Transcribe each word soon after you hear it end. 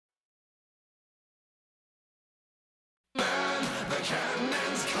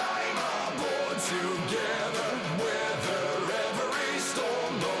cannons climb aboard together, weather every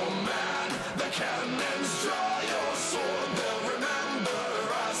storm, no man. The cannons draw your sword, they'll remember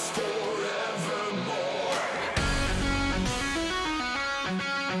us forevermore.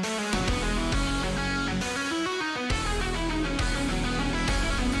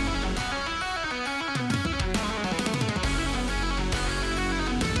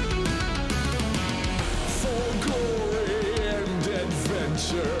 For glory and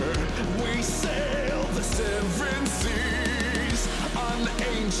adventure, we sail the seven seas, an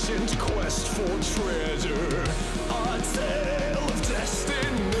ancient quest for treasure, a tale of destiny.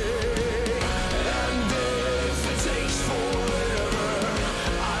 And if it takes forever,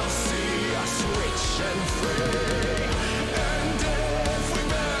 I'll see us rich and free. And if we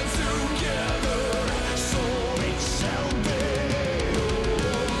band together, so it shall be.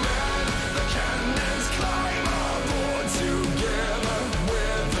 Oh man, the cannons climb aboard together,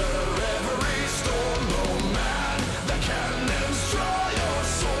 weather every storm, no man. The cannons draw your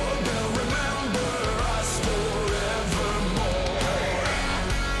sword, they'll remember us forevermore.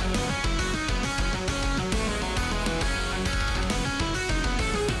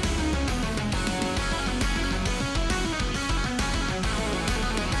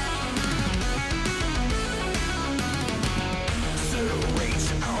 To reach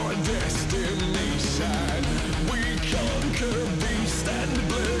our destination, we conquer beast and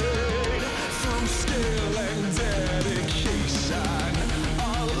blade. Through skill and dedication,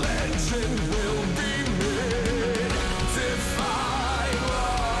 a legend will be made. Define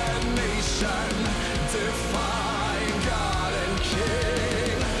our nation, define God and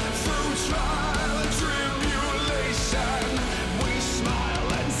King. Through trial and tribulation, we smile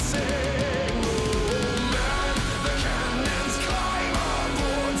and sing. Oh man, the cannons climb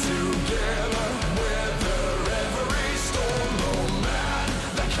aboard together, weather every storm, no man.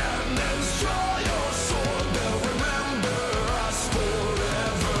 The cannons draw your sword, they'll remember us forevermore.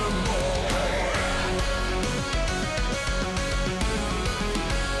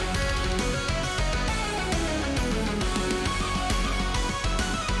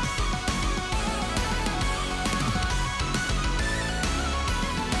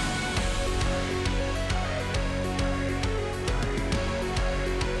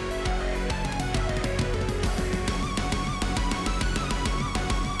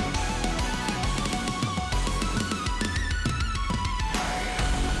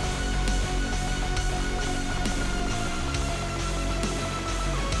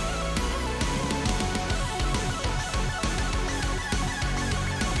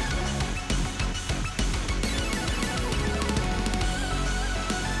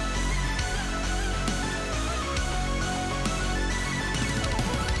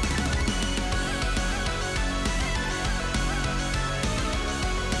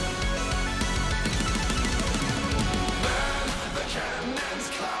 The cannons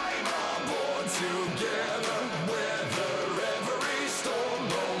climb aboard together, weather every storm,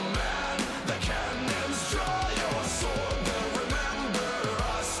 no man. The cannons draw your sword, they'll remember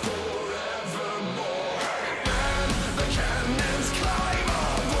us forevermore. Man, the cannons climb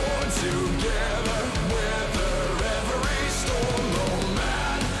aboard together, weather every storm, no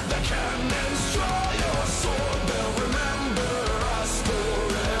man. The cannons draw your sword, they'll remember us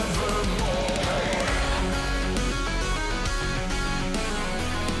forevermore.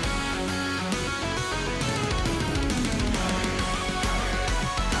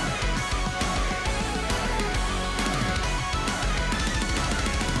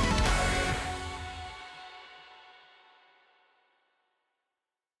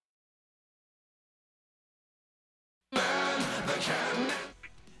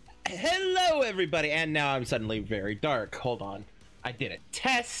 Hello, everybody, and now I'm suddenly very dark. Hold on. I did a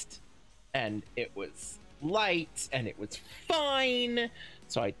test, and it was light, and it was fine.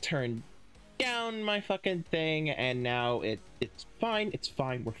 So I turned down my fucking thing, and now it's fine. It's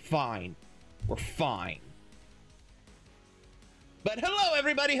fine. We're fine. We're fine. But hello,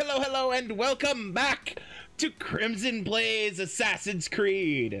 everybody. Hello, hello, and welcome back to Krimzon Plays Assassin's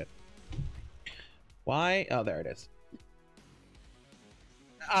Creed. Why? Oh, there it is.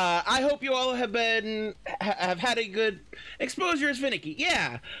 I hope you all have had a good exposure as finicky.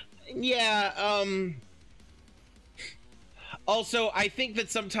 Yeah. Also, I think that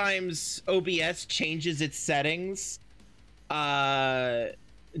sometimes OBS changes its settings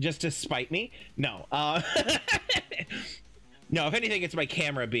just to spite me. No. No, if anything, it's my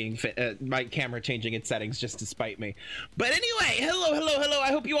camera being my camera changing its settings just to spite me. But anyway, hello.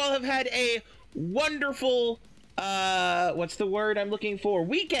 I hope you all have had a wonderful what's the word I'm looking for?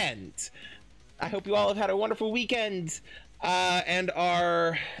 Weekend. I hope you all have had a wonderful weekend. and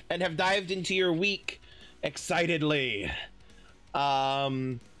have dived into your week excitedly.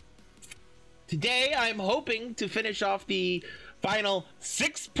 Today I'm hoping to finish off the final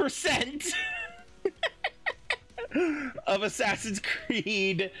 6% of Assassin's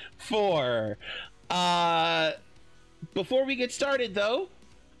Creed 4. Before we get started though,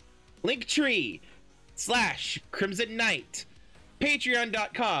 Linktree/Krimzonknight,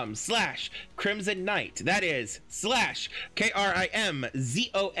 patreon.com/Krimzonknight, that is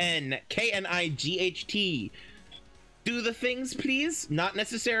 /KrimZonknight. Do the things, please. Not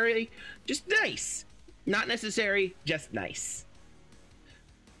necessary, just nice. Not necessary, just nice.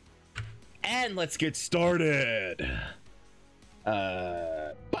 And let's get started.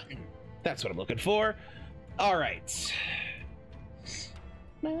 Button. That's what I'm looking for. All right.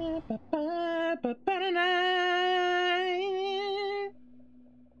 By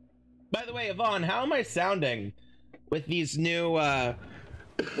the way, Yvonne, how am I sounding with these new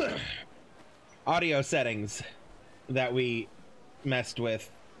audio settings that we messed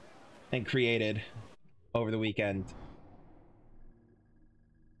with and created over the weekend?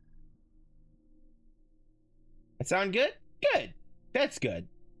 I sound good? Good. That's good.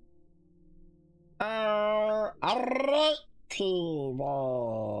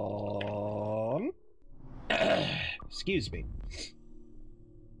 Excuse me.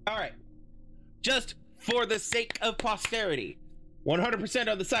 All right. Just for the sake of posterity,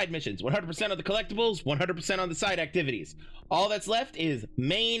 100% on the side missions, 100% on the collectibles, 100% on the side activities. All that's left is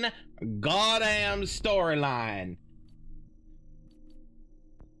main goddamn storyline.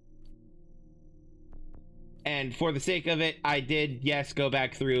 And for the sake of it, I did, yes, go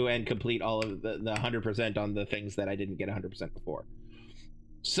back through and complete all of the 100% on the things that I didn't get 100% before.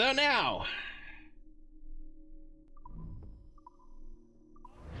 So now,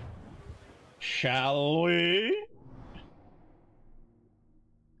 shall we?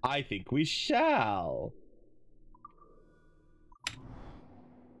 I think we shall.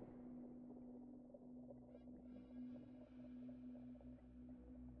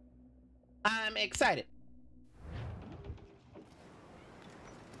 I'm excited.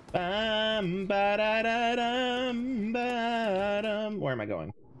 Where am I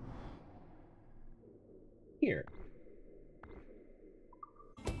going? Here.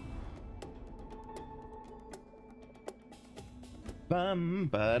 Bum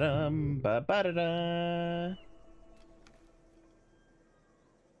ba dum ba ba da da.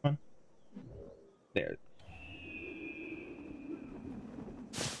 Come on. There.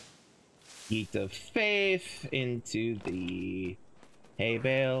 Yeet of faith into the hay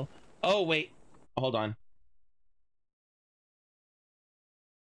bale. Oh wait, hold on.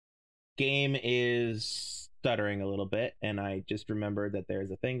 Game is stuttering a little bit, and I just remembered that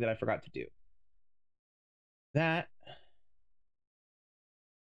there's a thing that I forgot to do. That.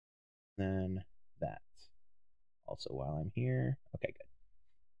 Then that. Also while I'm here. Okay, good.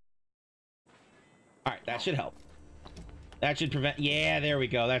 All right, that should help. That should prevent. Yeah, there we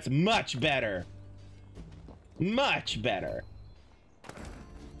go. That's much better. Much better. All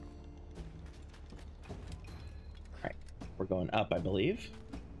right, we're going up, I believe.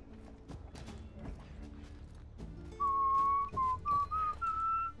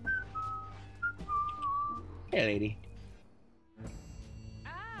 Hey, lady.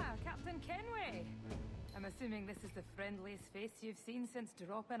 Ah, Captain Kenway. I'm assuming this is the friendliest face you've seen since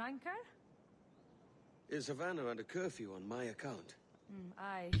dropping anchor? Is Havana under curfew on my account?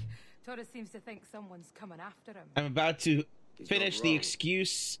 Aye. Torres seems to think someone's coming after him. I'm about to finish the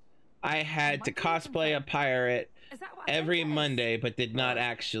excuse I had to cosplay a pirate every Monday, but did not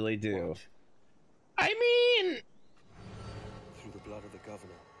actually do. What? I mean... Through the blood of the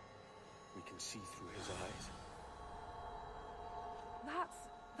governor, we can see through his eyes.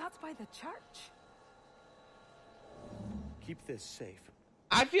 That's by the church. Keep this safe,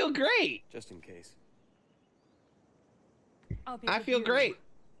 I feel great. just in case. I feel great.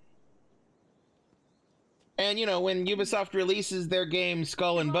 And you know, when Ubisoft releases their game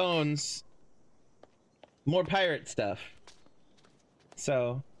Skull and Bones, more pirate stuff.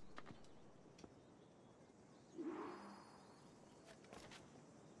 So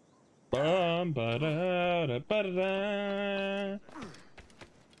bum ba da da ba da da.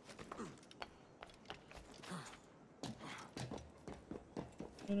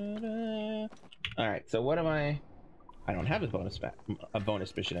 All right, so what am I don't have a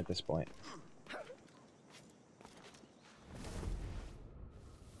bonus mission at this point.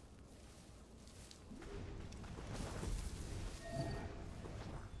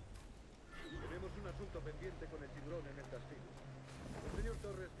 Tenemos un asunto pendiente con el tiburón en el castillo. El señor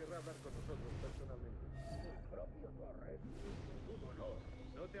Torres querrá hablar con nosotros personalmente. El propio Torres. salvajes. Un honor.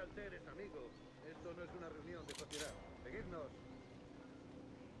 No te alteres, amigo. Esto no es una reunión de sociedad. Seguidnos.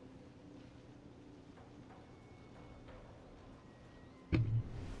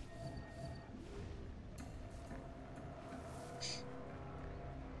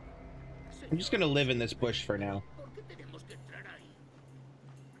 I'm just gonna live in this bush for now. ¿Por qué tenemos que entrar ahí?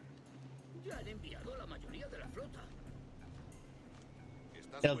 Ya han enviado a la mayoría de la flota.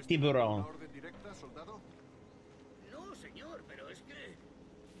 ¿Estás El cuestionando tiburón. una orden directa, soldado? No, señor, pero es que...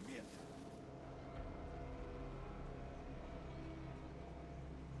 Bien.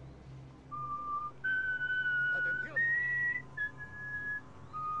 ¡Atención!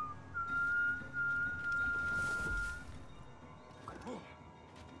 La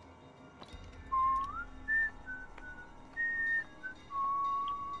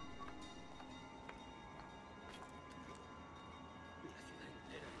ciudad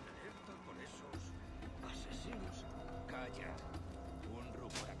entera en alerta con esos asesinos. Calla. Un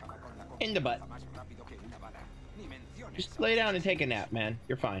rumor acaba con la In the butt. confianza más rápido que una bala. Ni menciones. Just lay down and take a nap, man.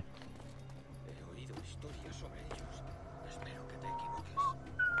 You're fine. He oído historias sobre ellos. Espero que te equivoques.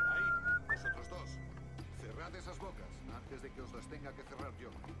 Ahí, vosotros dos. Cerrad esas bocas antes de que os las tenga que cerrar yo.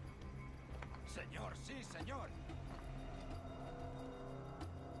 Señor, sí, señor.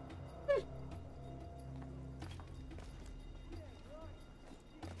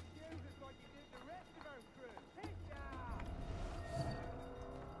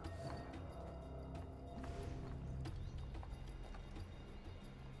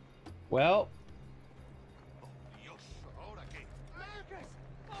 Well, Dios, ¿ahora qué?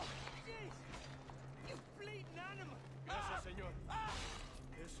 Gracias, señor.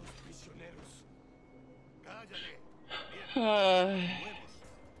 Esos prisioneros. ¡Cállate! Bien, uh, nuevos.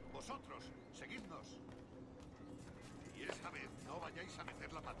 Vosotros, seguidnos. Y esta vez no vayáis a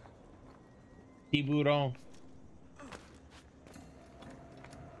meter la pata. tiburón.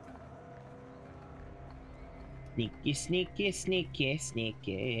 Sneaky, sneaky, sneaky,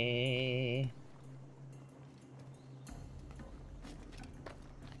 sneaky.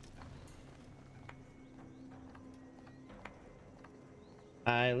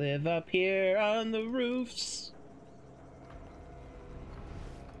 I live up here on the roofs.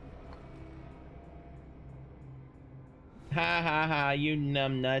 Ha ha ha, you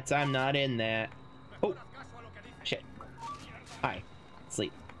numbnuts, I'm not in that. Oh, shit. Hi,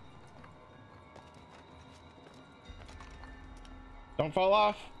 sleep. Don't fall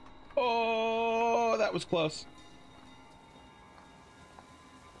off. Oh, that was close.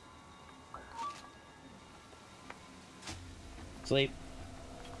 Sleep.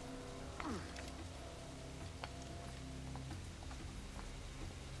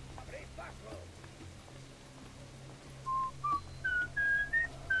 ¡Abrid paso!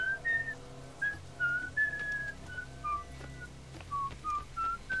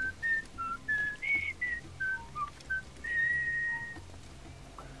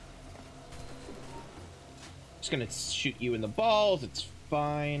 Just gonna shoot you in the balls. It's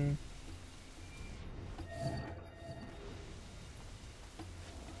fine.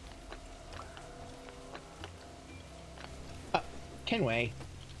 Kenway.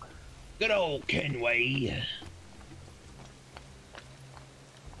 Good old Kenway.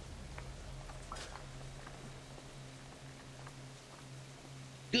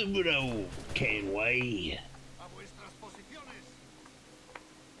 Good old Kenway. ¡A vuestras posiciones!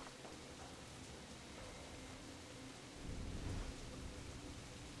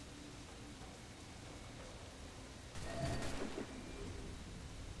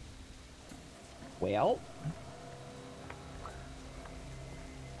 Well.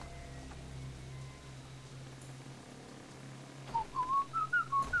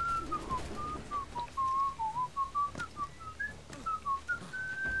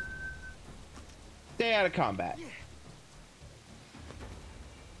 Stay out of combat.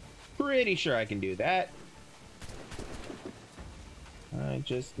 Pretty sure I can do that. I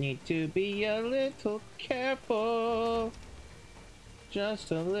just need to be a little careful.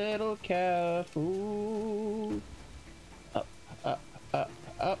 Just a little careful. Up, up, up,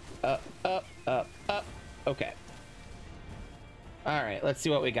 up, up, up, up, up. Okay. Alright, let's see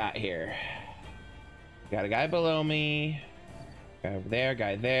what we got here. Got a guy below me. Guy over there,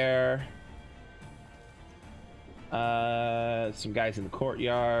 guy there. Some guys in the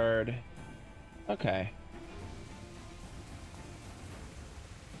courtyard. Okay.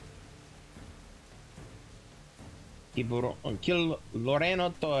 Kill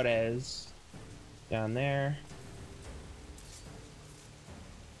Loreno Torres down there.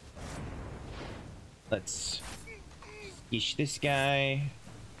 Let's ish this guy.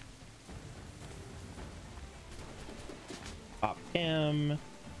 him.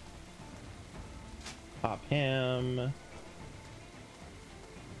 Pop him.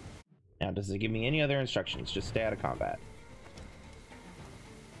 Now, does it give me any other instructions? Just stay out of combat.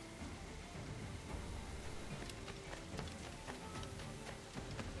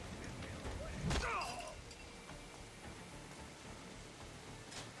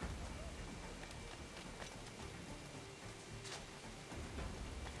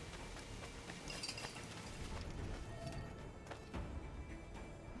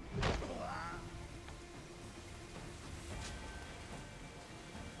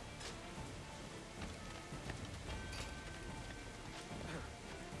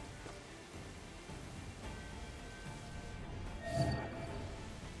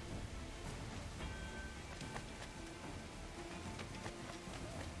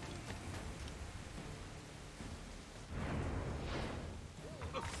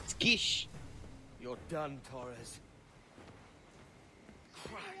 Skish! You're done, Torres.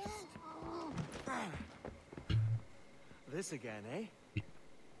 Christ. This again, eh?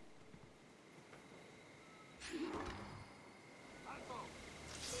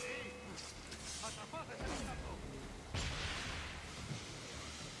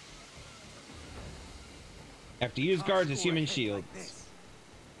 Have to use guards as human shields.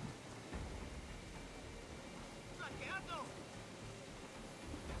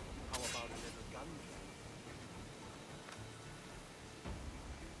 How about a little gun?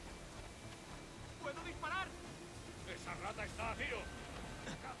 ¡Puedo disparar! ¡Esa rata está a tiro!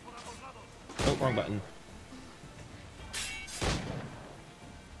 ¡Por ambos lados! Oh, wrong button.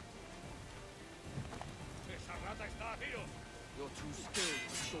 ¡Esa rata está a tiro! You're too skilled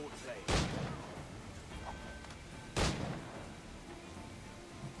for short play.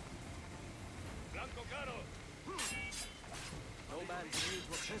 ¡Blanco claro! No man's immune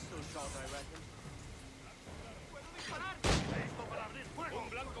to a pistol shot, I reckon. ¡Puedo disparar! ¡Listo para abrir fuego! ¡Un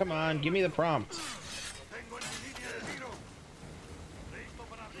blanco! Come on, give me the prompt. Lo tengo en mi línea de tiro. ¡Listo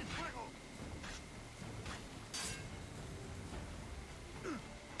para abrir fuego!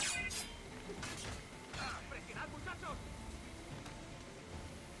 ¡Presionad, muchachos!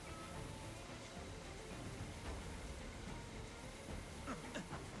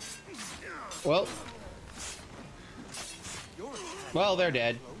 Well, they're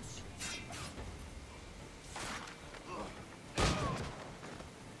dead.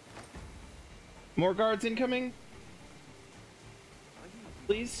 More guards incoming?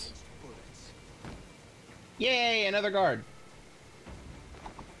 Please? Yay, another guard.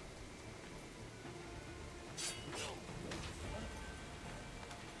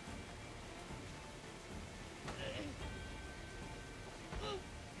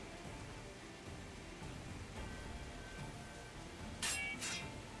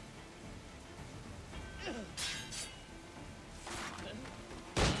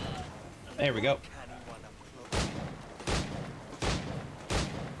 There we go.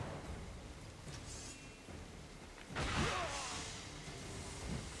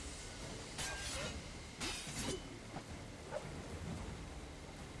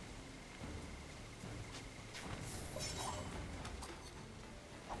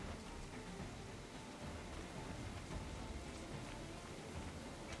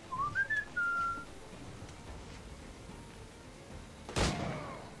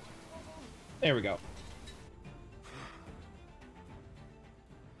 There we go.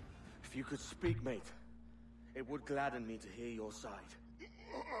 If you could speak, mate, it would gladden me to hear your side.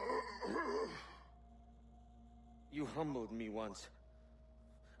 You humbled me once,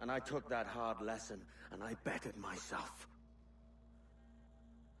 and I took that hard lesson, and I bettered myself.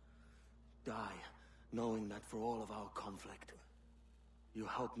 Die, knowing that for all of our conflict, you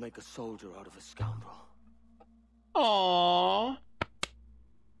helped make a soldier out of a scoundrel. Aww.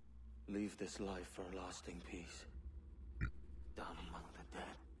 Leave this life for a lasting peace. Down among the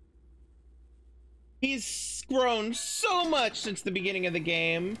dead. He's grown so much since the beginning of the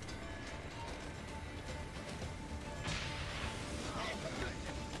game.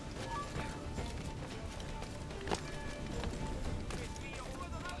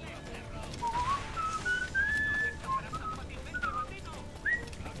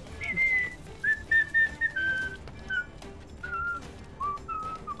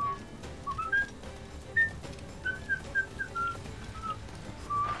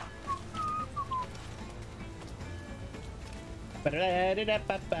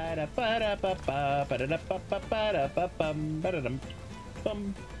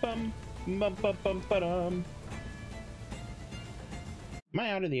 Am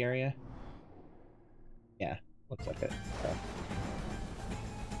I out of the area? Yeah, looks like it. So.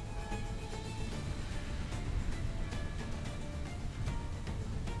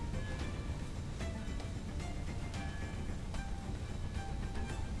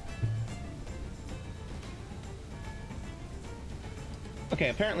 Okay,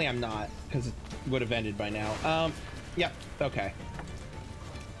 apparently I'm not, because it would have ended by now. Yep, okay.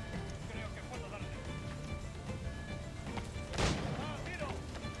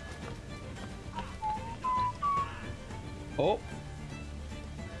 Oh.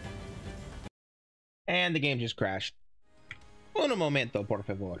 And the game just crashed. Un momento, por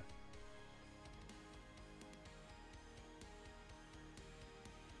favor.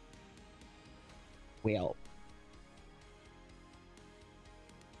 Well.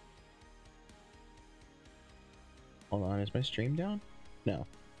 Hold on, is my stream down? No.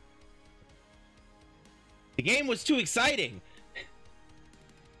 The game was too exciting! It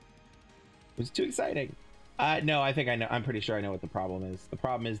was too exciting. No, I think I know. I'm pretty sure I know what the problem is. The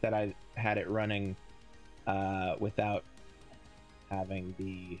problem is that I had it running without having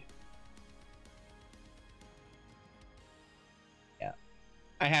the... Yeah.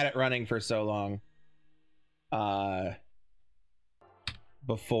 I had it running for so long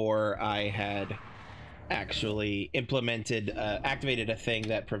before I had actually implemented, activated a thing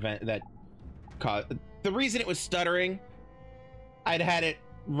that caused... The reason it was stuttering, I'd had it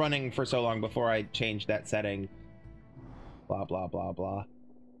running for so long before I changed that setting. Blah, blah, blah, blah.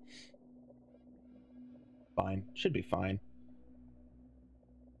 Fine. Should be fine.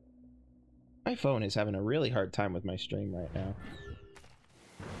 My phone is having a really hard time with my stream right now.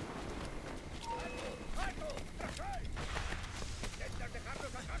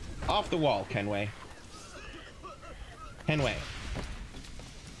 Off the wall, Kenway. Kenway.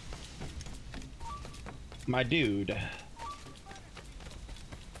 My dude.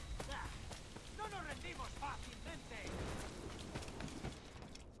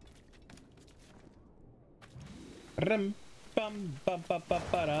 Rum bum bum bum bum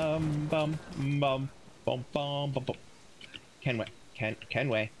bum bum bum bum bum bum. Kenway,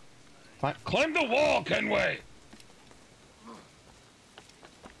 Kenway, climb the wall, Kenway.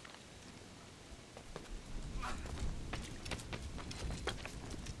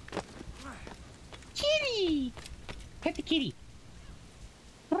 Kitty, pet the kitty.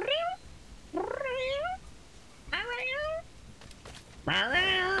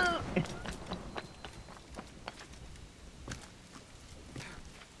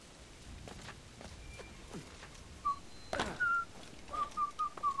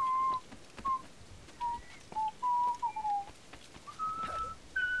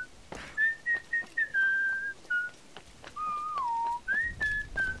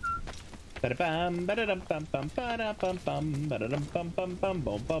 Ba-da-bum, ba-da-dum, bum, ba-da-bum, bum, ba-da-dum, bum, bum, bum,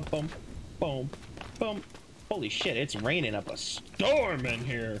 bum, bum, bum, boom, boom. Holy shit, it's raining up a storm in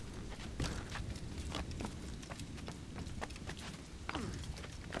here.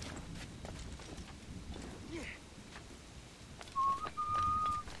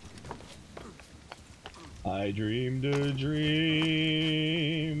 I dreamed a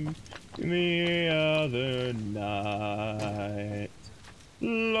dream the other night.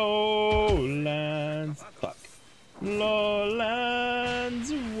 Lowlands, fuck.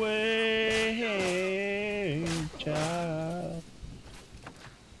 Lowlands way, child.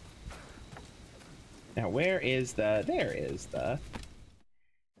 Now, where is the... There is the...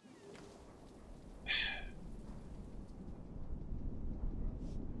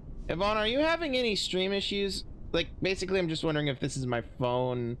 Yvonne, are you having any stream issues? Like, basically, I'm just wondering if this is my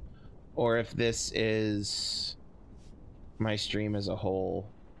phone or if this is my stream as a whole.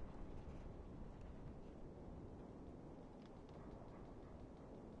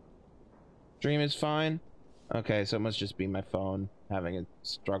 Stream is fine? Okay, so it must just be my phone having a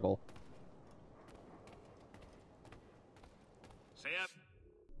struggle.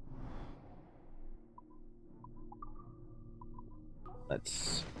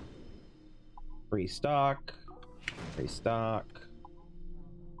 Let's restock, restock,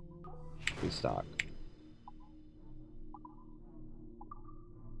 restock.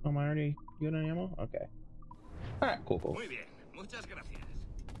 Oh, am I already good on ammo? Okay. Alright, cool, cool. Muy bien, muchas gracias.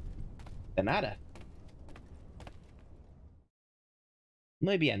 De nada.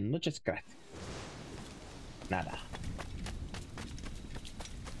 Muy bien, muchas gracias. Nada.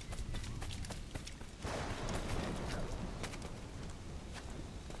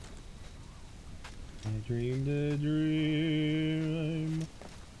 I dreamed a dream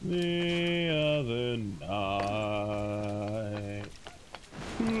the other night.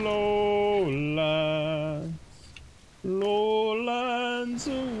 Lowlands, lowlands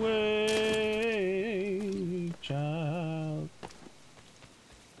away, child.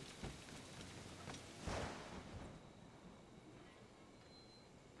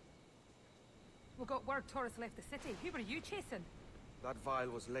 We got word Taurus left the city. Who were you chasing? That vial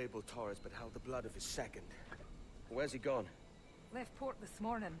was labeled Torres, but held the blood of his second. Where's he gone? Left port this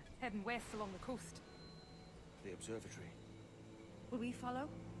morning, heading west along the coast. The observatory. Will we follow?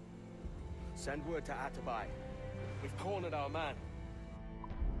 Send word to Atabai. We've cornered our man.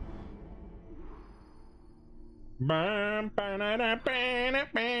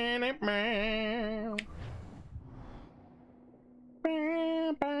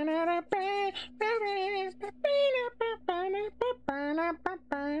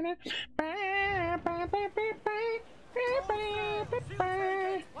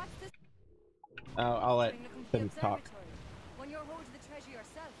 I'll let them talk. When you're holding the treasure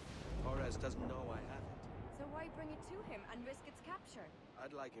yourself. Torres doesn't know I have it. So why bring it to him and risk its capture?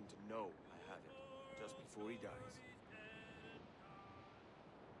 I'd like him to know I have it, just before he dies.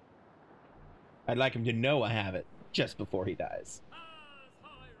 I'd like him to know I have it just before he dies.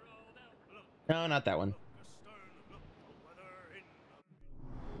 No, not that one.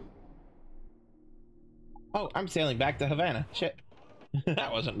 Oh, I'm sailing back to Havana. Shit.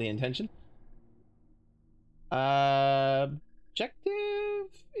 That wasn't the intention. Objective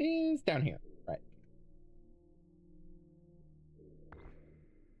is down here. Right.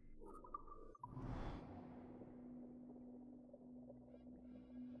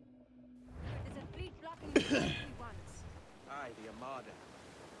 There's a fleet blocking the coast we want. Aye, the Armada.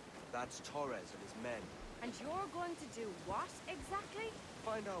 That's Torres and his men. And you're going to do what exactly?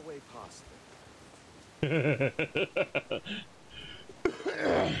 Find our way past them.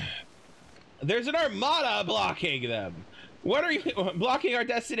 There's an armada blocking them. What are you blocking our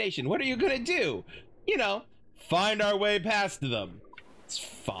destination? What are you gonna do? You know, find our way past them. It's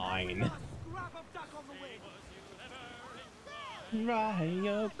fine.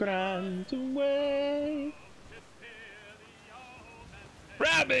 Rio Grande away.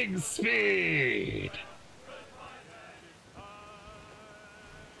 Grabbing speed.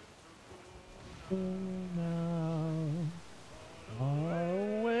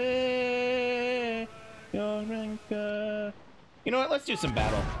 Away your anchor. You know what? Let's do some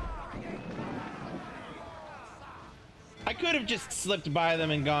battle. I could have just slipped by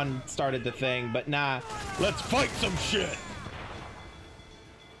them and gone started the thing, but nah. Let's fight some shit.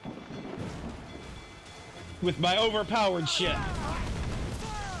 With my overpowered shit.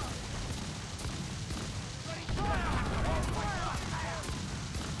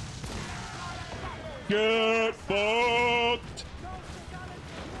 Get fucked!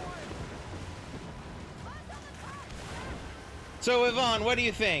 So Yvonne, what do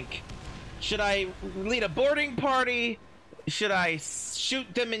you think? Should I lead a boarding party? Should I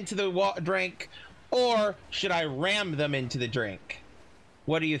shoot them into the drink? Or should I ram them into the drink?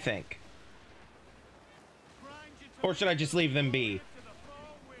 What do you think? Or should I just leave them be?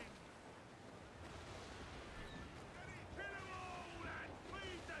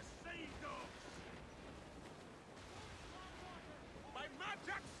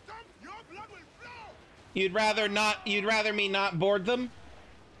 You'd rather me not board them?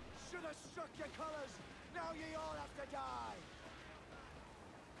 Should have struck your colors. Now ye all have to die.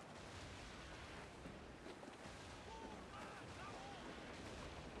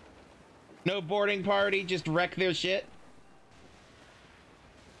 No boarding party, just wreck their shit?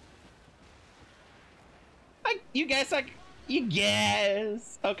 You guess.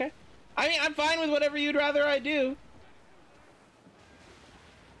 Okay. I mean, I'm fine with whatever you'd rather I do.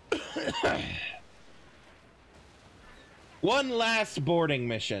 One last boarding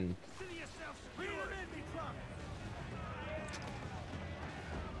mission.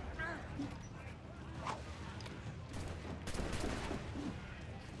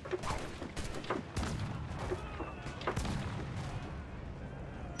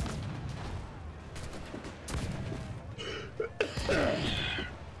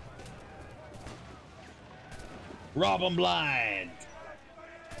 Rob 'em blind.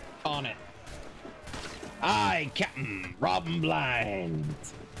 On it. Aye, Captain. Rob 'em blind.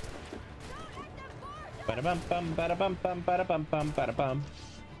 Ba-da-bum bum, ba-da-bum bum, ba-da-bum bum, ba-da-bum.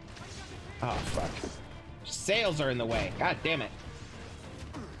 Oh fuck. Sails are in the way. God damn it.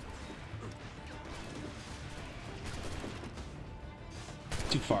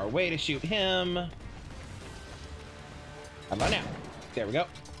 Too far away to shoot him. How about now? There we go.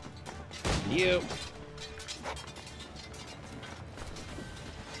 You.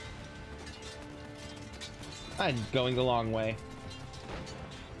 I'm going the long way.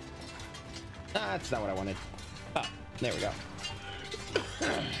 Ah, that's not what I wanted. Oh, there we go.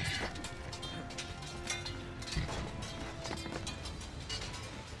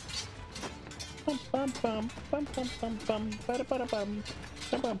 Bum bum bum bum bum bum bum bum bum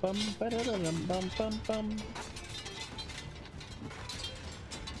bum bum bum bum bum.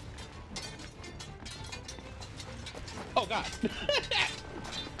 Oh God.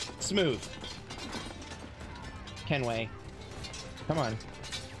 Smooth. Kenway. Come on.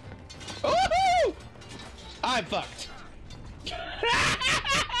 Woohoo! I'm fucked.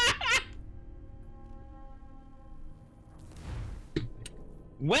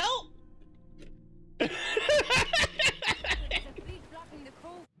 Well.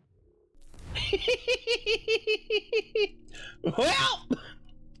 Well.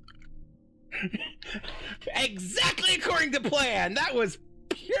 Exactly according to plan. That was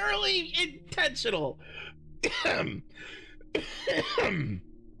purely intentional. Aye,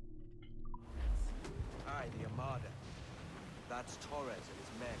 the Armada. That's Torres and his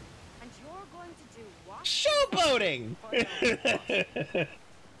men. And you're going to do what? Showboating.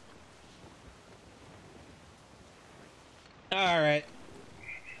 All right.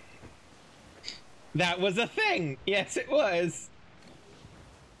 That was a thing. Yes, it was.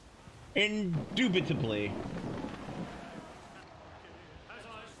 Indubitably.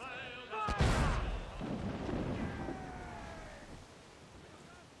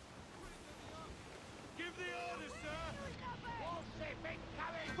 Give the orders, sir! Ready to fire, sir!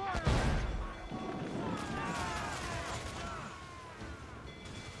 Fire!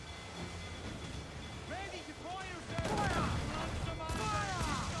 Ready to fire, sir!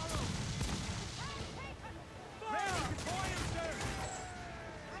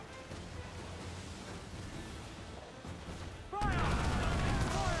 Fire!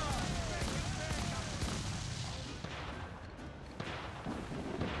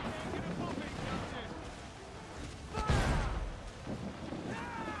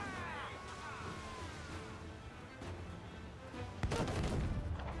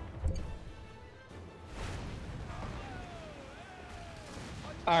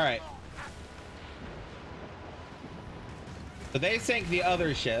 All right. So they sank the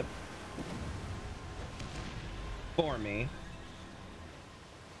other ship for me.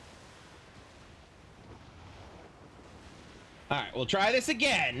 All right, we'll try this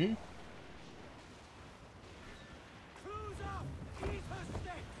again. Crews up! Ease her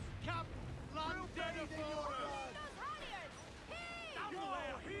sticks! Cap, land dead for us!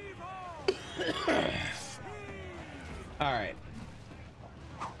 Heave ho! All right.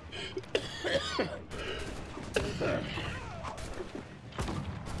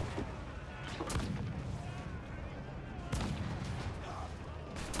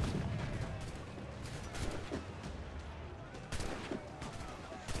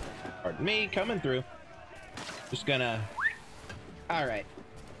 Pardon me, coming through. Just gonna. All right.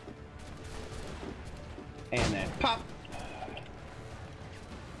 And then pop.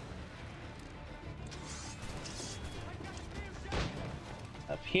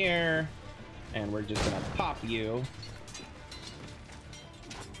 Up here. And we're just gonna pop you.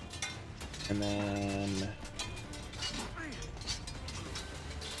 And then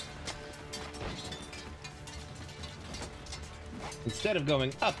instead of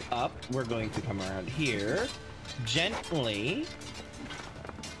going up, we're going to come around here, gently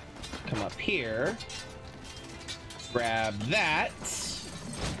come up here, grab that.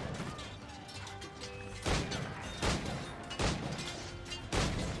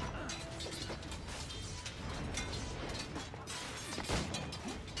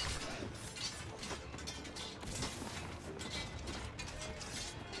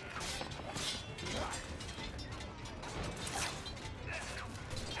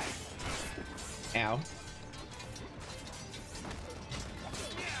 Ow.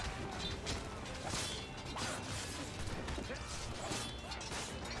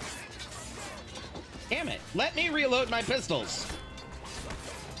 Damn it. Let me reload my pistols.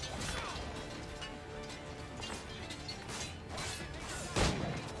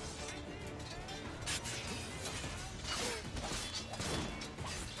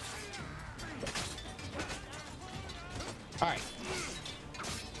 All right.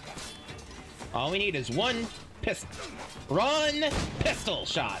 All we need is one pistol. Run pistol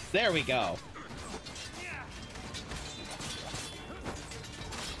shot. There we go.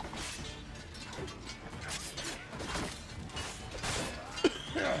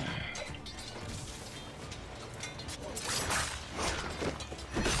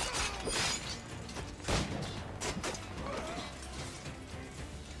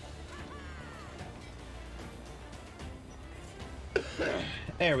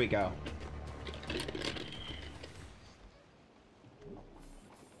 There we go.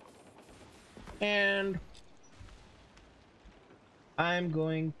 And I'm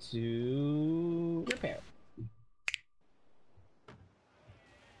going to repair.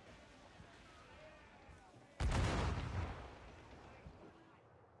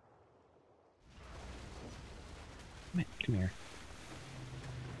 Come here.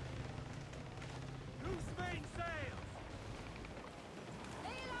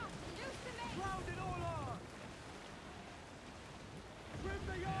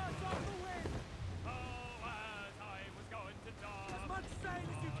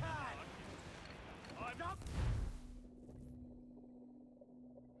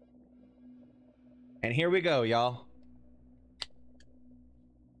 And here we go, y'all.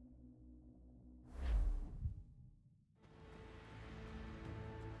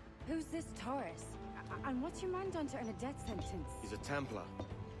 Who's this Taurus? And what's your man done to earn a death sentence? He's a Templar,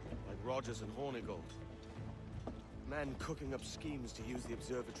 like Rogers and Hornigold. Men cooking up schemes to use the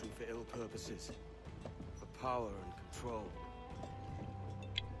observatory for ill purposes. For power and control.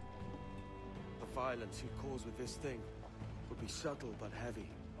 The violence he'd cause with this thing would be subtle but heavy.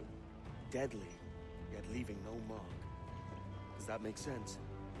 Deadly, yet leaving no mark. Does that make sense?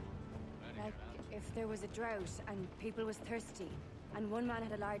 Like, if there was a drought and people was thirsty, and one man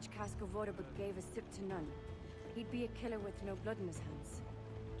had a large cask of water but gave a sip to none, he'd be a killer with no blood in his hands.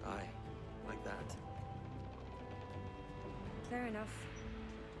 Aye, like that. Fair enough.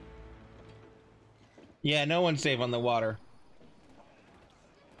 Yeah, no one's safe on the water.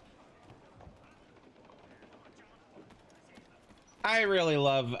 I really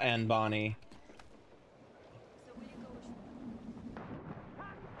love Anne Bonny.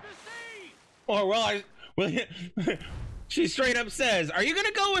 Or she straight up says, "Are you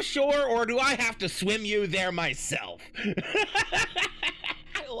gonna go ashore or do I have to swim you there myself?"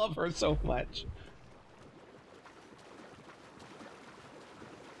 I love her so much.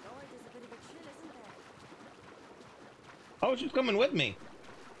 Lord, there's a bit of a chill, isn't there? Oh, she's coming with me.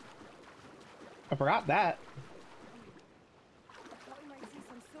 I forgot that. I thought we might see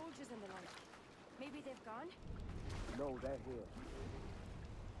some soldiers in the light. Maybe they've gone? No, they're here.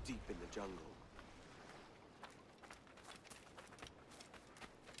 Deep in the jungle.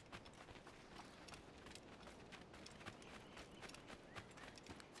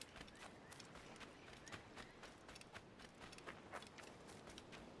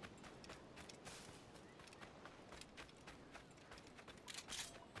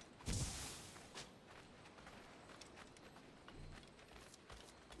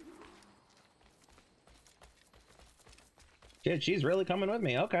 Shit, she's really coming with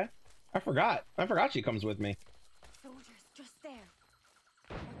me. Okay. I forgot she comes with me. Soldiers, just there.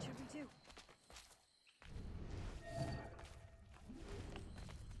 What should we do?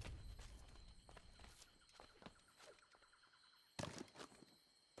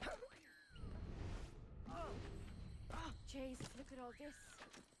 Jesus, look at all this.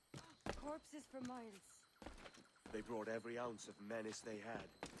 Corpses for miles. They brought every ounce of menace they had.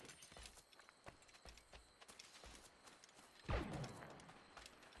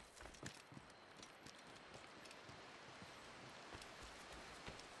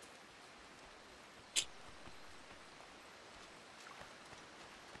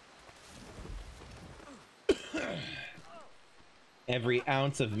 Every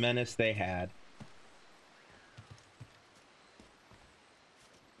ounce of menace they had.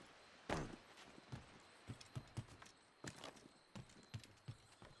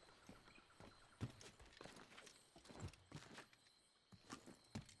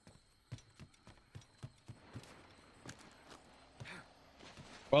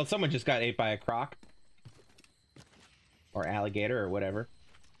 Well, someone just got ate by a croc. Or alligator or whatever.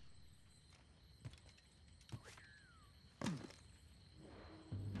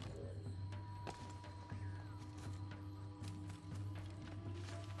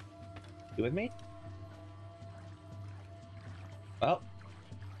 You with me? Well.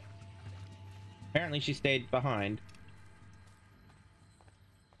 Apparently she stayed behind.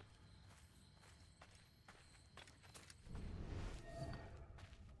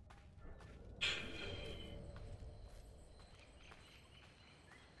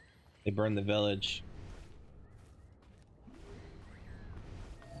 They burned the village.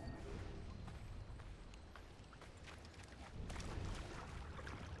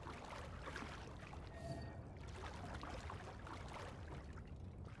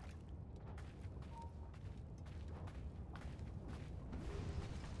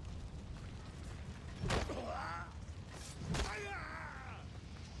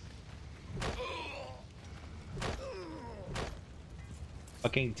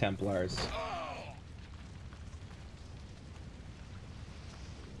 Fucking Templars.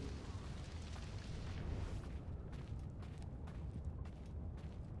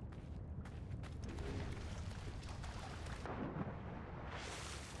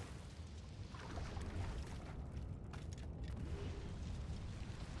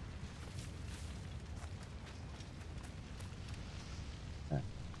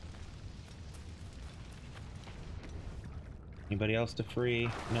 Anybody else to free?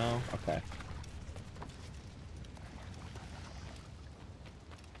 No? Okay.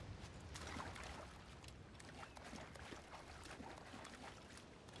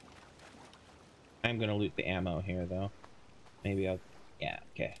 I'm gonna loot the ammo here, though. Maybe I'll... Yeah,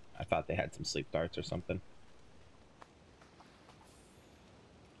 okay. I thought they had some sleep darts or something.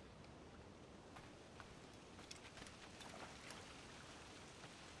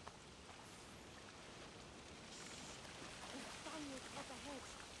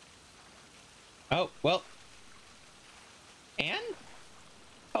 Oh, well. Anne?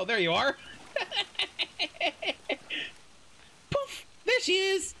 Oh, there you are. Poof! There she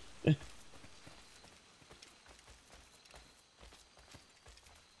is!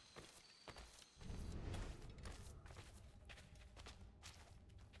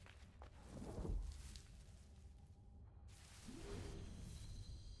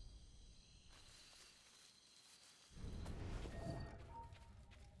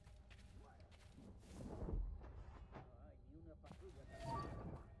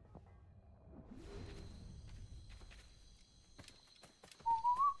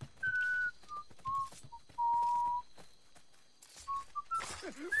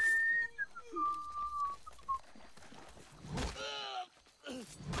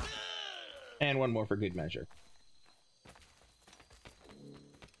 And one more for good measure.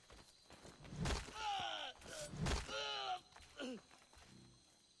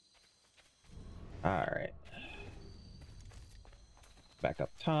 All right. Back up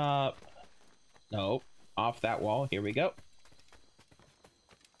top. Nope. Off that wall. Here we go.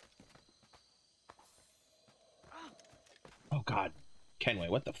 Oh God. Kenway,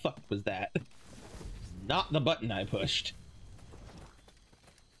 what the fuck was that? Not the button I pushed.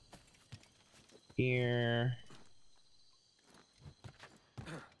 Here.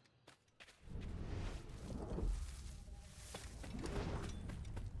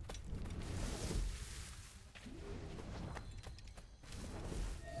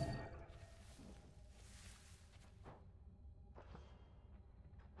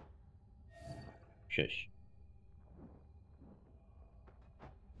 Shush.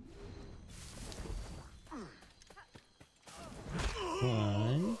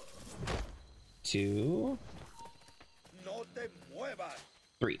 One, two,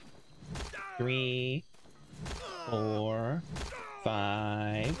 three. 3, 4,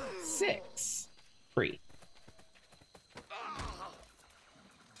 5, 6. Free.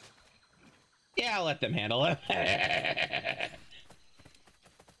 Yeah, I'll let them handle it.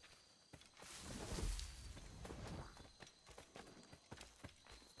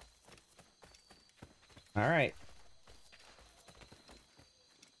 All right.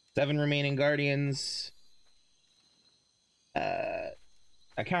 7 remaining guardians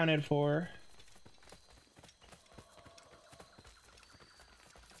accounted for.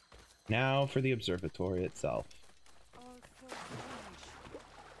 Now for the observatory itself. Oh, so strange.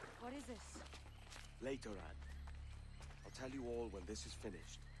 What is this? Later, Anne. I'll tell you all when this is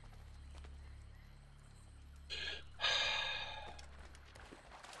finished.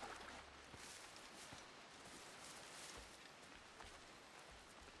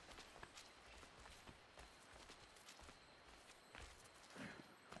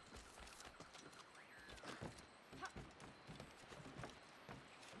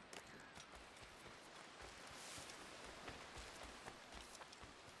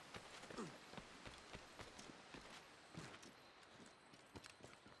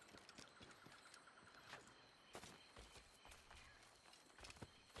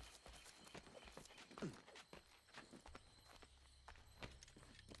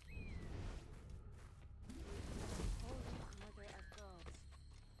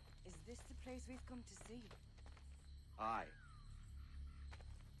 Is this the place we've come to see? Aye.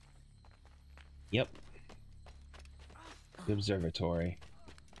 Yep. The observatory.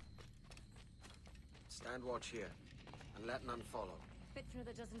 Stand watch here, and let none follow. Fit for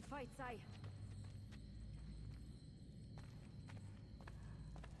another dozen fights, aye.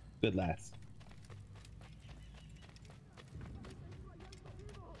 Good lass.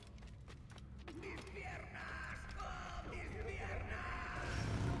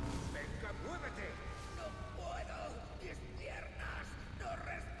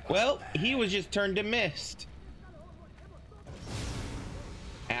 Well, he was just turned to mist.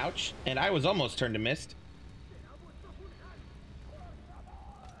 Ouch. And I was almost turned to mist.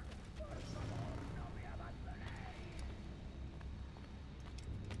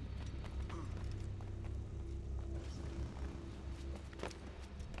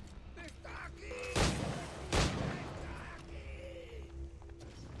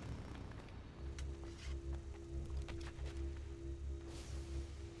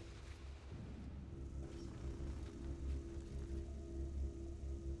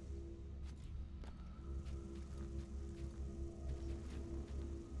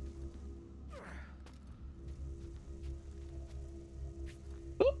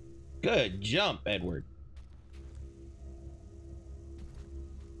 Good jump, Edward.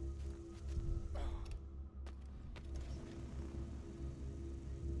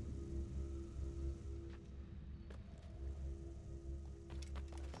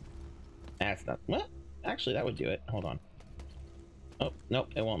 That's not what? Actually, that would do it. Hold on. Oh, nope,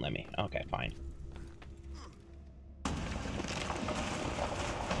 it won't let me. Okay, fine.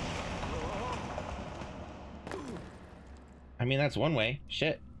 I mean, that's one way.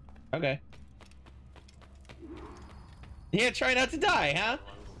 Shit. Okay. Yeah, try not to die, huh?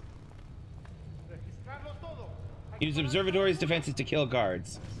 Use observatory's defenses to kill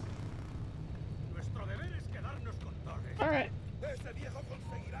guards. Alright.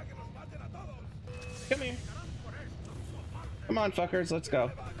 Come here. Come on, fuckers, let's go.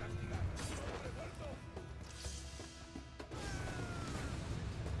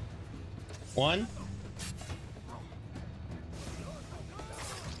 One.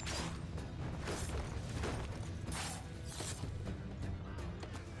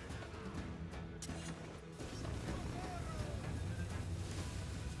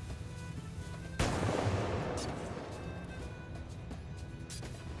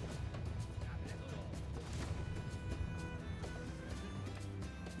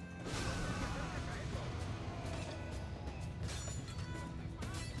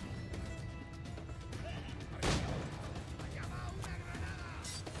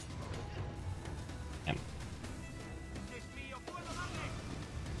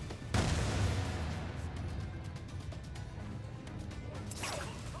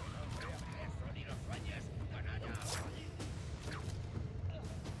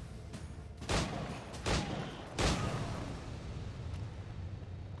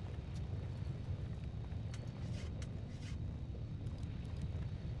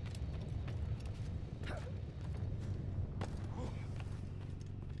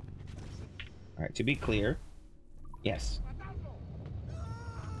 All right, to be clear, yes.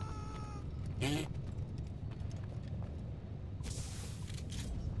 There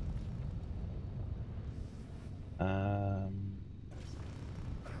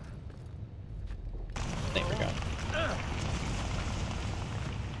we go.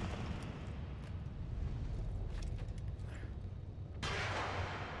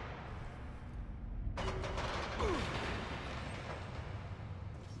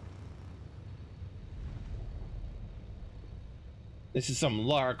 This is some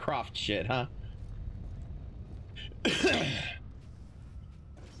Lara Croft shit, huh?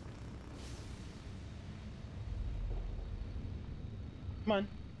 Come on.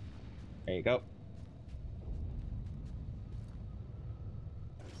 There you go.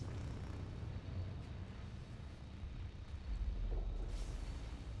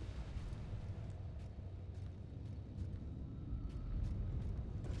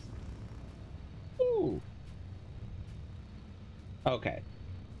 Ooh. Okay.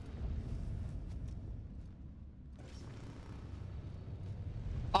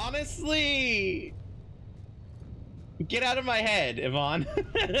 Honestly, get out of my head, Yvonne.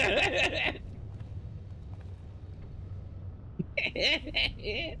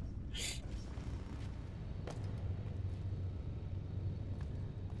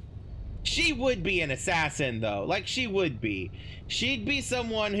 She would be an assassin, though. Like, she would be. She'd be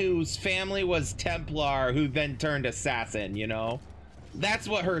someone whose family was Templar who then turned assassin, you know? That's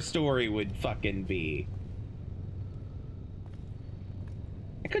what her story would fucking be.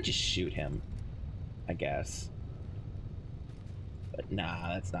 I could just shoot him, I guess. But nah,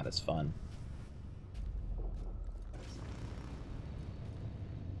 that's not as fun. We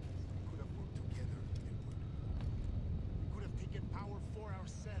could have worked together, Edward. We could have taken power for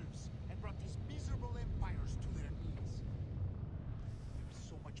ourselves and brought these miserable empires to their knees. There is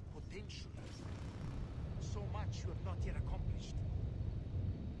so much potential. So much you have not yet accomplished.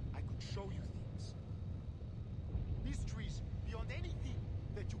 I could show you things. Mysteries beyond anything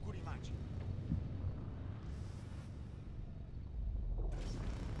that you could imagine.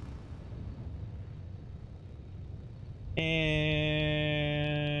 And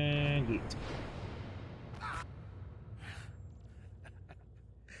yeet.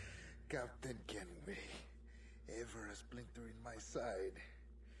 Captain Kenway, ever a splinter in my side.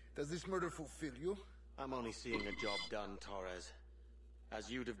 Does this murder fulfill you? I'm only seeing a job done, Torres. As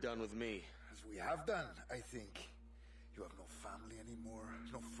you'd have done with me. As we have done, I think. You have no family anymore,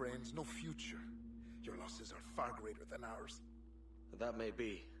 no friends, no future. Your losses are far greater than ours. That may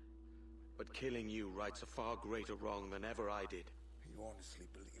be. But killing you rights a far greater wrong than ever I did. You honestly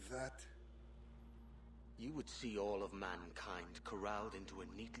believe that? You would see all of mankind corralled into a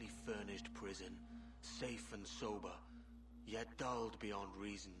neatly furnished prison, safe and sober, yet dulled beyond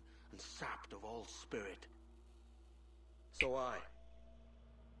reason, and sapped of all spirit. So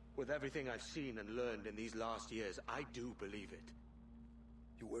with everything I've seen and learned in these last years, I do believe it.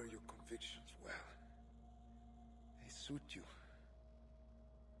 You wear your convictions well. They suit you.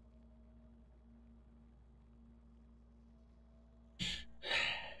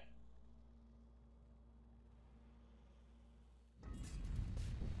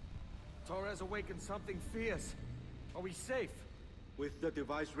 Torres awakened something fierce. Are we safe? With the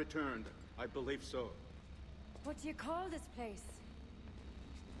device returned, I believe so. What do you call this place?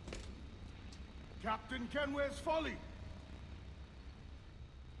 Captain Kenware's Folly!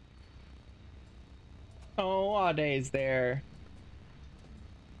 Oh, Ade's there.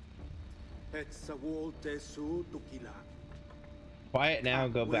 Quiet now,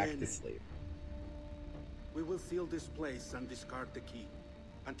 go back to sleep. We will seal this place and discard the key.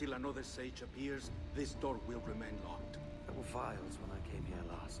 Until another sage appears, this door will remain locked. There were vials when I came here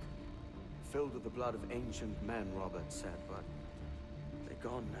last. Filled with the blood of ancient men, Robert said, but they're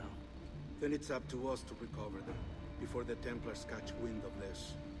gone now. Then it's up to us to recover them, before the Templars catch wind of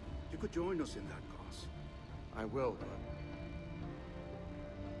this. You could join us in that cause. I will, but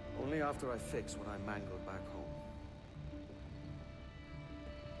only after I fix what I mangled back home.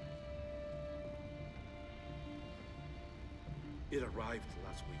 It arrived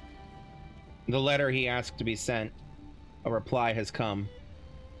last week. The letter he asked to be sent. A reply has come.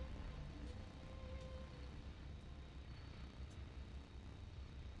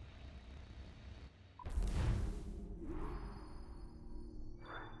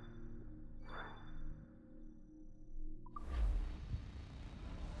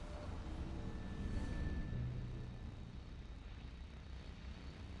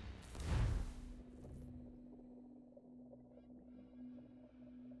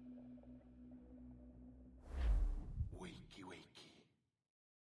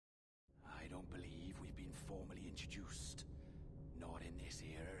 Formally introduced. Not in this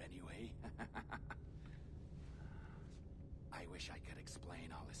era, anyway. I wish I could explain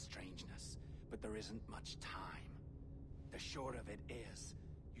all this strangeness, but there isn't much time. The short of it is,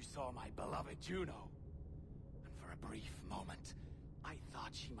 you saw my beloved Juno. And for a brief moment, I thought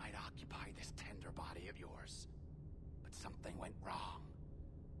she might occupy this tender body of yours. But something went wrong.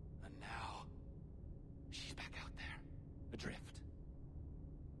 And now, she's back out there, adrift.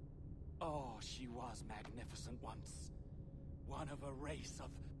 Oh, she was magnificent once. One of a race of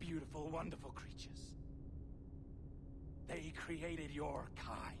beautiful, wonderful creatures. They created your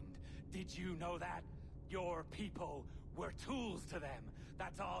kind. Did you know that? Your people were tools to them.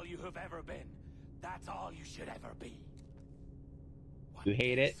 That's all you have ever been. That's all you should ever be. You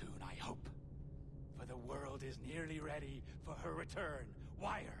hate it? Soon, I hope. For the world is nearly ready for her return.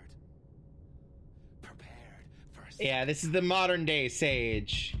 Wired. Prepared for a... Yeah, this is the modern day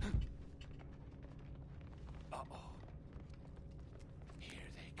Sage.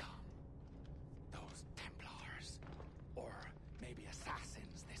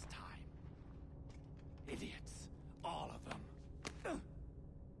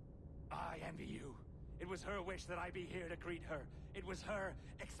 It was her wish that I be here to greet her. It was her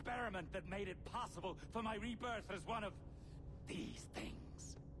experiment that made it possible for my rebirth as one of these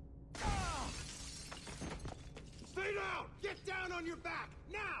things. Ah! Stay down! Get down on your back!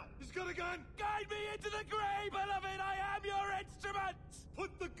 Now! He's got a gun! Guide me into the grave, beloved! I am your instrument!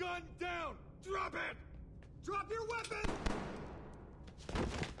 Put the gun down! Drop it! Drop your weapon!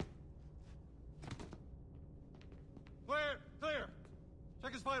 Clear! Clear!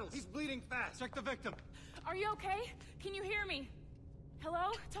 Check his vitals. He's bleeding fast. Check the victim. Are you okay? Can you hear me?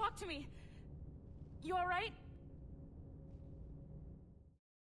 Hello? Talk to me. You all right?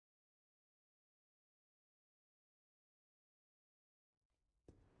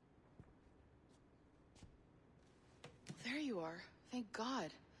 There you are. Thank God.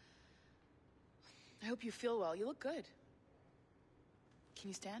 I hope you feel well. You look good. Can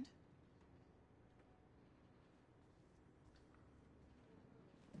you stand?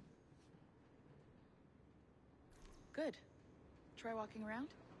 Good. Try walking around.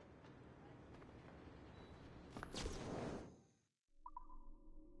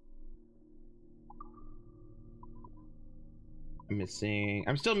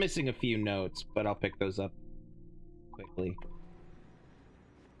 I'm still missing a few notes, but I'll pick those up quickly.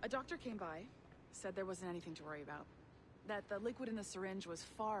 A doctor came by, said there wasn't anything to worry about. That the liquid in the syringe was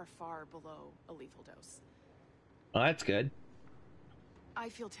far, far below a lethal dose. Well, that's good. I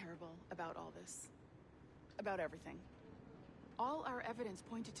feel terrible about all this. About everything. All our evidence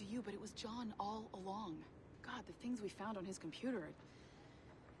pointed to you, but it was John all along. God, the things we found on his computer.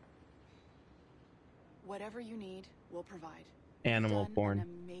 Whatever you need, we'll provide. animal You've done porn. an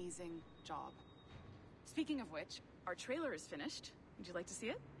amazing job. Speaking of which, our trailer is finished. Would you like to see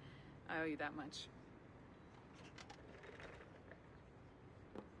it? I owe you that much.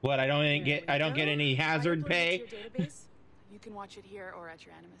 What? I don't There get. we I don't get go. any hazard I uploaded pay. it to your database. You can watch it here or at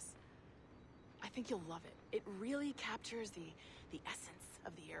your Animus. I think you'll love it. It really captures the essence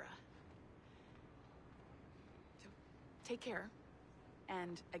of the era. So, take care.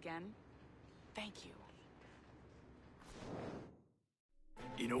 And again, thank you.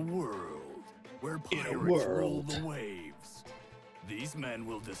 In a world where pirates rule the waves, these men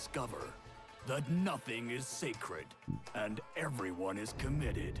will discover that nothing is sacred and everyone is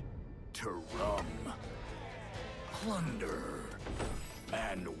committed to rum, plunder,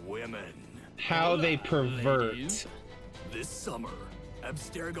 and women. How they pervert. Ladies, this summer,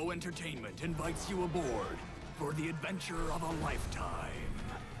 Abstergo Entertainment invites you aboard for the adventure of a lifetime.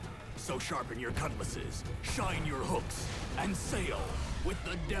 So sharpen your cutlasses, shine your hooks, and sail with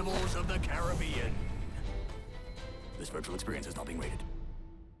the devils of the Caribbean. This virtual experience is not being rated.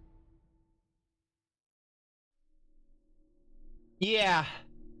 Yeah.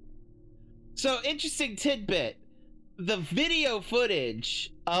 So, interesting tidbit. The video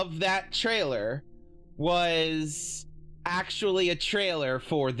footage of that trailer was actually a trailer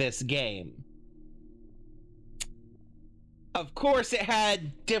for this game. Of course, it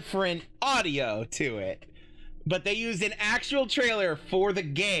had different audio to it, but they used an actual trailer for the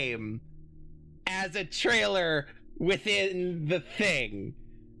game as a trailer within the thing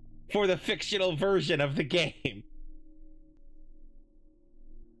for the fictional version of the game.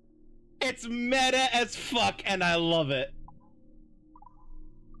 It's meta as fuck, and I love it.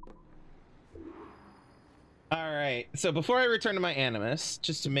 Alright, so before I return to my Animus,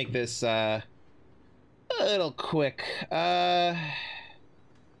 just to make this a little quick,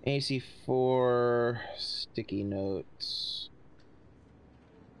 AC4 sticky notes.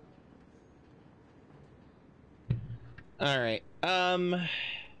 Alright,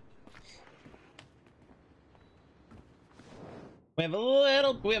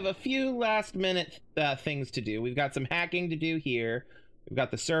 we have a few last minute things to do. We've got some hacking to do here. We've got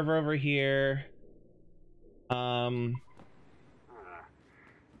the server over here. And,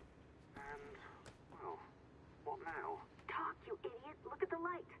 well, what now? Talk, you idiot! Look at the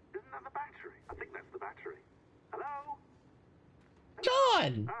light! Isn't that the battery? I think that's the battery. Hello?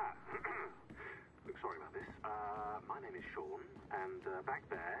 John! Look, sorry about this. My name is Sean, and back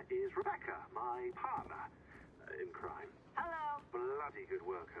there is Rebecca, my partner in crime. Hello. Bloody good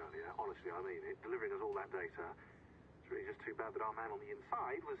work earlier. Honestly, I mean it. Delivering us all that data. It's really just too bad that our man on the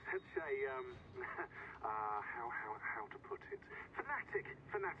inside was such a, how to put it? Fanatic.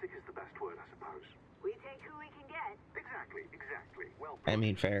 Fanatic is the best word, I suppose. We take who we can get. Exactly. Well, I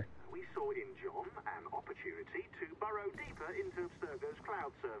mean, fair. we saw in John an opportunity to burrow deeper into Abstergo's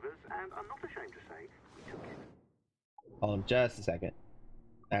cloud servers, and I'm not ashamed to say we took it. Hold on just a second.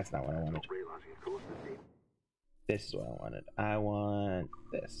 That's not what I wanted. Not realizing, of course, that This is what I wanted. I want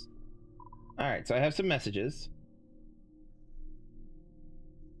this. Alright, so I have some messages.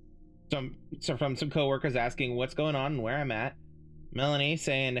 So from some coworkers asking what's going on and where I'm at. Melanie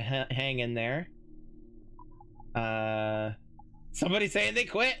saying to hang in there. Somebody saying they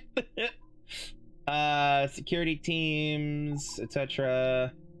quit. Security teams,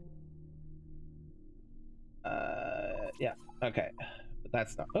 etc. Yeah, okay. But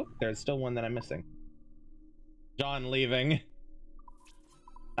that's not. Oh, there's still one that I'm missing. John leaving.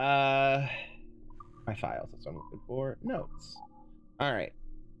 My files. That's what I'm looking for. Notes. All right.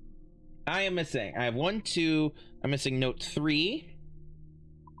 I am missing. I have 1, 2. I'm missing note 3,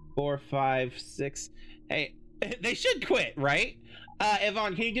 4, 5, 6. Hey, they should quit, right?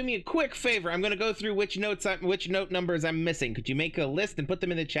 Yvonne, can you do me a quick favor? I'm gonna go through which note numbers I'm missing. Could you make a list and put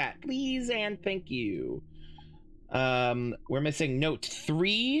them in the chat, please? And thank you. We're missing note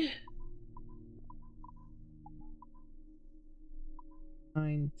 3.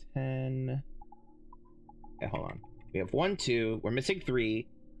 9, 10. Okay, hold on. We have 1, 2. We're missing 3.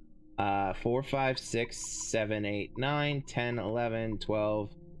 4, 5, 6, 7, 8, 9, 10, 11,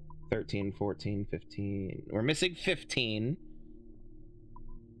 12, 13, 14, 15. We're missing 15.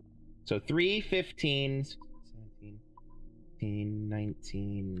 So 3, 15, 17, 18,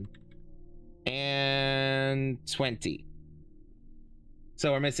 19, and 20.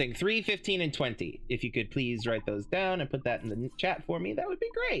 So we're missing 3, 15, and 20. If you could please write those down and put that in the chat for me, that would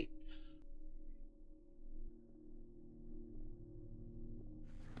be great.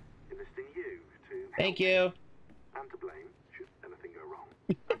 enlisting you to Thank you. And to blame should anything go wrong.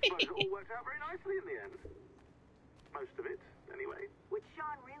 I suppose it all worked out very nicely in the end. Most of it, anyway. What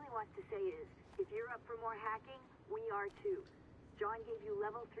Sean really wants to say is, if you're up for more hacking, we are too. John gave you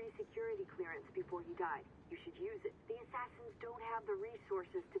level 3 security clearance before he died. You should use it. The assassins don't have the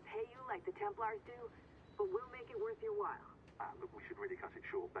resources to pay you like the Templars do, but we'll make it worth your while. Look, we should really cut it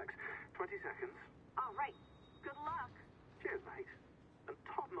short, Bex. 20 seconds. All right. Good luck. Cheers, mate. And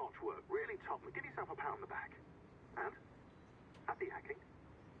top-notch work. Really top. Give yourself a pat on the back. And happy hacking.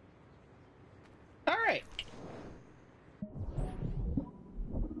 All right.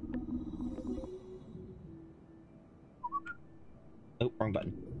 Oh, wrong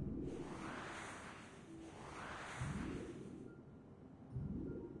button.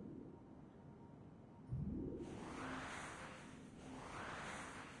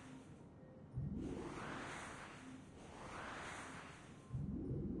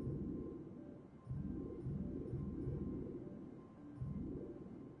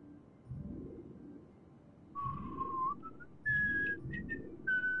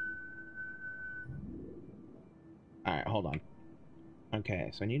 All right, hold on.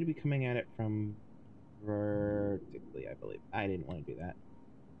 Okay, so I need to be coming at it from vertically, I believe. I didn't want to do that.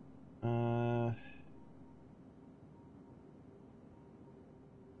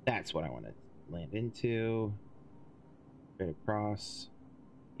 That's what I want to land into. Straight across.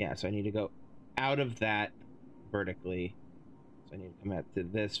 Yeah, so I need to go out of that vertically. So I need to come out to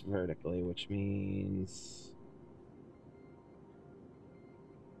this vertically, which means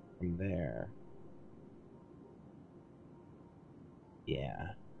from there.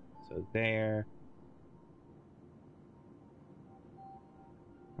 Yeah, so there.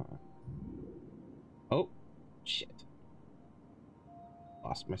 Huh. Oh, shit.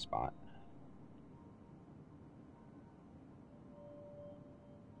 Lost my spot.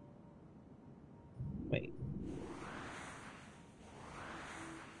 Wait.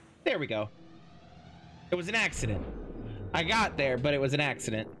 There we go. It was an accident. I got there, but it was an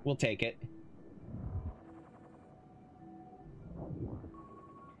accident. We'll take it.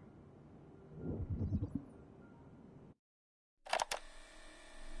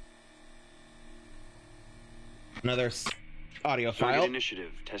 Another audio file. Target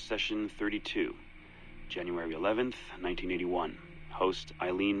Initiative, test session 32. January 11th, 1981. Host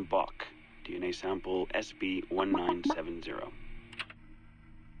Eileen Bach. DNA sample SB1970.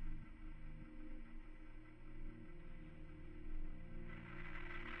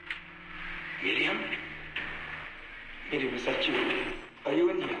 Miriam? Miriam, is that you? Are you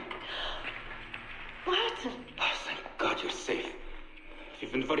in here? Bartle! Oh, thank God you're safe.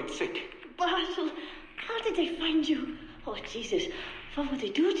 You've been very sick. Bartle, how did they find you? Oh, Jesus, what would they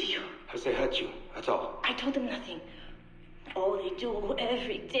do to you? Has they hurt you at all? I told them nothing. All they do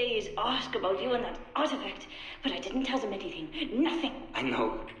every day is ask about you and that artifact. But I didn't tell them anything. Nothing. I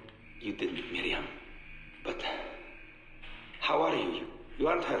know you didn't, Miriam. But how are you? You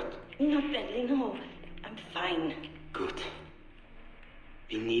aren't hurt? Not badly, no. I'm fine. Good.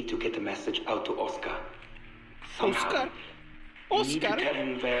 We need to get the message out to Oscar. Somehow. We need to tell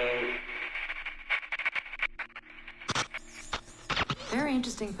him where... Very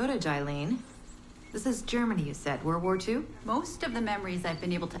interesting footage, Eileen. This is Germany, you said. World War II? Most of the memories I've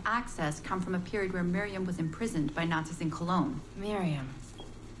been able to access come from a period where Miriam was imprisoned by Nazis in Cologne. Miriam.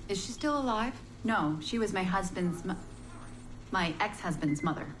 Is she still alive? No, she was my husband's... my ex-husband's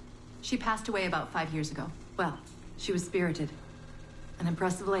mother. She passed away about 5 years ago. Well, she was spirited. An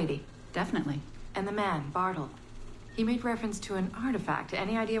impressive lady. Definitely. And the man, Bartle. He made reference to an artifact.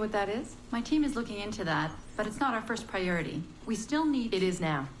 Any idea what that is? My team is looking into that, but it's not our first priority. We still need... It is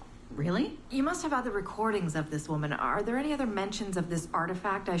now. Really? You must have other recordings of this woman. Are there any other mentions of this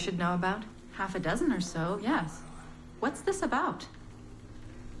artifact I should know about? Half a dozen or so, yes. What's this about?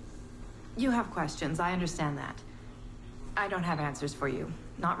 You have questions, I understand that. I don't have answers for you.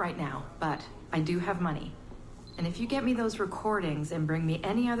 Not right now, but I do have money. And if you get me those recordings and bring me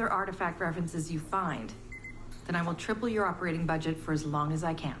any other artifact references you find, then I will triple your operating budget for as long as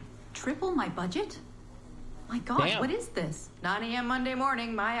I can. Triple my budget? My God, Damn. What is this? 9 a.m. Monday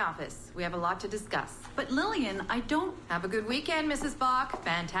morning, my office. We have a lot to discuss. But Lillian, I don't... Have a good weekend, Mrs. Bach.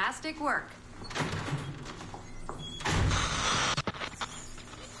 Fantastic work.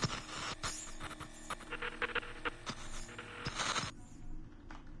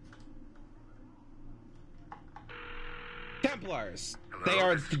 Templars. They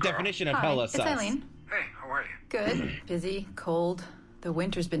are the definition of hella sus. It's Eileen. Hey, how are you? Good. Busy, cold. The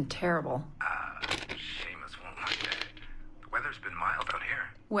winter's been terrible. Seamus won't like that. The weather's been mild out here.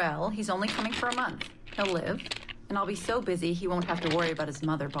 Well, he's only coming for a month. He'll live. And I'll be so busy he won't have to worry about his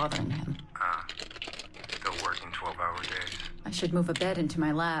mother bothering him. Still working 12-hour days. I should move a bed into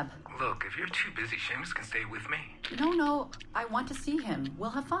my lab. Look, if you're too busy, Seamus can stay with me. No, I want to see him. We'll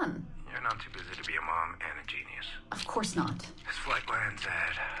have fun. You're not too busy to be a mom and a genius. Of course not. His flight lands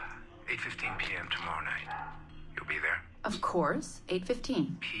at 8:15 p.m. tomorrow night. You'll be there? Of course.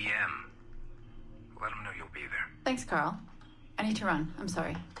 8:15. p.m. Let him know you'll be there. Thanks, Carl. I need to run. I'm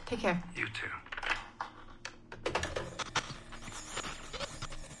sorry. Take care. You too.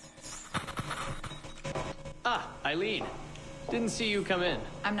 Ah, Eileen. Didn't see you come in.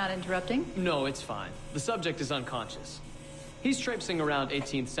 I'm not interrupting? No, it's fine. The subject is unconscious. He's traipsing around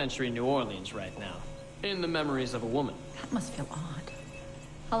 18th century New Orleans right now, in the memories of a woman. That must feel odd.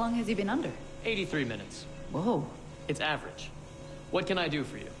 How long has he been under? 83 minutes. Whoa. It's average. What can I do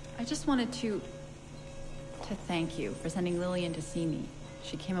for you? I just wanted to thank you for sending Lillian to see me.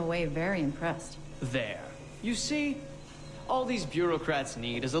 She came away very impressed. There. You see? All these bureaucrats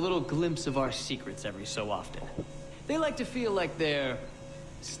need is a little glimpse of our secrets every so often. They like to feel like they're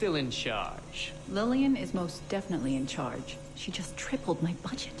still in charge. Lillian is most definitely in charge. She just tripled my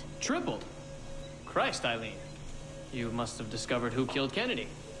budget. Tripled? Christ, Eileen. You must have discovered who killed Kennedy.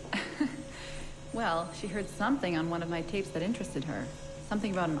 Well, she heard something on one of my tapes that interested her.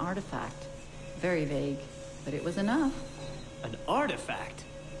 Something about an artifact. Very vague, but it was enough. An artifact?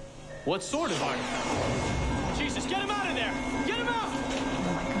 What sort of artifact? Jesus, get him out of there! Get him out!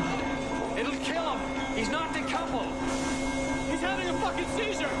 Oh my god. It'll kill him! He's not decoupled! He's having a fucking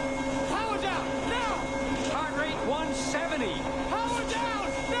seizure! Power down! Now! Heart rate 170! Power down!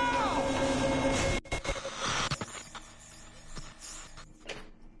 Now!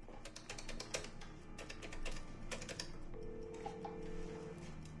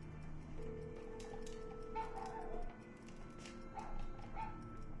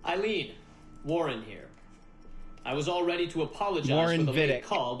 Eileen, Warren here. I was all ready to apologize Warren for the late Vidic.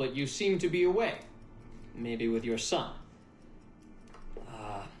 call, but you seem to be away. Maybe with your son.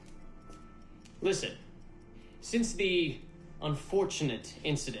 Listen, since the unfortunate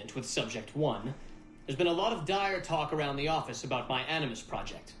incident with Subject 1, there's been a lot of dire talk around the office about my Animus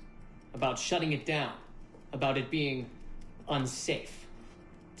project. About shutting it down. About it being unsafe.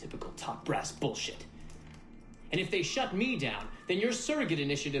 Typical top brass bullshit. And if they shut me down, then your surrogate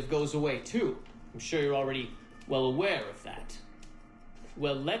initiative goes away too. I'm sure you're already well aware of that.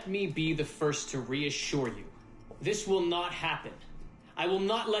 Well, let me be the first to reassure you. This will not happen. I will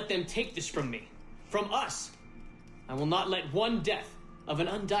not let them take this from me. From us. I will not let one death, of an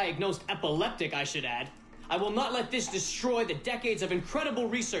undiagnosed epileptic I should add, I will not let this destroy the decades of incredible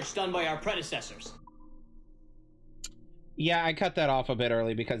research done by our predecessors. Yeah, I cut that off a bit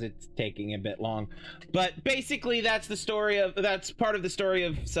early because it's taking a bit long. But basically that's the story of, that's part of the story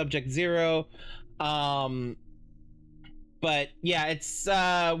of Subject Zero. But yeah, it's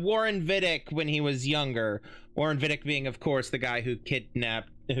Warren Vidic when he was younger. Warren Vidic being, of course, the guy who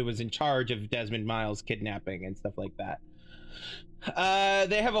was in charge of Desmond Miles' kidnapping and stuff like that.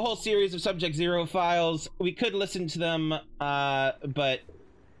 They have a whole series of Subject Zero files. We could listen to them, but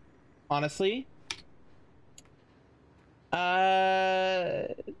honestly,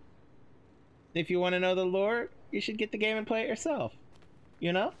 if you want to know the lore, you should get the game and play it yourself.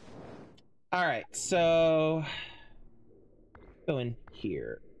 You know? Alright, so go in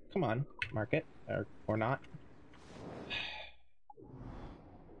here. Come on, mark it. Or not.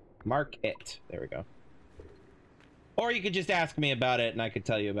 Mark it. There we go. Or you could just ask me about it and I could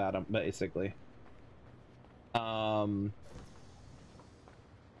tell you about them, basically. Okay,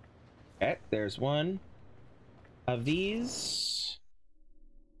 there's one of these.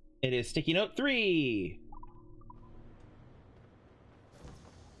 It is Sticky Note 3.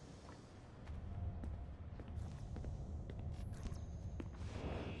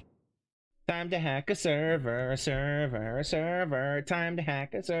 Time to hack a server, server. Time to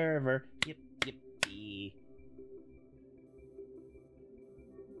hack a server. Yep, yep, yee.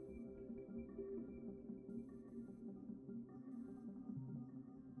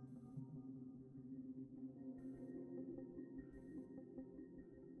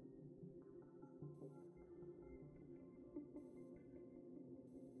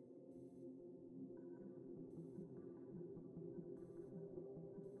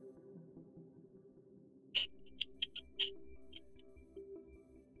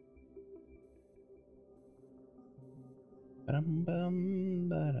 Ba-dum-bum,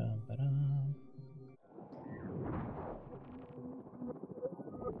 ba-dum-ba-dum.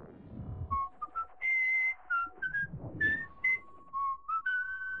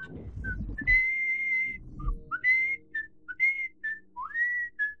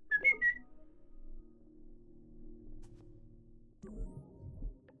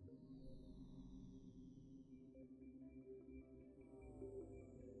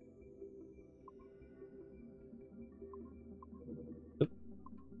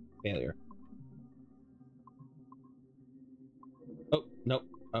 Failure. Oh, nope.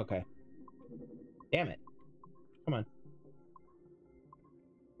 Okay. Damn it. Come on.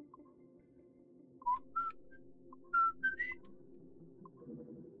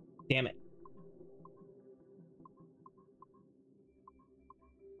 Damn it.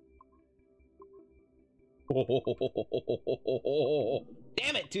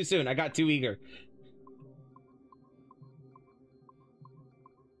 Damn it, too soon. I got too eager.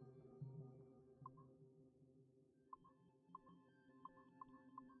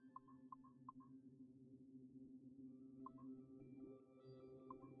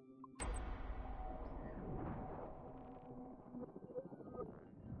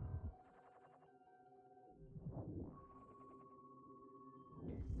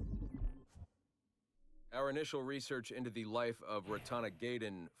 Our initial research into the life of Ratana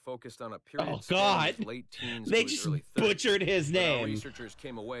Gaiden focused on a period Oh God! his late teens They to his just early 30s. butchered his But our name. researchers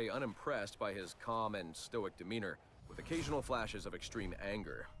came away unimpressed by his calm and stoic demeanor, with occasional flashes of extreme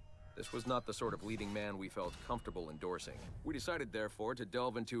anger. This was not the sort of leading man we felt comfortable endorsing. We decided, therefore, to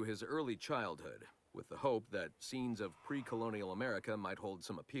delve into his early childhood, with the hope that scenes of pre-colonial America might hold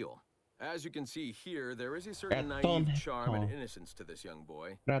some appeal. As you can see here, there is a certain naive charm and innocence to this young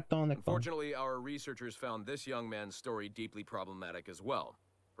boy. Unfortunately, our researchers found this young man's story deeply problematic as well.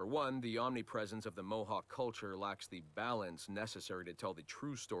 For one, the omnipresence of the Mohawk culture lacks the balance necessary to tell the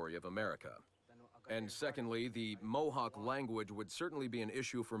true story of America. And secondly, the Mohawk language would certainly be an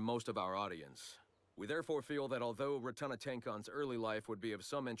issue for most of our audience. We therefore feel that although Ratana Tankon's early life would be of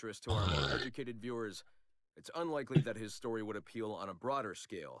some interest to our more educated viewers, it's unlikely that his story would appeal on a broader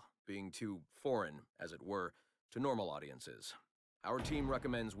scale, being too foreign, as it were, to normal audiences. Our team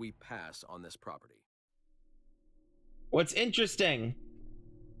recommends we pass on this property. What's interesting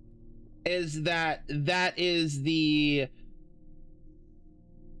is that is the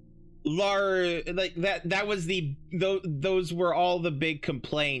that was the those were all the big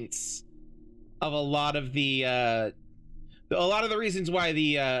complaints of a lot of the reasons why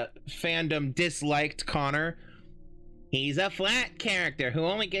the fandom disliked Connor. He's a flat character who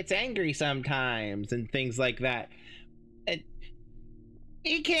only gets angry sometimes and things like that.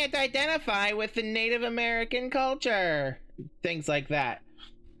 He can't identify with the Native American culture. Things like that.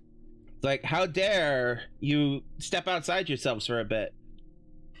 Like, how dare you step outside yourselves for a bit?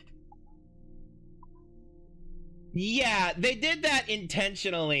 Yeah, they did that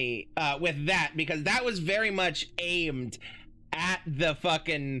intentionally with that, because that was very much aimed at the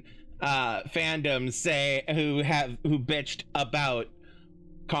fucking fandoms who bitched about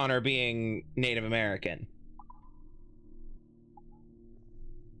Connor being Native American.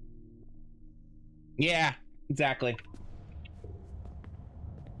 Yeah, exactly.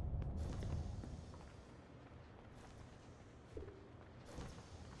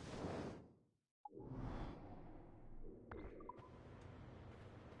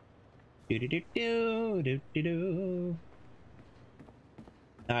 Do-do-do-do-do-do-do.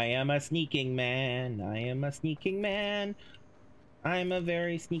 I am a sneaking man. I am a sneaking man. I'm a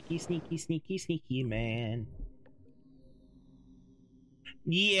very sneaky, sneaky, sneaky, sneaky man.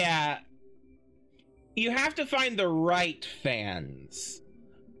 Yeah. You have to find the right fans.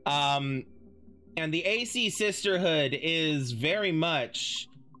 And the AC Sisterhood is very much,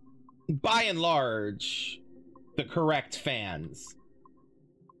 by and large, the correct fans.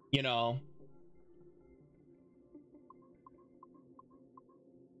 You know?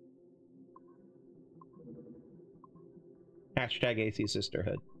 Hashtag AC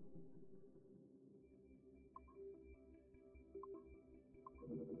Sisterhood.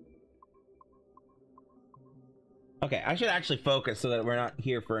 Okay, I should actually focus so that we're not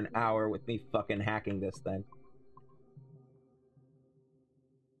here for an hour with me fucking hacking this thing.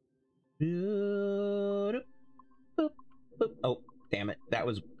 Oh, damn it. That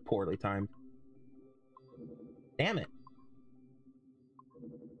was poorly timed. Damn it.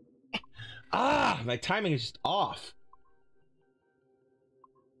 Ah, my timing is just off.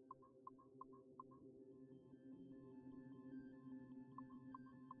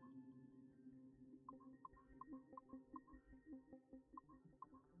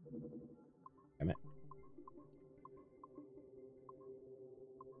 Damn it.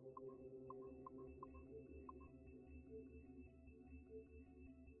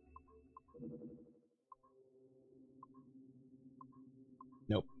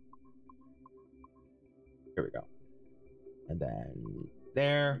 Nope. Here we go. And then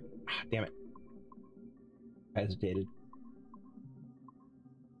there. Ah, damn it. I hesitated.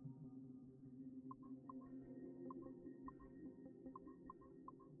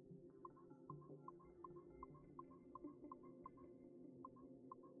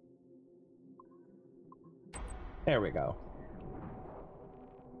 There we go.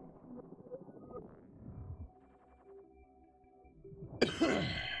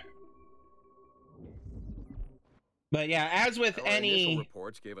 But yeah, as with Our initial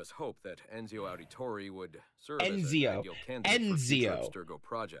reports gave us hope that Enzio Auditori would serve as an ideal candidate for future Abstergo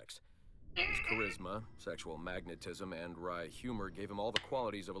projects. His charisma, sexual magnetism, and wry humor gave him all the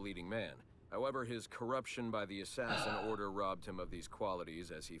qualities of a leading man. However, his corruption by the Assassin Order robbed him of these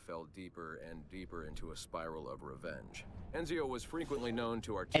qualities as he fell deeper and deeper into a spiral of revenge. Enzio was frequently known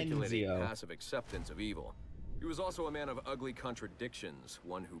to articulate a passive acceptance of evil. He was also a man of ugly contradictions,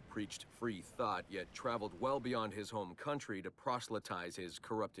 one who preached free thought, yet traveled well beyond his home country to proselytize his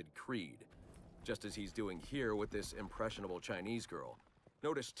corrupted creed, just as he's doing here with this impressionable Chinese girl.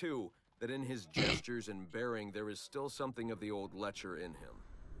 Notice, too, that in his gestures and bearing there is still something of the old lecher in him.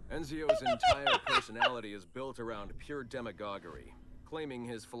 Enzio's entire personality is built around pure demagoguery, claiming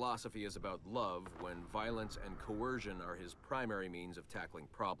his philosophy is about love when violence and coercion are his primary means of tackling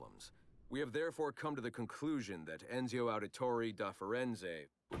problems. We have therefore come to the conclusion that Enzio Auditori da Firenze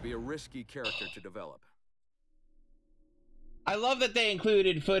would be a risky character to develop. I love that they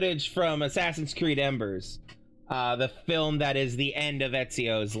included footage from Assassin's Creed Embers, the film that is the end of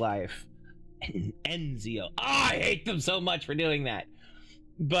Ezio's life. Enzio. I hate them so much for doing that.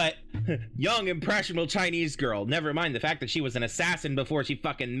 But young, impressionable Chinese girl. Never mind the fact that she was an assassin before she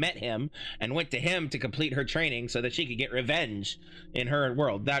fucking met him and went to him to complete her training so that she could get revenge in her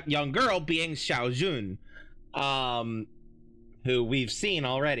world. That young girl being Xiao Jun, who we've seen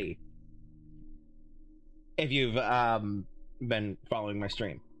already. If you've been following my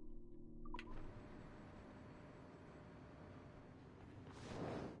stream.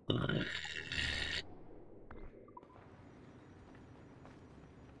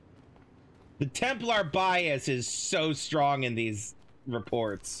 The Templar bias is so strong in these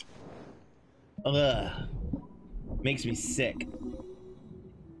reports. Ugh. Makes me sick.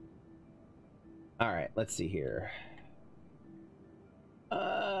 Alright, let's see here.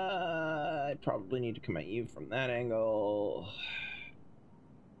 I probably need to come at you from that angle.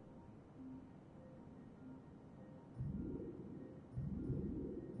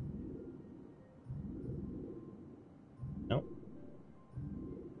 Nope.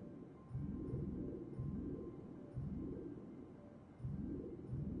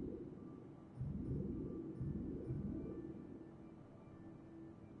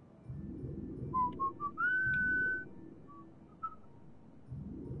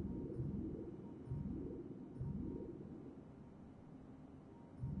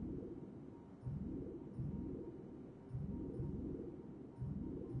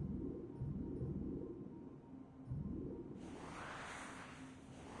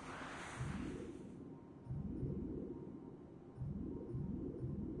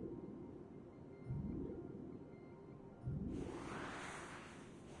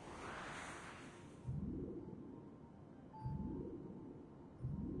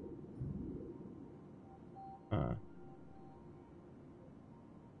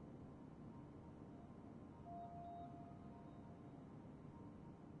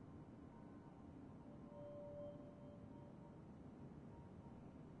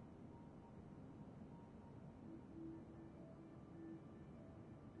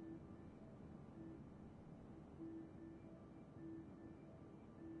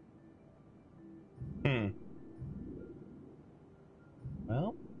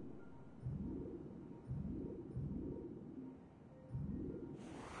 Well.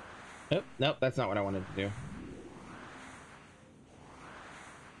 Oh, nope, that's not what I wanted to do.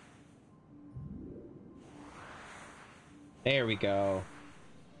 There we go.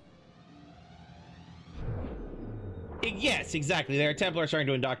 Yes, exactly. There are Templars trying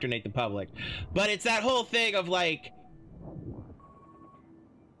to indoctrinate the public. But it's that whole thing of like...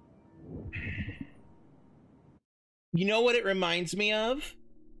 You know what it reminds me of?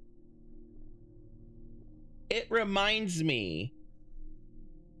 It reminds me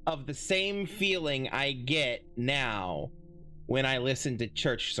of the same feeling I get now when I listen to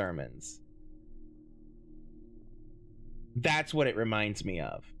church sermons. That's what it reminds me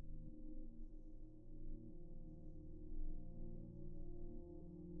of.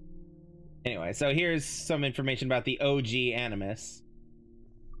 Anyway, so here's some information about the OG Animus.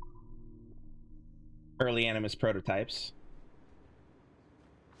 Early Animus prototypes.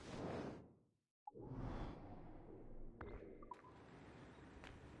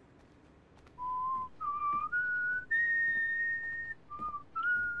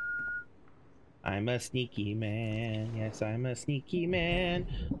 I'm a sneaky man. Yes, I'm a sneaky man.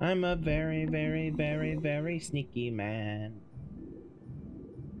 I'm a very, very, very, very sneaky man.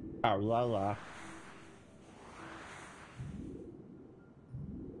 Oh, la la.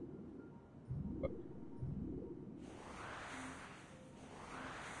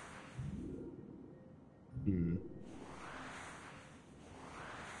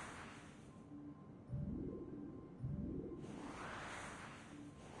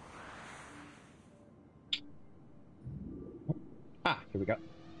 Ah, here we go.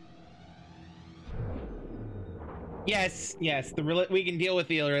 Yes, yes, we can deal with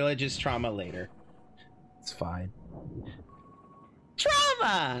the religious trauma later. It's fine.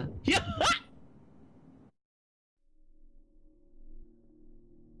 Trauma!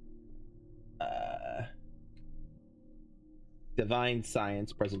 Divine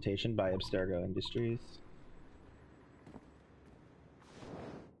Science presentation by Abstergo Industries.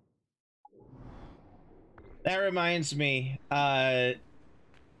 That reminds me, a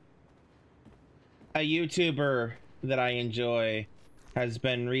YouTuber that I enjoy has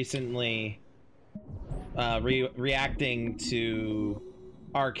been recently reacting to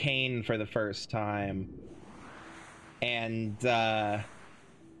Arcane for the first time, and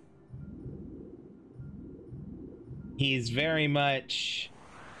he's very much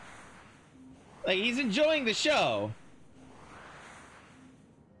like, he's enjoying the show.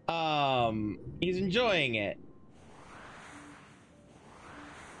 He's enjoying it.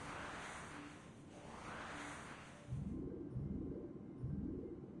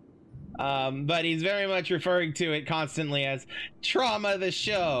 But he's very much referring to it constantly as Trauma the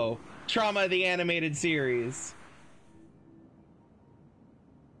show, Trauma the animated series.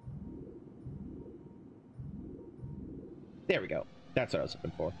 There we go. That's what I was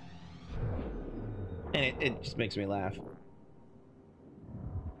looking for. And it just makes me laugh.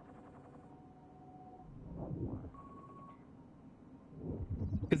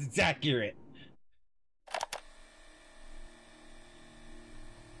 Because it's accurate.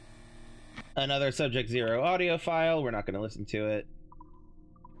 Another Subject Zero audio file. We're not going to listen to it.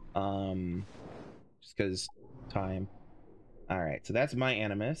 Just because time. Alright, so that's my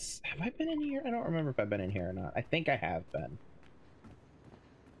Animus. Have I been in here? I don't remember if I've been in here or not. I think I have been.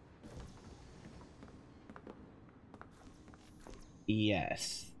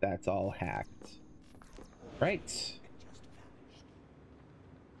 Yes, that's all hacked. Right.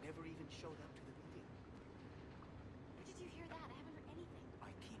 Never even showed up to the meeting. Where did you hear that? I haven't heard anything. I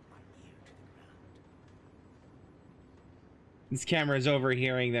keep my ear to the ground. This camera is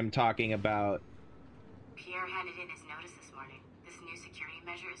overhearing them talking about... Pierre handed in his notice this morning. This new security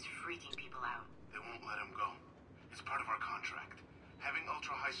measure is freaking people out. They won't let him go. It's part of our contract. Having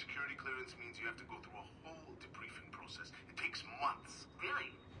ultra-high security clearance means you have to go through a whole debriefing process. It takes months.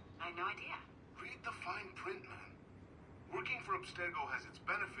 Really? I had no idea. Read the fine print, man. Working for Abstergo has its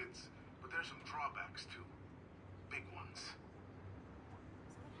benefits, but there's some drawbacks, too. Big ones. So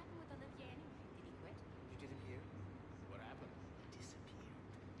what happened with Olivier anyway? Did he quit? You didn't hear? What happened? He disappeared.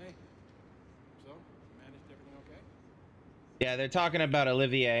 Hey. So, managed everything okay? Yeah, they're talking about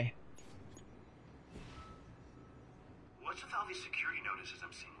Olivier. What's with all these security notices I'm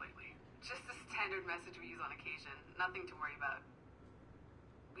seeing lately? Just the standard message we use on occasion. Nothing to worry about.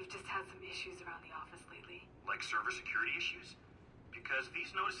 We've just had some issues around the office lately. Like server security issues? Because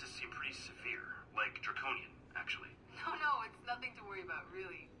these notices seem pretty severe. Like draconian, actually. No, it's nothing to worry about,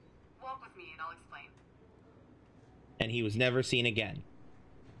 really. Walk with me and I'll explain. And he was never seen again.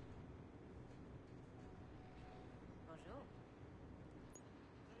 Bonjour.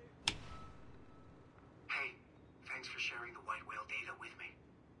 Hey, thanks for sharing the White Whale data with me.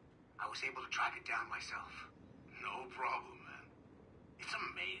 I was able to track it down myself. No problem, man. It's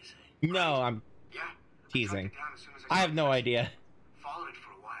amazing. No, I'm teasing. I have no idea. Followed it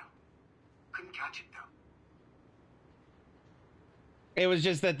for a while. Couldn't catch it, though. It was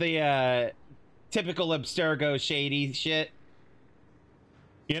just that the typical Abstergo shady shit.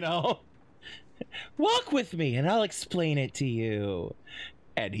 You know? Walk with me and I'll explain it to you.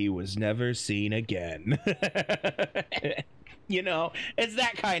 And he was never seen again. You know? It's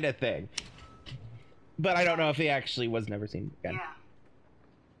that kind of thing. But I don't know if he actually was never seen again. Yeah.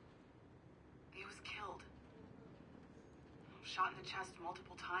 He was killed. Shot in the chest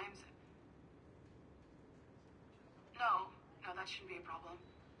multiple times. No, that shouldn't be a problem.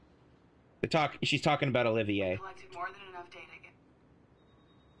 She's talking about Olivier. We collected more than enough data.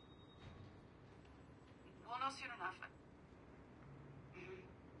 We'll know soon enough.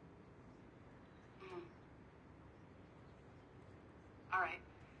 All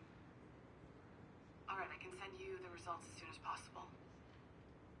right, I can send you the results as soon as possible.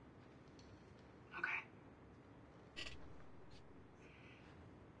 Okay.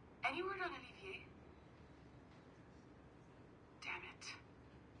 Any word on Olivier? Damn it.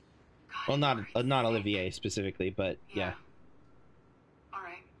 Well, not Olivier specifically, but yeah. All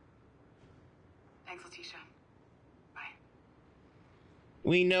right. Thanks, Letitia. Bye.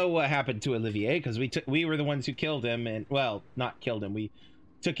 We know what happened to Olivier because we were the ones who killed him, and well, not killed him. We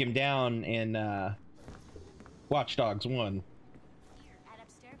took him down in Watch Dogs 1. Here at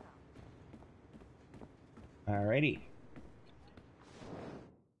Abstergo. Alrighty.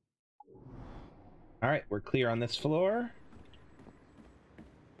 All right, we're clear on this floor.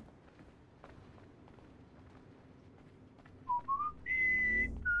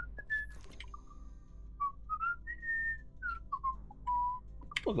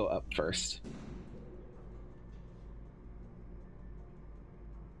 We'll go up first.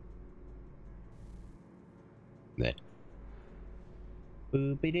 That.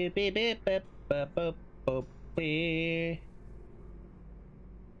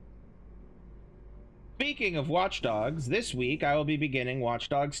 Speaking of Watch Dogs, this week I will be beginning Watch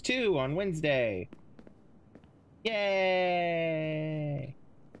Dogs 2 on Wednesday. Yay!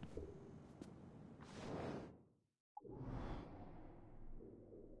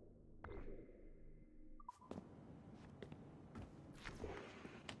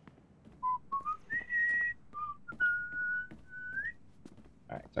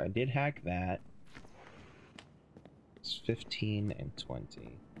 Alright, so I did hack that. It's 15 and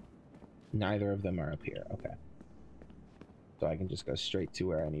 20. Neither of them are up here. Okay. So I can just go straight to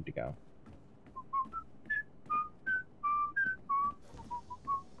where I need to go.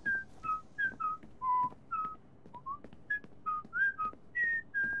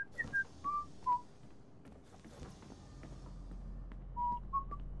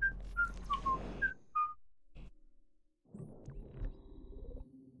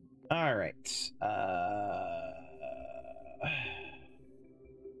 All right.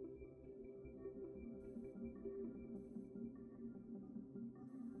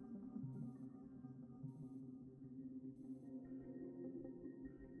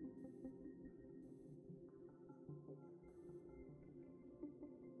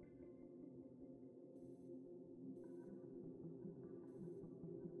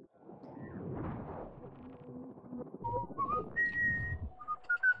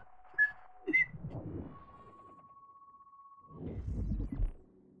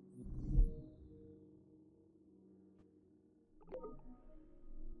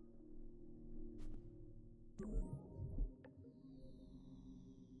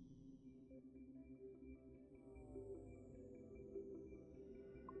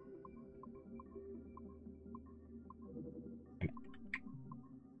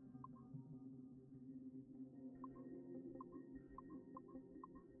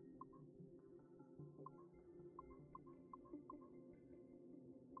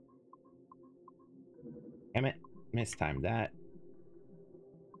 Damn it, mistimed that.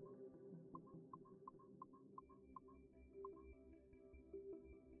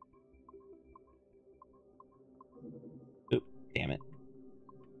 Oop, damn it.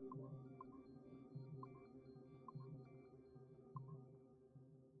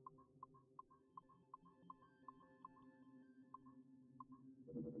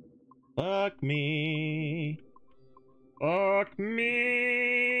 Fuck me. Fuck me.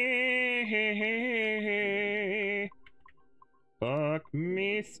 Fuck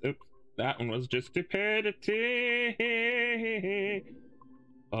me. Oops, that one was just stupidity.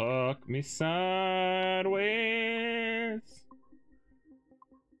 Fuck me sideways.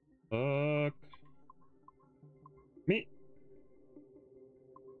 Fuck me.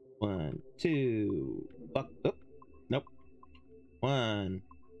 1, 2. Fuck. Oop. Nope. 1,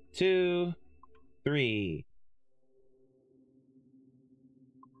 2, 3,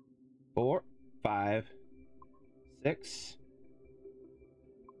 4, 5, 6,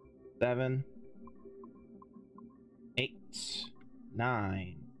 7, 8,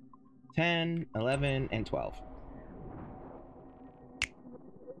 9, 10, 11, and 12.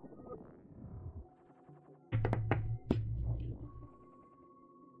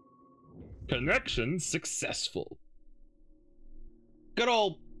 Connection successful. Good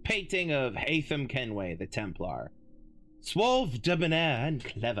old painting of Hatham Kenway, the Templar. Suave, debonair, and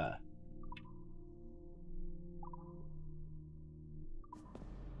clever.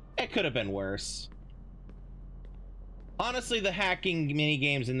 It could have been worse. Honestly, the hacking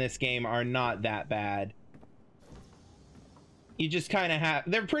minigames in this game are not that bad. You just kind of have...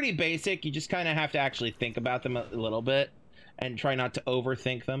 They're pretty basic. You just kind of have to actually think about them a little bit. And try not to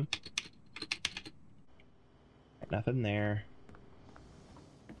overthink them. Nothing there.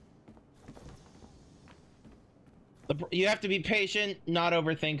 You have to be patient, not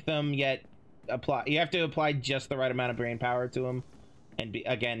overthink them, yet apply. You have to apply just the right amount of brain power to them. And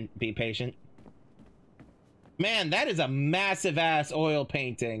be patient. Man, that is a massive ass oil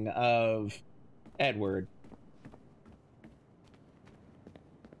painting of Edward.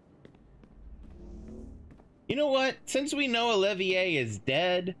 You know what? Since we know Olivier is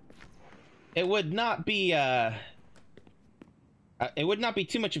dead, it would not be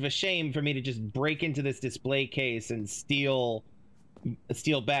too much of a shame for me to just break into this display case and steal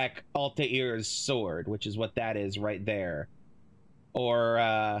steal back Altair's sword, which is what that is right there. Or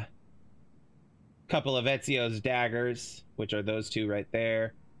a couple of Ezio's daggers, which are those two right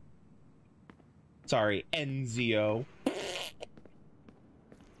there. Sorry, Enzio.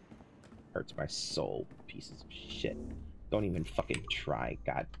 Hurts my soul, pieces of shit. Don't even fucking try,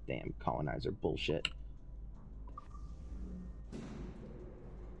 goddamn colonizer bullshit.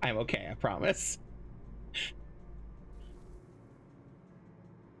 I'm okay, I promise.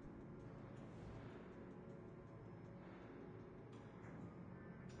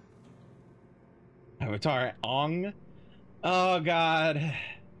 Avatar Ong? Oh god.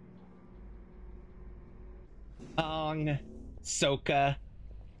 Ong. Soka.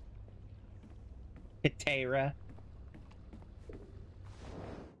 Hitera.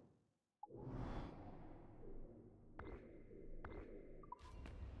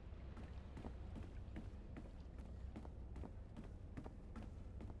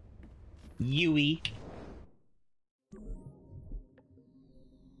 Yui.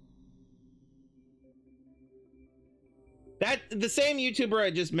 That the same YouTuber I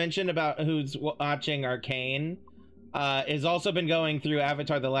just mentioned about who's watching Arcane has also been going through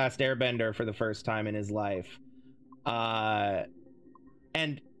Avatar: The Last Airbender for the first time in his life. And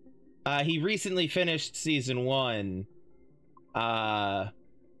he recently finished season 1.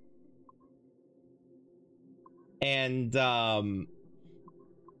 And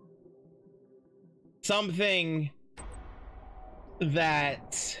something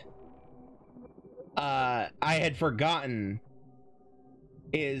that I had forgotten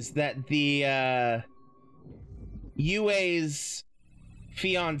is that the UA's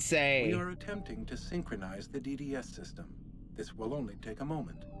fiance. We are attempting to synchronize the DDS system. This will only take a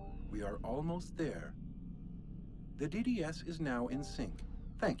moment. We are almost there. The DDS is now in sync.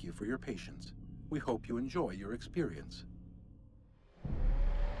 Thank you for your patience. We hope you enjoy your experience.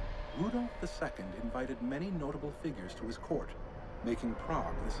 Rudolf II invited many notable figures to his court, making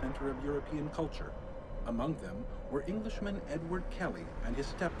Prague the center of European culture. Among them were Englishman Edward Kelly and his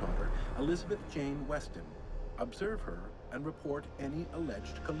stepdaughter, Elizabeth Jane Weston. Observe her and report any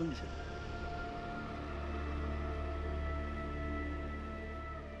alleged collusion.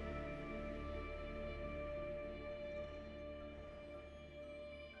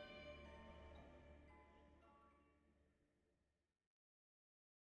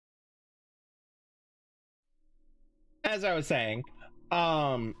 As I was saying,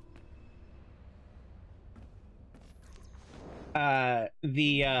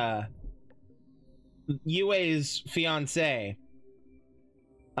 the UA's fiance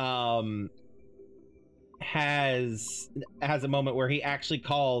has a moment where he actually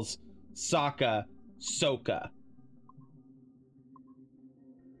calls Sokka Soka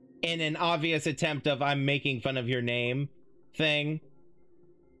in an obvious attempt of I'm making fun of your name thing.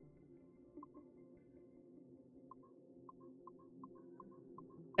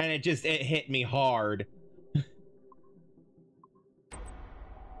 And it hit me hard.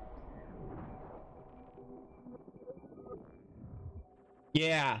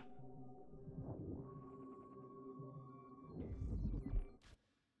 Yeah.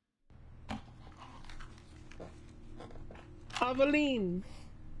 Aveline.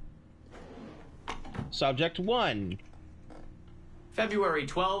 Subject 1. February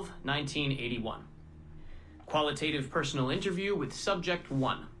 12, 1981. Qualitative personal interview with Subject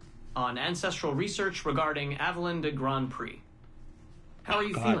 1 on ancestral research regarding Aveline de Grand Prix. How are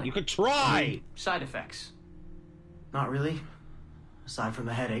you feeling? You could try! Side effects? Not really. Aside from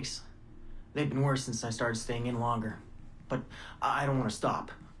the headaches. They've been worse since I started staying in longer. But I don't want to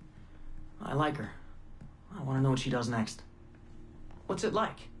stop. I like her. I want to know what she does next. What's it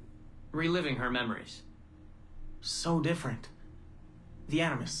like? Reliving her memories. So different. The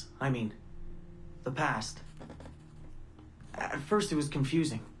Animus, I mean. The past. At first it was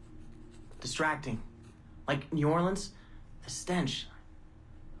confusing. Distracting. Like New Orleans, the stench.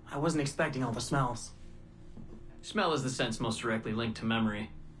 I wasn't expecting all the smells. Smell is the sense most directly linked to memory.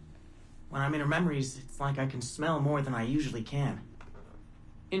 When I'm in her memories, it's like I can smell more than I usually can.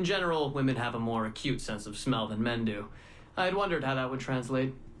 In general, women have a more acute sense of smell than men do. I had wondered how that would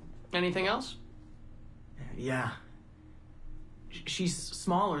translate. Anything else? Yeah. She's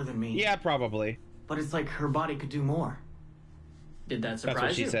smaller than me. Yeah, probably. But it's like her body could do more. Did that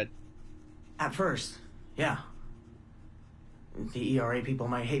surprise you? That's what she said. At first, yeah. The ERA people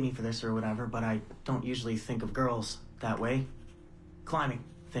might hate me for this or whatever, but I don't usually think of girls that way. Climbing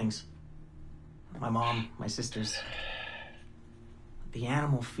things. My mom, my sisters. The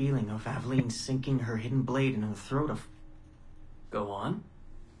animal feeling of Aveline sinking her hidden blade into the throat of... Go on.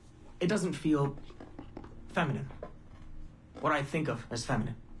 It doesn't feel feminine. what I think of as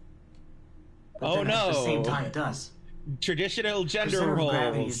feminine. But Oh then no! At the same time, it does. Traditional Her gender center of roles.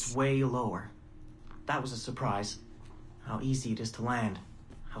 gravity is way lower. That was a surprise. How easy it is to land.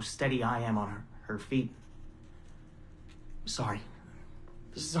 How steady I am on her feet. Sorry.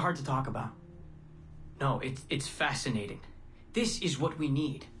 This is hard to talk about. No, it's fascinating. This is what we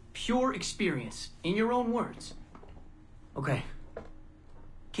need. Pure experience, in your own words. Okay.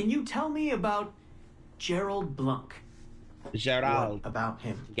 Can you tell me about Gerald Blanc? Gerald. What about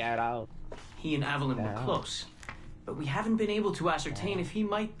him? Gerald. He and Evelyn were close, but we haven't been able to ascertain if he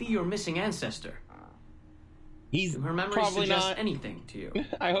might be your missing ancestor. He's Do her memories probably suggest not anything to you?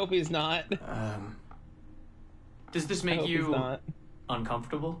 I hope he's not. Does this make you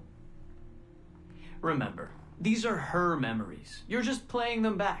uncomfortable? Remember, these are her memories. You're just playing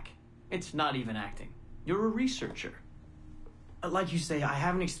them back. It's not even acting. You're a researcher. Like you say, I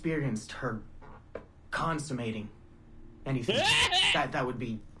haven't experienced her consummating anything. that would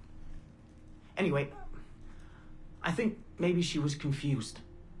be... Anyway, I think maybe she was confused.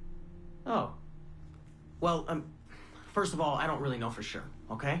 Oh. Well, first of all, I don't really know for sure,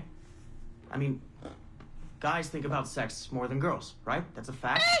 okay? I mean, guys think about sex more than girls, right? That's a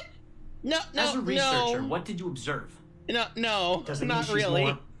fact. No, As a researcher, what did you observe? No, Doesn't not mean she's really.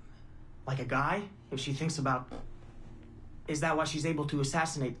 More like a guy, if she thinks about... Is that why she's able to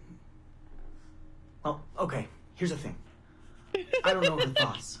assassinate... Well, okay, here's the thing. I don't know her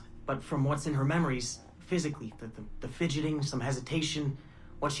thoughts, but from what's in her memories, physically, the fidgeting, some hesitation,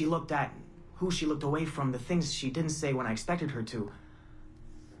 what she looked at, who she looked away from, the things she didn't say when I expected her to.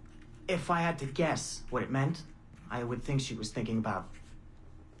 If I had to guess what it meant, I would think she was thinking about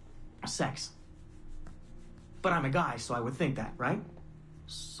sex. But I'm a guy, so I would think that, right?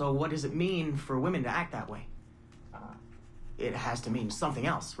 So what does it mean for women to act that way? It has to mean something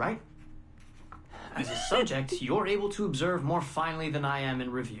else, right? As a subject, you're able to observe more finely than I am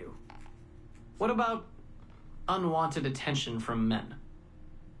in review. What about unwanted attention from men?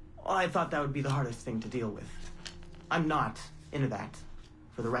 Well, I thought that would be the hardest thing to deal with. I'm not into that,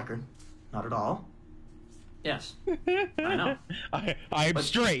 for the record. Not at all. Yes, I know. I'm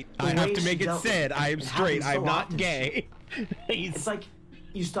straight. I have to make it said. I am straight. I'm not gay. It's like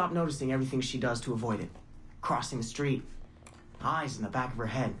you stop noticing everything she does to avoid it. Crossing the street, eyes in the back of her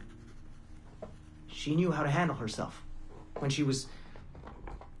head. She knew how to handle herself. When she was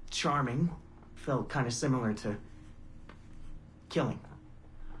charming, felt kind of similar to killing.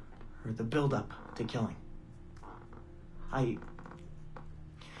 Or the build-up to killing.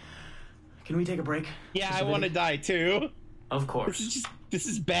 Can we take a break? Yeah, I want to die too. Of course. This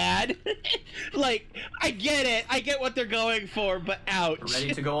is bad. Like, I get it. I get what they're going for, but ouch.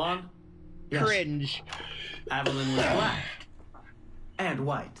 Ready to go on? Yes. Cringe. Evelyn was black. And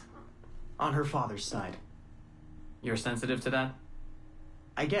white. On her father's side. You're sensitive to that?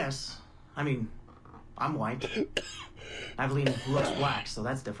 I guess. I mean, I'm white. Evelyn looks black, so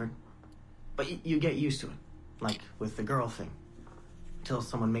that's different. But you get used to it. Like with the girl thing. Until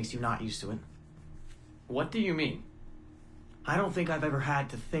someone makes you not used to it. What do you mean? I don't think I've ever had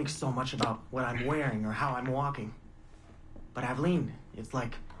to think so much about what I'm wearing or how I'm walking. But Evelyn, it's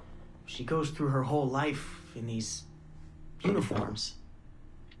like she goes through her whole life in these uniforms.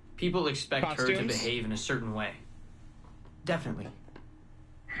 People expect her to Costumes? behave in a certain way. Definitely.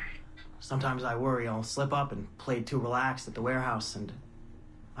 Sometimes I worry I'll slip up and play too relaxed at the warehouse and,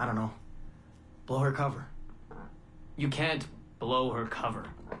 I don't know, blow her cover. You can't blow her cover.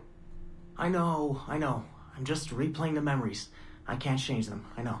 I know. I'm just replaying the memories. I can't change them,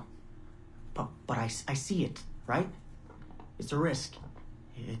 I know. But I see it, right? It's a risk.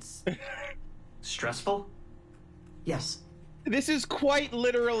 It's... Stressful? Yes. This is quite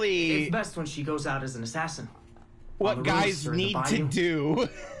literally... It's best when she goes out as an assassin. What guys need to do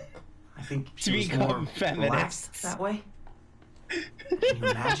I think to become feminists. That way? Can you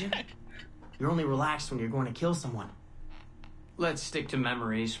imagine? You're only relaxed when you're going to kill someone. Let's stick to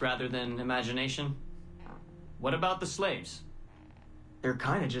memories rather than imagination. What about the slaves? They're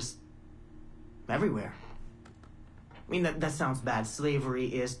kind of just everywhere. I mean, that sounds bad. Slavery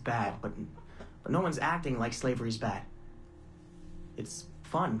is bad, but no one's acting like slavery's bad. It's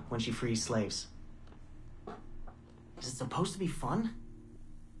fun when she frees slaves. Is it supposed to be fun?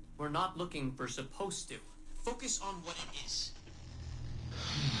 We're not looking for supposed to. Focus on what it is.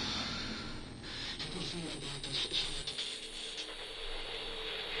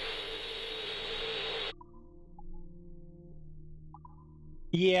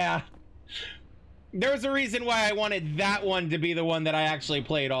 Yeah. There's a reason why I wanted that one to be the one that I actually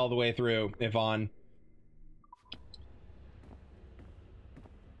played all the way through, Yvonne.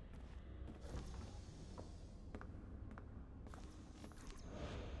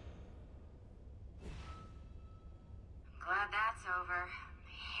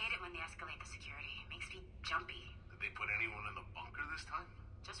 security. It makes me jumpy. Did they put anyone in the bunker this time?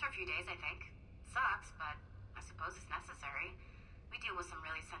 Just for a few days, I think. Sucks, but I suppose it's necessary. We deal with some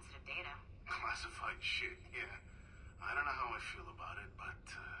really sensitive data. Classified shit, yeah. I don't know how I feel about it, but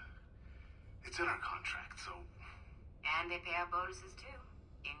it's in our contract, so... And they pay out bonuses, too.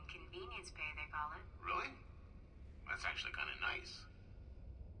 Inconvenience pay, they call it. Really? That's actually kind of nice.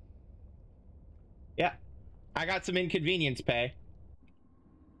 Yeah. I got some inconvenience pay.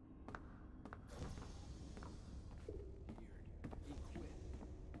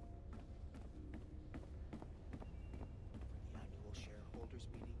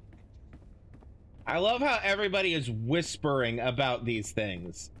 I love how everybody is whispering about these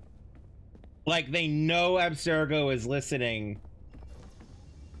things. Like they know Abstergo is listening.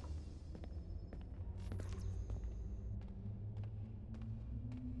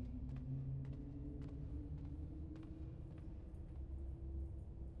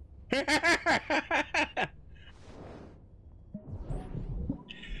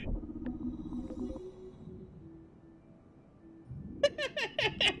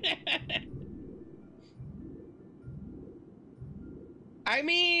 I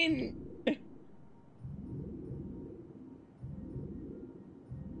mean...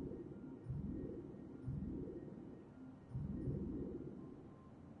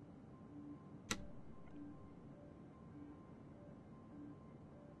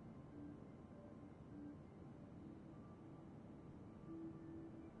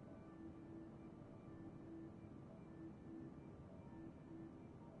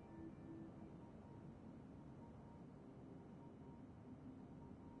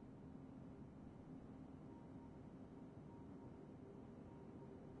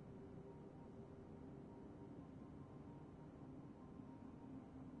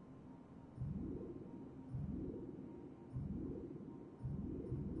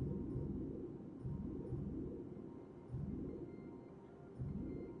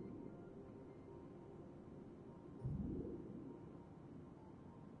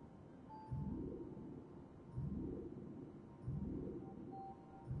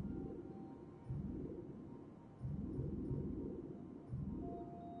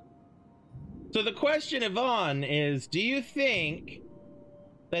 So the question, Yvonne, is do you think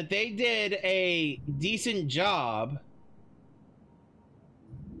that they did a decent job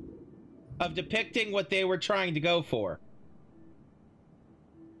of depicting what they were trying to go for?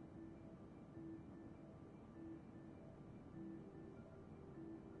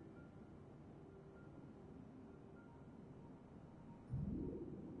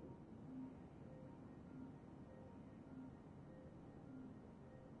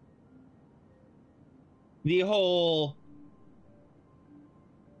 The whole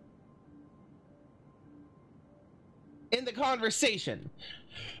in the conversation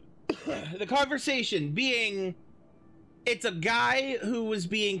the conversation being it's a guy who was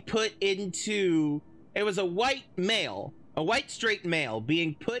being put into it was a white male, a white straight male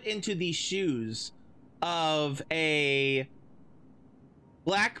being put into the shoes of a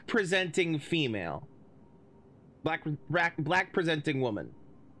black presenting female, black presenting woman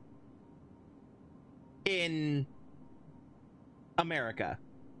in America,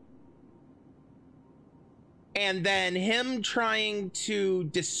 and then him trying to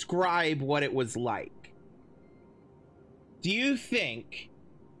describe what it was like. Do you think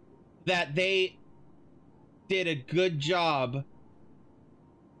that they did a good job,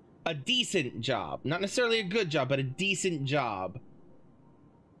 a decent job, not necessarily a good job, but a decent job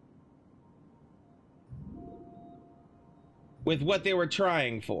with what they were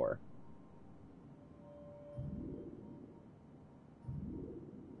trying for?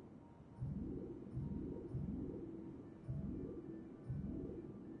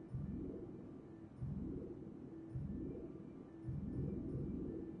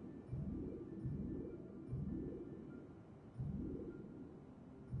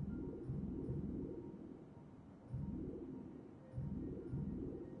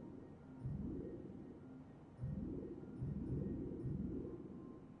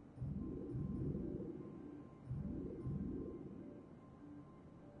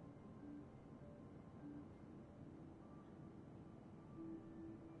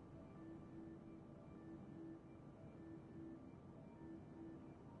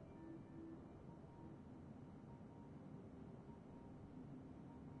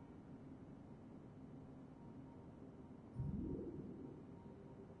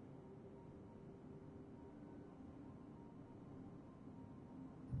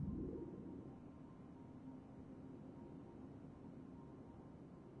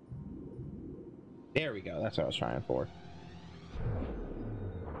 There we go. That's what I was trying for.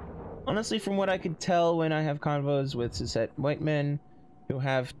 Honestly, from what I could tell when I have convos with cishet white men who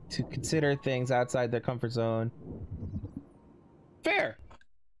have to consider things outside their comfort zone. Fair.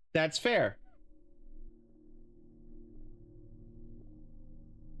 That's fair.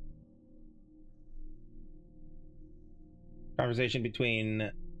 Conversation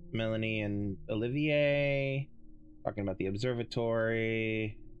between Melanie and Olivier, talking about the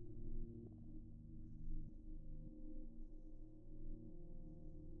observatory.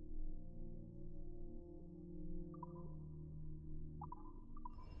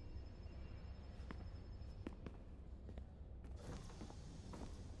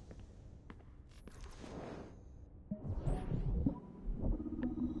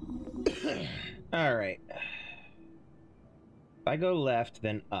 All right. If I go left,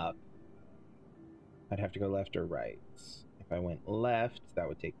 then up. I'd have to go left or right. If I went left, that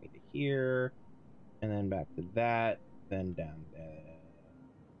would take me to here, and then back to that, then down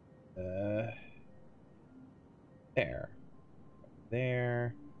there. There.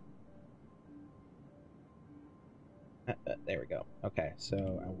 There. There we go. Okay, so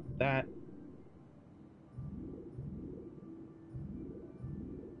I want that.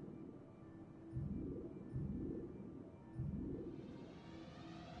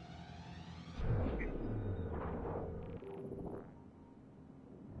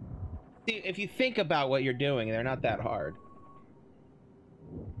 See, if you think about what you're doing, they're not that hard.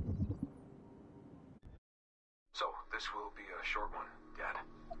 So, this will be a short one, Dad.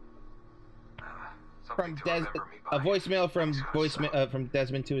 From a voicemail from from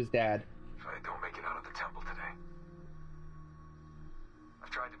Desmond to his dad. If I don't make it out of the temple today.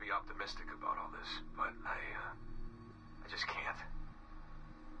 I've tried to be optimistic about all this, but I just can't.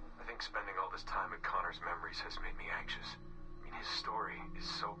 I think spending all this time in Connor's memories has made me anxious. I mean, his story is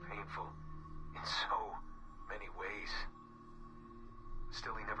so painful in so many ways.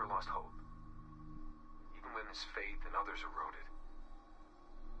 Still, he never lost hope, even when his faith in others eroded.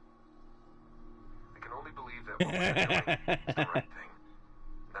 I can only believe that what we're doing is the right thing,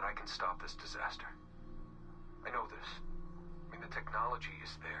 that I can stop this disaster. I know this. I mean, the technology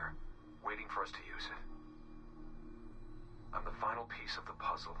is there, waiting for us to use it. I'm the final piece of the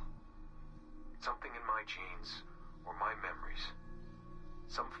puzzle. Something in my genes, or my memories.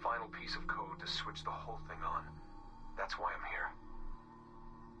 Some final piece of code to switch the whole thing on. That's why I'm here.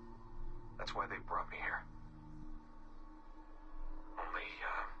 That's why they brought me here. Only,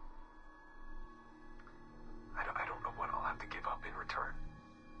 I don't know what I'll have to give up in return.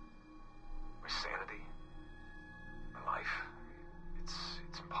 My sanity, my life, it's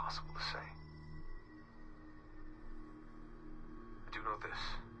impossible to say. I do know this.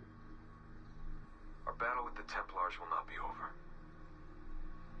 Our battle with the Templars will not be over.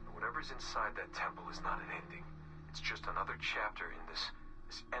 But whatever's inside that temple is not an ending. It's just another chapter in this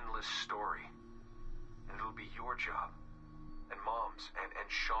endless story. And it'll be your job, and Mom's, and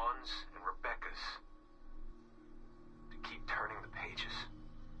Sean's, and Rebecca's, to keep turning the pages.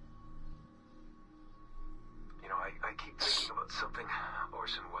 You know, I keep thinking about something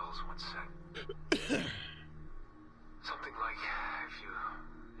Orson Welles once said. Something like, if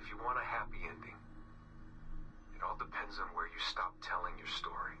you want a happy ending, it all depends on where you stop telling your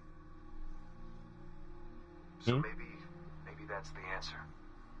story. So maybe that's the answer.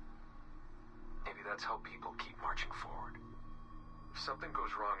 Maybe that's how people keep marching forward. If something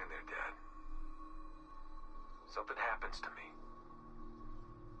goes wrong in there, Dad, something happens to me.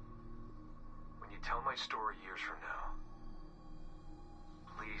 When you tell my story years from now,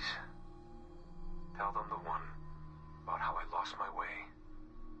 please tell them the one about how I lost my way,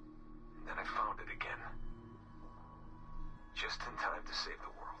 and then I found it again. Just in time to save the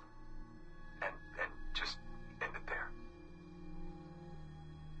world. And just end it there.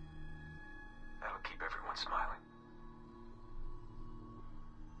 That'll keep everyone smiling.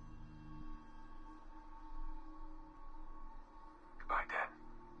 Goodbye, Dad.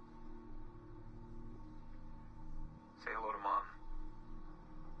 Say hello to Mom.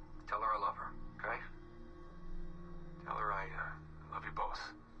 Tell her I love her, okay? Tell her I love you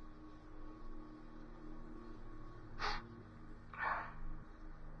both.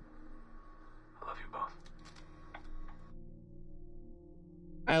 I love you both.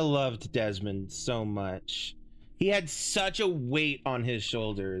 I loved Desmond so much. He had such a weight on his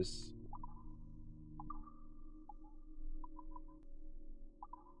shoulders.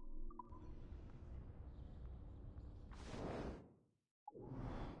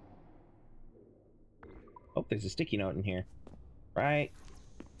 Oh, there's a sticky note in here. Right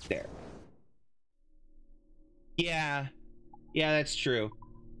there. Yeah, that's true.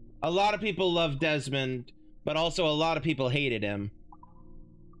 A lot of people loved Desmond, but also a lot of people hated him.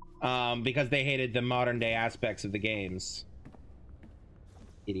 because they hated the modern day aspects of the games.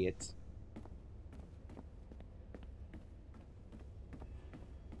 Idiots.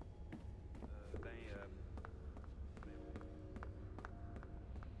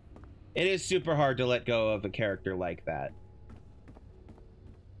 It is super hard to let go of a character like that.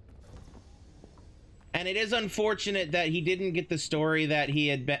 And it is unfortunate that he didn't get the story that he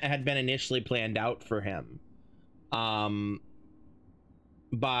had been initially planned out for him.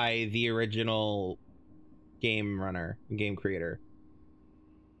 By the original game creator.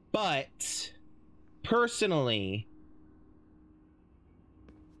 But personally,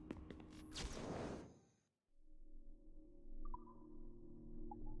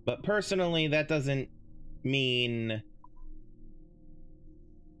 that doesn't mean,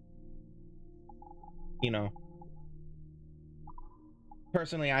 you know,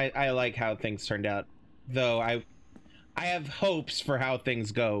 personally, I like how things turned out, though I have hopes for how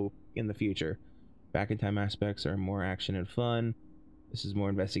things go in the future. Back in time aspects are more action and fun. This is more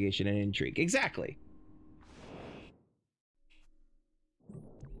investigation and intrigue. Exactly.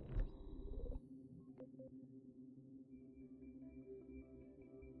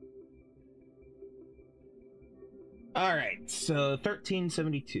 All right, so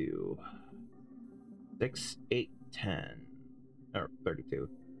 1372. 6, 8, 10. Or 32.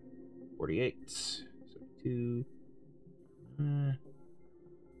 48. 72.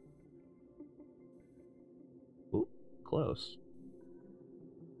 Ooh, close.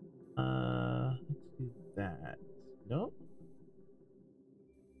 Let's do that. Nope.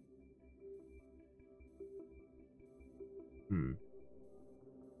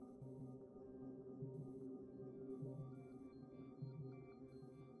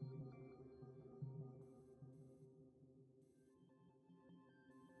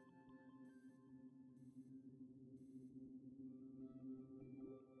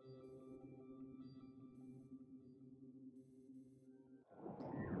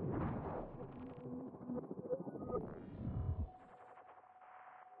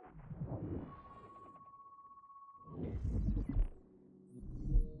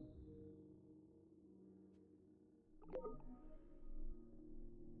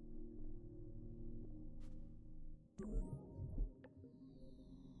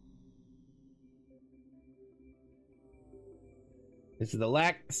 This is the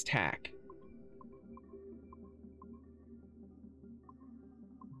last hack.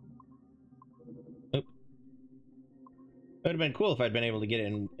 Oop. It would have been cool if I'd been able to get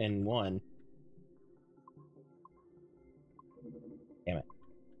it in one. Damn it.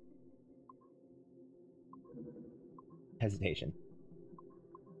 Hesitation.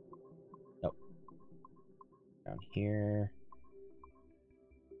 Nope. Down here.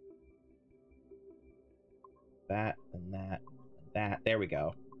 That and that. That. There we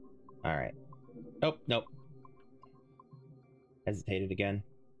go. All right. Oh, nope. Hesitated again.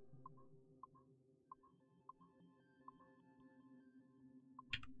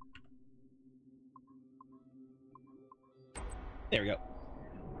 There we go.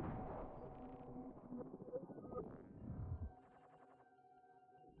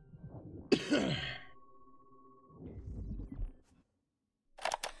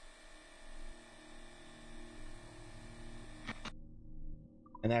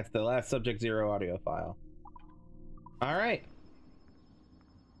 And that's the last Subject 0 audio file. All right.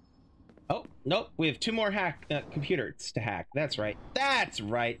 Oh, nope. We have 2 more computers to hack. That's right. That's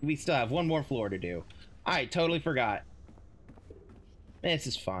right. We still have 1 more floor to do. I totally forgot. This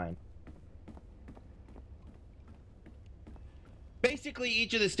is fine. Basically,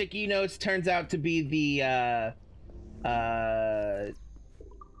 each of the sticky notes turns out to be the,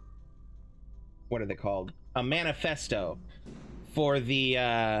 what are they called? A manifesto for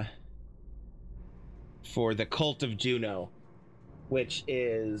the cult of Juno, which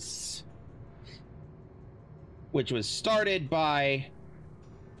was started by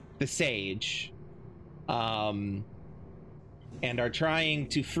the Sage, and are trying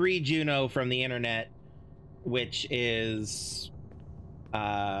to free Juno from the internet, which is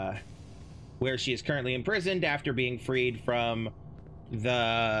where she is currently imprisoned after being freed from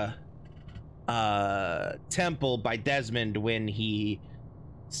the temple by Desmond when he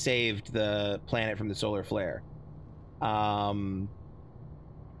saved the planet from the solar flare.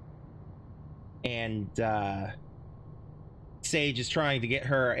 Sage is trying to get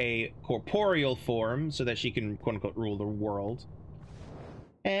her a corporeal form so that she can, quote-unquote, rule the world.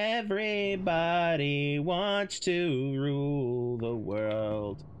 Everybody wants to rule the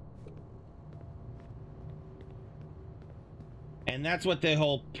world. And that's what the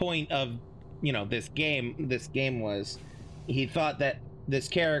whole point of, you know, this game was. He thought that this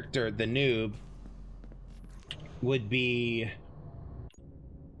character, the noob, would be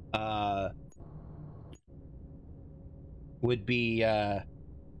a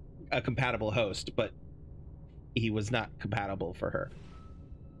compatible host, but he was not compatible for her.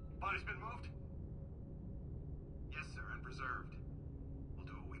 Body's been moved? Yes, sir, and preserved. We'll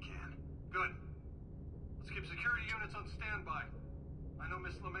do what we can. Good. Let's keep security units on standby. I know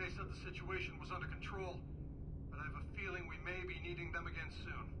Miss LeMay said the situation was under control, but I have a feeling we may be needing them again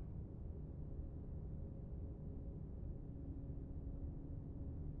soon.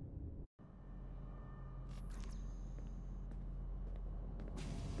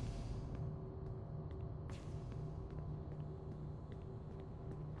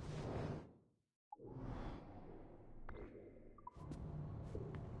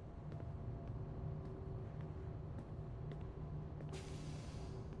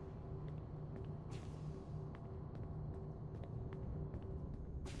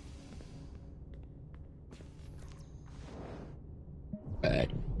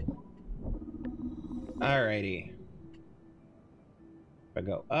 Alrighty. If I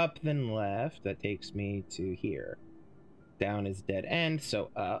go up then left, that takes me to here. Down is dead end,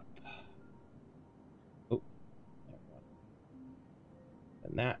 so up. Oh.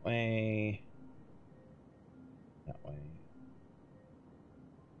 And that way. That way.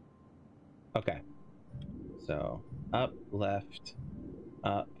 Okay. So, up, left,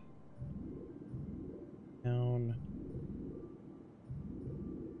 up, down.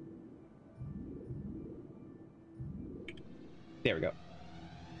 There we go.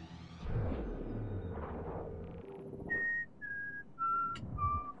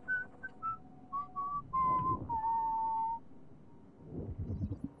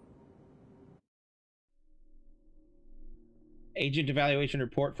 Agent evaluation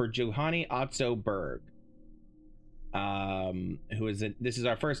report for Johanny Otto Berg. Who is it? This is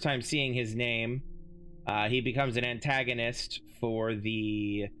our first time seeing his name. He becomes an antagonist for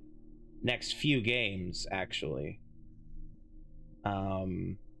the next few games, actually.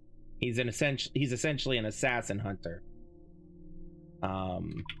 He's essentially an assassin hunter.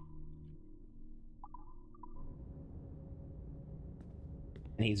 And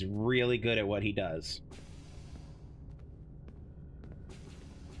he's really good at what he does.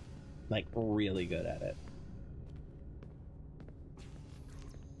 Like, really good at it.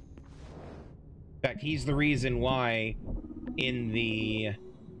 In fact, he's the reason why in the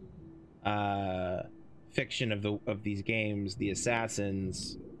fiction of these games, the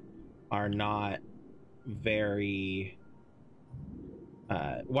assassins are not very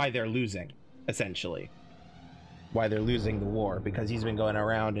why they're losing, essentially. Why they're losing the war, because he's been going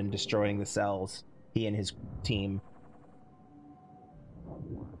around and destroying the cells, he and his team.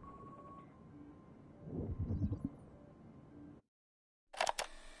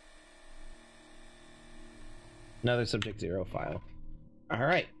 Another subject 0 file. All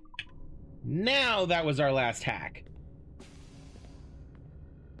right. Now that was our last hack.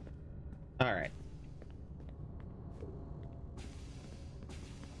 All right.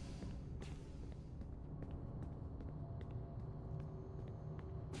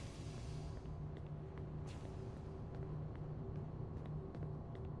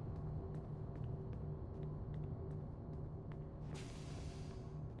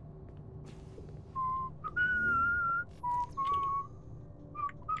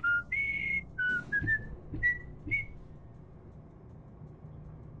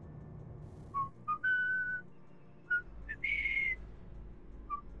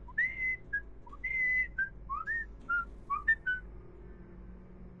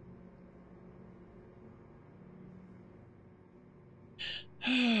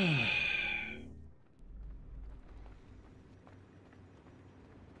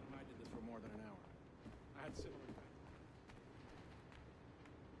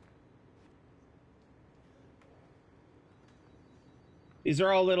 These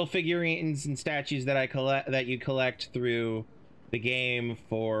are all little figurines and statues that you collect through the game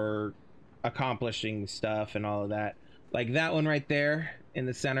for accomplishing stuff and all of that. Like that one right there in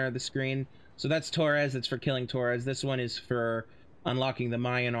the center of the screen. So that's Torres. That's for killing Torres. This one is for unlocking the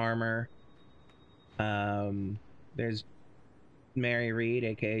Mayan armor. There's Mary Reed,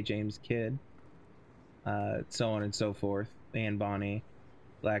 aka James Kidd. So on and so forth. Anne Bonny,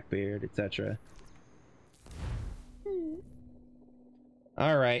 Blackbeard, etc.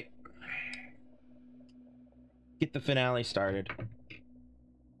 All right. Get the finale started.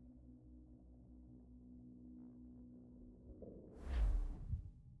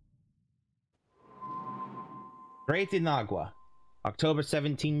 Great Inagua, October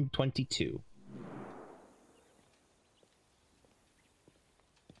 1722.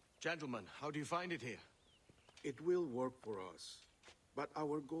 Gentlemen, how do you find it here? It will work for us. But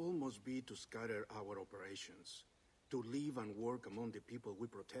our goal must be to scatter our operations. To live and work among the people we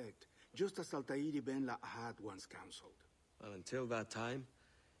protect, just as Altair Ben Lahad once counseled. Well, until that time,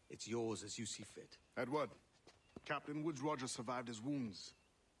 it's yours as you see fit. Edward, Captain Woods Rogers survived his wounds.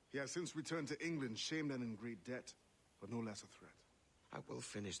 He has since returned to England, shamed and in great debt, but no less a threat. I will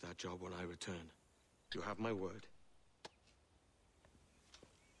finish that job when I return. You have my word.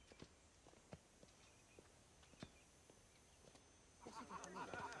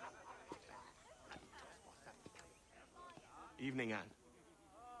 Evening, Anne.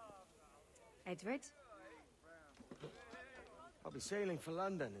 Edward? I'll be sailing for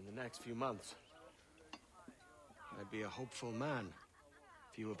London in the next few months. I'd be a hopeful man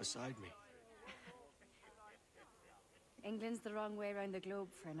if you were beside me. England's the wrong way around the globe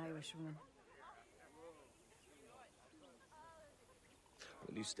for an Irish woman.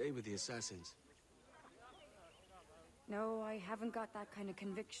 Will you stay with the assassins? No, I haven't got that kind of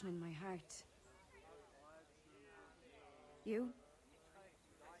conviction in my heart. You?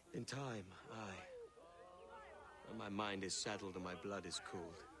 In time, aye. When my mind is settled and my blood is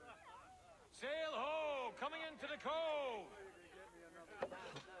cooled. Sail ho! Coming into the cove!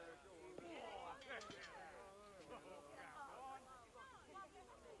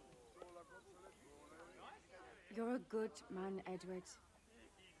 You're a good man, Edward.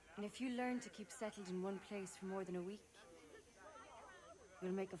 And if you learn to keep settled in one place for more than a week,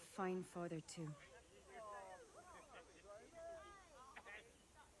 you'll make a fine father too.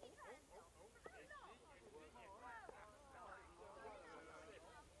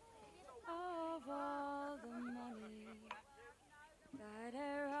 Of all the money that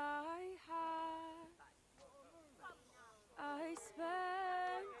e'er I had, I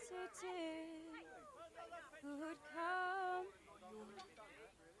spent it in good company,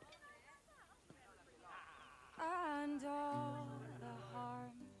 and all the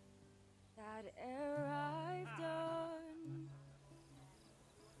harm that e'er I've done.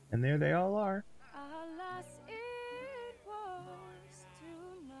 And there they all are. Alas, it was to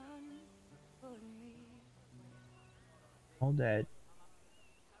none but me. All dead.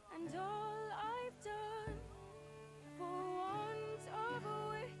 And all I've done for want of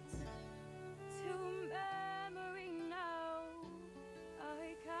wit, to memory now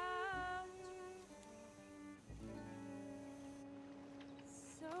I can't.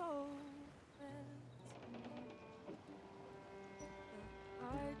 So felt me the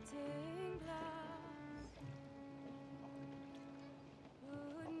parting glass.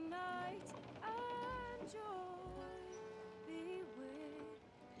 Good night and joy be with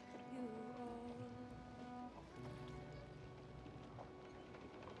you all.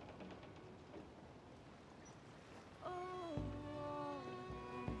 Oh,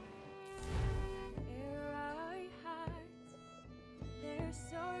 ere I had, they're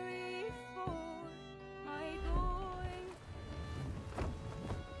sorry for my going,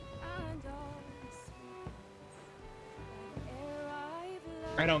 and all the sweets that ere I've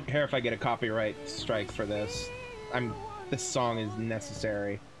learned. I don't care if I get a copyright strike for this. This song is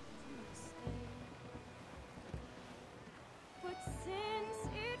necessary. But since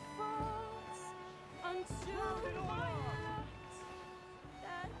it falls unto my lot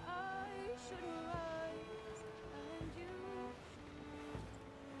that I should write and you should,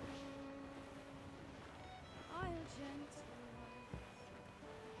 I'll gently write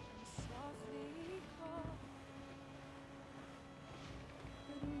and softly call.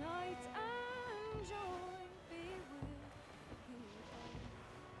 Good night and joy be with you all.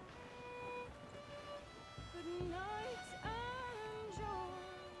 Good night and joy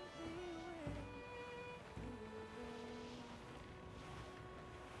be with you all.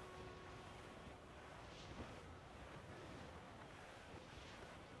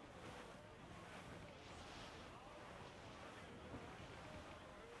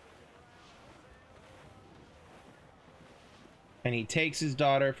 And he takes his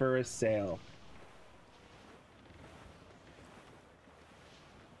daughter for a sail.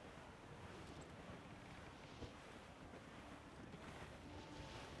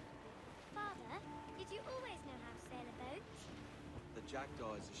 Father, did you always know how to sail a boat? The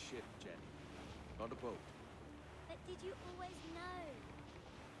Jackdaw is a ship, Jenny. Not a boat. But did you always know?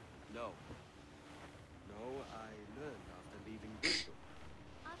 No. No, I learned after leaving Bristol.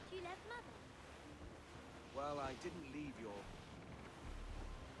 After you left Mother? Well, I didn't leave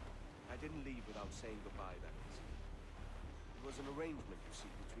without saying goodbye, that is. It was an arrangement, you see,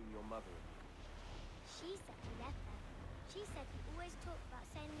 between your mother and me. She said you left her. She said you always talked about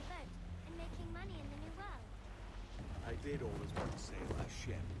sailing a boat and making money in the New World. I did always want to sail a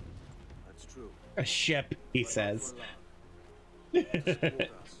ship. true. A ship, he says. Support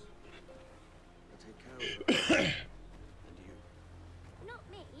us. I'll take care of her. And you. Not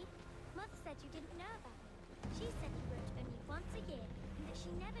me. Mother said you didn't know about me. She said you wrote only once a year and that she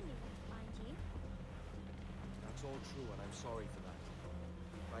never knew where to find you. That's all true, and I'm sorry for that.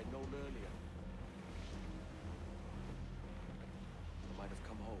 If I'd known earlier, I might have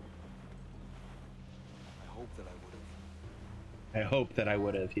come home. I hope that I would have. I hope that I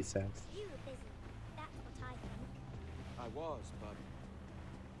would have, he says. You were busy. That's what I think. I was, but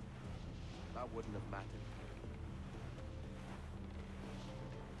that wouldn't have mattered.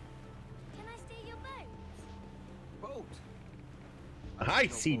 Can I steal your boat? Boat? I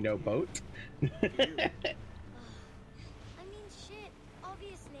see no boat. I mean, ship,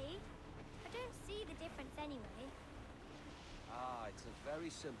 obviously. I don't see the difference anyway. Ah, it's a very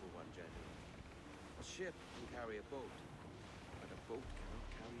simple one, Jenny. A ship can carry a boat, but a boat cannot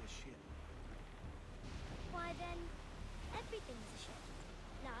carry a ship. Why then, everything's a ship.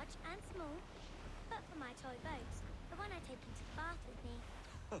 Large and small. But for my toy boat, the one I take into the bath with me.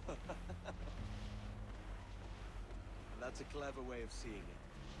 That's a clever way of seeing it.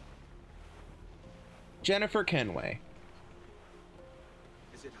 Jennifer Kenway.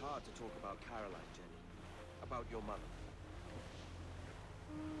 Is it hard to talk about Caroline, Jenny? About your mother?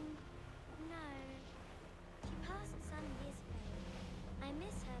 No. She passed some years ago. I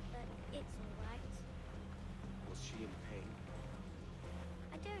miss her, but it's all right. Was she in pain?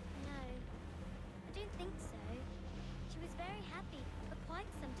 I don't know. I don't think so. She was very happy for quite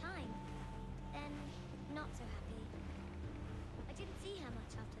some time. Then, not so happy. I didn't see her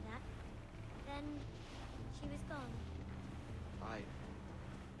much after that. Then, she was gone.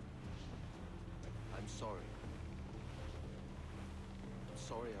 I'm sorry. I'm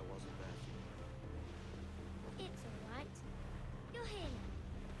sorry I wasn't there for you. It's all right. You're here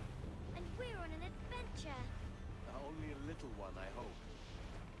now. And we're on an adventure. Only a little one, I hope.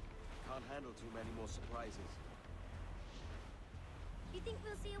 Can't handle too many more surprises. You think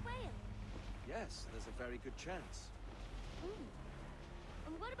we'll see a whale? Yes, there's a very good chance.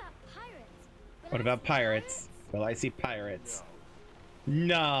 And what about pirates? What about pirates? Will I see pirates?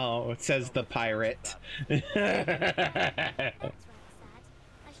 No, says the pirate. That's rather sad.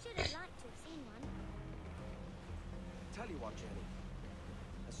 I should have liked to have seen one. Tell you what, Jenny.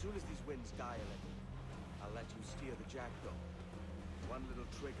 As soon as these winds die a little, I'll let you steer the jackdaw. One little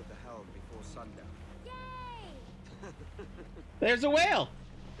trick of the helm before sundown. Yay! There's a whale!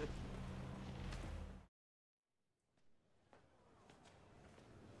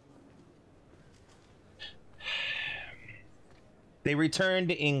 They return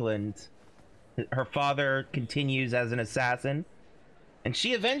to England. Her father continues as an assassin, and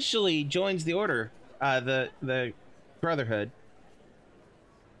she eventually joins the order, the Brotherhood.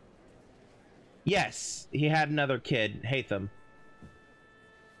 Yes, he had another kid, Hatham.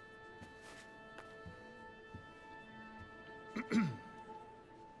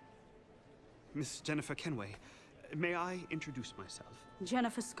 Miss Jennifer Kenway, may I introduce myself?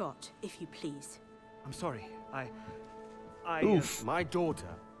 Jennifer Scott, if you please. I'm sorry, My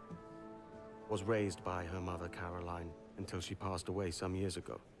daughter was raised by her mother, Caroline, until she passed away some years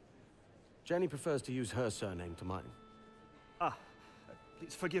ago. Jenny prefers to use her surname to mine.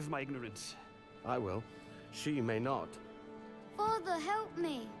 Please forgive my ignorance. I will. She may not. Father, help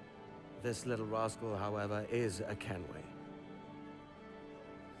me. This little rascal, however, is a Kenway.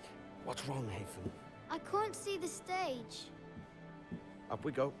 What's wrong, Hatham? I can't see the stage. Up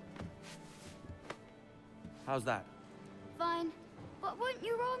we go. How's that? Fine. But won't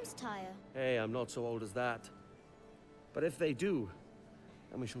your arms tire? Hey, I'm not so old as that. But if they do,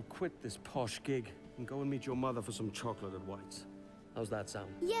 then we shall quit this posh gig and go and meet your mother for some chocolate at White's. How's that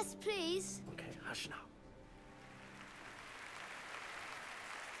sound? Yes, please. Okay, hush now.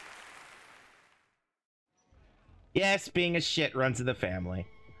 Yes, being a shit runs in the family.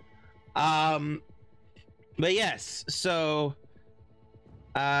 But yes, so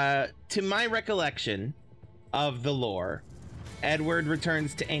to my recollection of the lore, Edward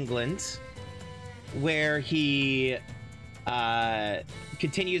returns to England, where he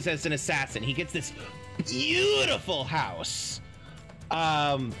continues as an assassin. He gets this beautiful house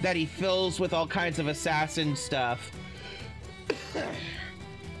that he fills with all kinds of assassin stuff.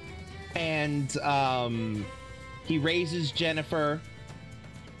 And he raises Jennifer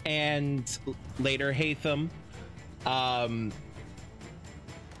and later Hatham.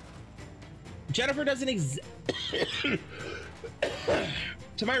 Jennifer doesn't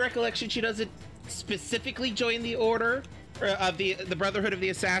to my recollection, she doesn't specifically join the order of the Brotherhood of the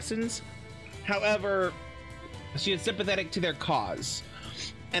Assassins. However, she is sympathetic to their cause.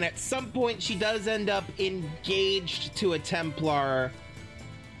 And at some point, she does end up engaged to a Templar.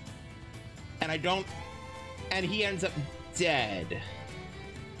 And he ends up dead.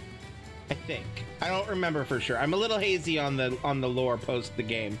 I think. I don't remember for sure. I'm a little hazy on the lore post the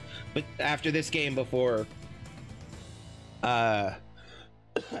game, but after this game before 3.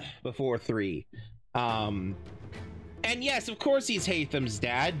 And yes, of course he's Haytham's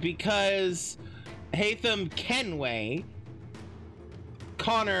dad, because Haytham Kenway,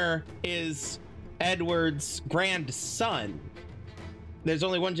 Connor, is Edward's grandson. There's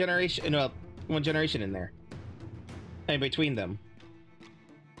only one generation in there. In between them.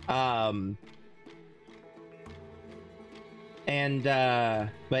 But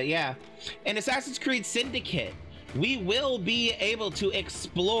yeah, in Assassin's Creed Syndicate, we will be able to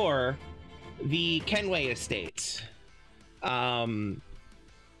explore the Kenway estate. We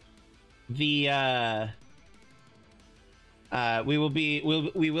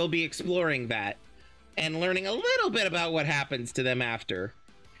will be exploring that and learning a little bit about what happens to them after.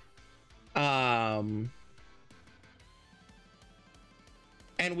 And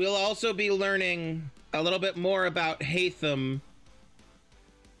we'll also be learning a little bit more about Haytham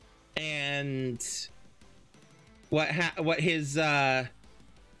and what the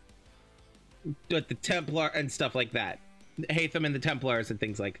Templar and stuff like that. Haytham and the Templars and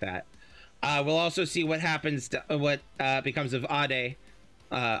things like that. We'll also see what happens to what becomes of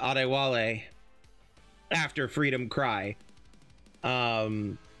Adewale after Freedom Cry.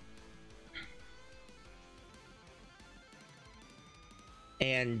 And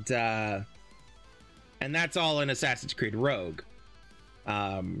that's all in Assassin's Creed Rogue,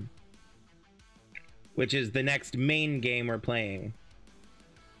 which is the next main game we're playing.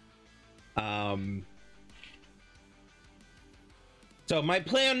 So my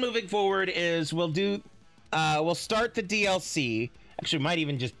plan moving forward is we'll start the DLC. Actually, we might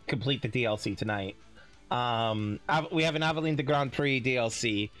even just complete the DLC tonight. We have an Aveline de Grand Prix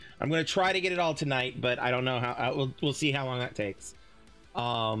DLC. I'm going to try to get it all tonight, but I don't know how. We'll see how long that takes.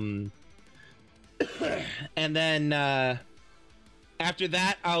 And then after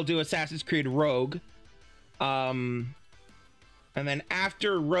that, I'll do Assassin's Creed Rogue. And then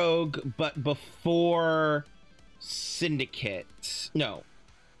after Rogue, but before Syndicate. No.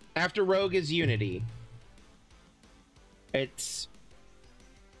 After Rogue is Unity. It's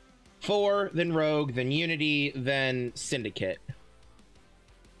 4, then Rogue, then Unity, then Syndicate.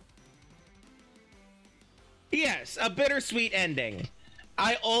 Yes, a bittersweet ending.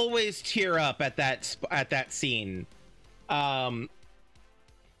 I always tear up at that scene. That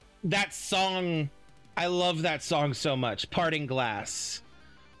song, I love that song so much. Parting Glass.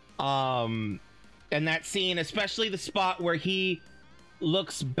 And that scene, especially the spot where he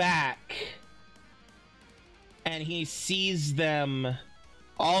looks back and he sees them,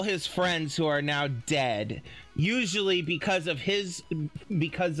 all his friends who are now dead, usually because of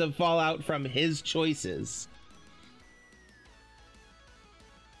fallout from his choices.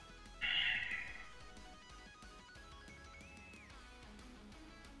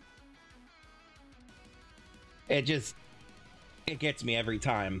 It gets me every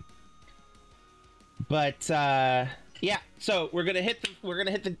time. But yeah, so we're gonna hit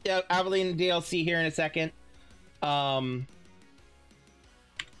the Aveline DLC here in a second. We're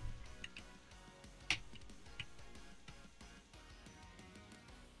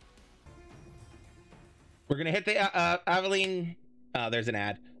gonna hit the Aveline. Oh, there's an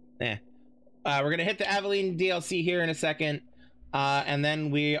ad. We're gonna hit the Aveline DLC here in a second, and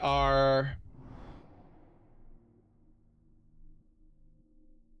then we are.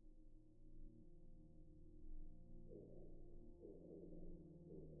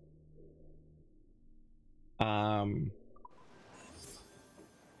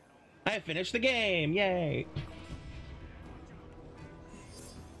 I finished the game, yay!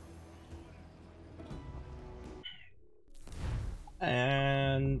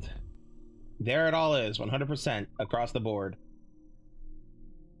 And there it all is, 100% across the board.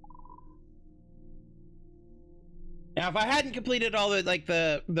 Now, if I hadn't completed all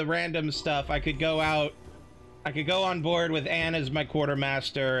the random stuff, I could go on board with Anne as my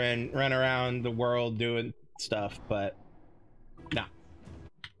quartermaster and run around the world doing stuff, but no.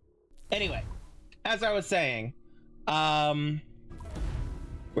 Anyway, as I was saying, we're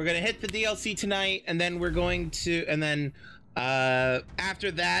gonna hit the DLC tonight, and then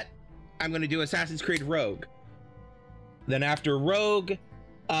after that, I'm gonna do Assassin's Creed Rogue. Then after Rogue,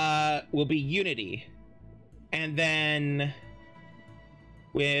 will be Unity, and then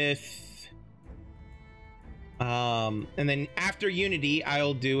after Unity,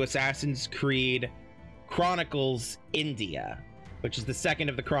 I'll do Assassin's Creed Chronicles India. which is the second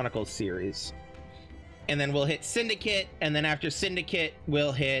of the Chronicles series. And then we'll hit Syndicate, and then after Syndicate,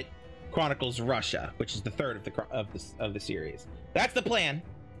 we'll hit Chronicles Russia, which is the third of the series. That's the plan.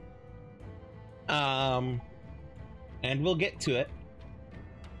 And we'll get to it.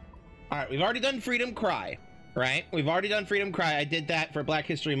 All right, we've already done Freedom Cry, right? We've already done Freedom Cry. I did that for Black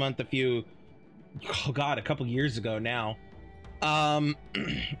History Month a couple years ago now.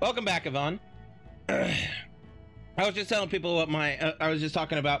 Welcome back, Yvonne. I was just telling people what I was just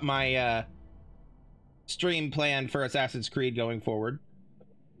talking about my stream plan for Assassin's Creed going forward.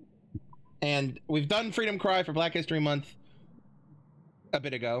 And we've done Freedom Cry for Black History Month a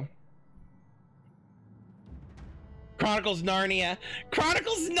bit ago. Chronicles Narnia.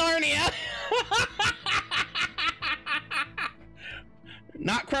 Chronicles Narnia!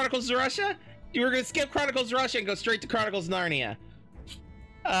 Not Chronicles Russia? You were gonna skip Chronicles Russia and go straight to Chronicles Narnia.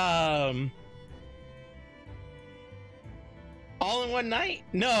 All in one night?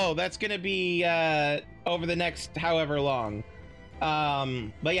 No, that's gonna be over the next however long.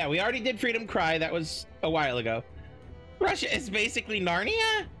 But yeah, we already did Freedom Cry. That was a while ago. Russia is basically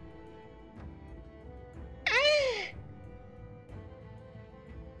Narnia?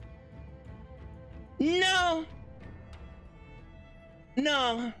 No.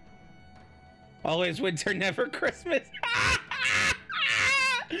 No. Always winter, never Christmas.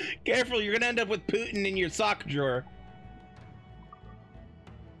 Careful, you're gonna end up with Putin in your sock drawer.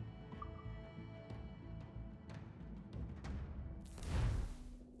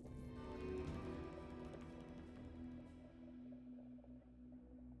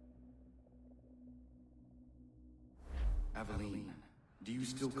 Aveline, do you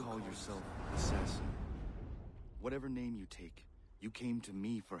still call yourself assassin? Whatever name you take, you came to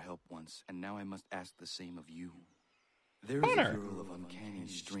me for help once, and now I must ask the same of you. There is a girl of uncanny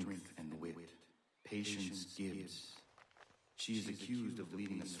strength and wit, Patience Gibbs. She is accused of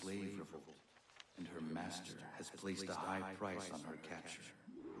leading a slave revolt, and her master has placed a high price on her capture.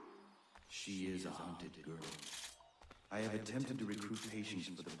 She is a hunted girl. I have attempted to recruit Patience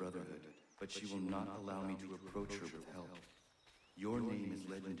for the Brotherhood, but she will not allow me to approach her with help. Your name is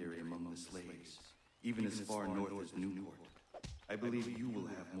legendary among the slaves, even as far north as Newport. I believe you will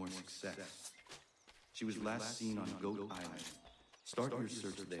have more success. She was last seen on Goat Island. Start your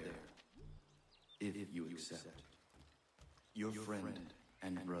search there, if you accept. Your friend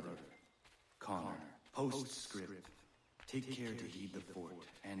and brother, Connor. Postscript. Take care to heed the fort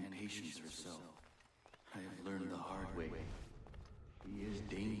and Patience herself. I have learned the hard way. He is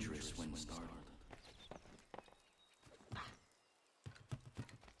dangerous when startled.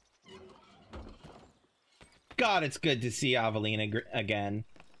 God, it's good to see Aveline again.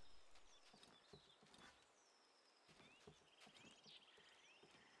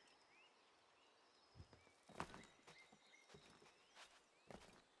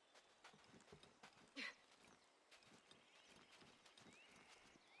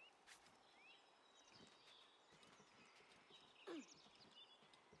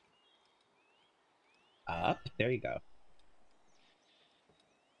 Up, there you go.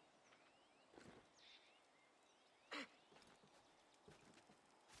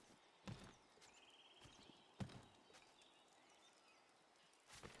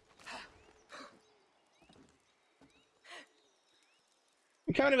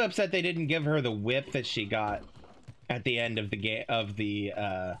 I'm kind of upset they didn't give her the whip that she got at the end of the game of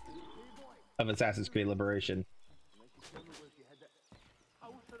Assassin's Creed Liberation.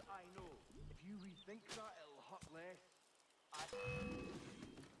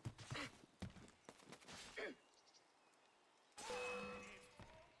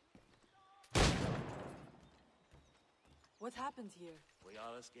 What happened here? We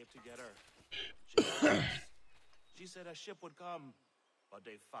all escaped together. She said a ship would come, but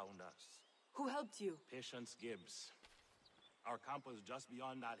they found us. Who helped you? Patience Gibbs. Our camp was just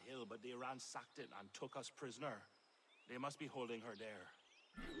beyond that hill, but they ransacked it and took us prisoner. They must be holding her there.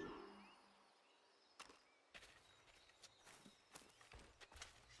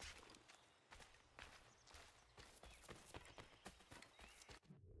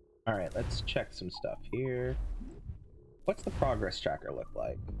 All right, let's check some stuff here. What's the progress tracker look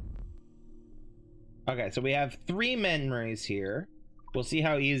like? Okay, so we have 3 memories here. We'll see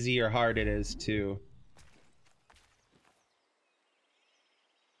how easy or hard it is to...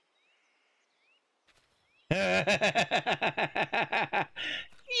 Yeah,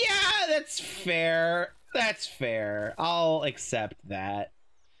 that's fair. That's fair. I'll accept that.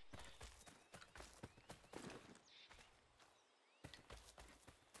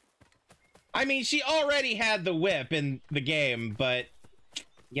 I mean, she already had the whip in the game, but...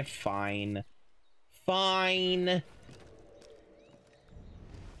 Yeah, fine. Fine.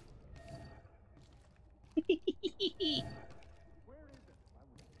 Wee!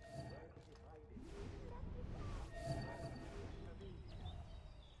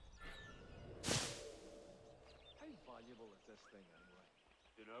 How valuable is this thing anyway?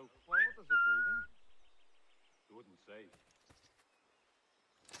 You know? Well, what does it do then? You wouldn't say.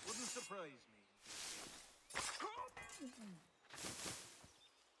 Wouldn't surprise me.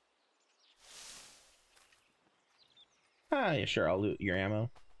 Ah, yeah, sure, I'll loot your ammo.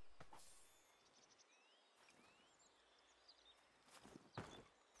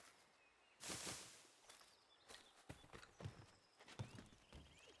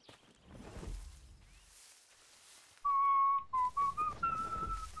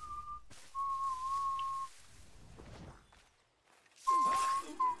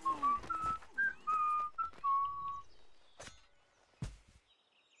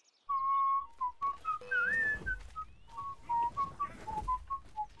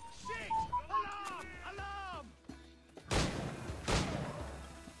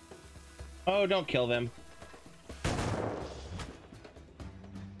 Oh, don't kill them.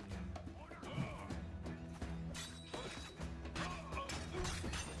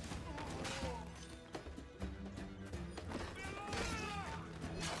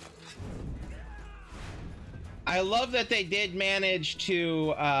 I love that they did manage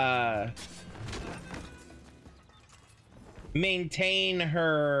to maintain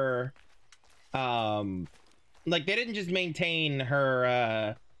her like they didn't just maintain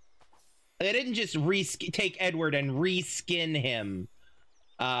her they didn't just take Edward and reskin him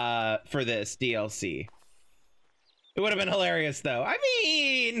for this DLC. It would have been hilarious though. I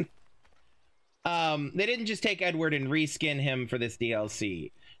mean, they didn't just take Edward and reskin him for this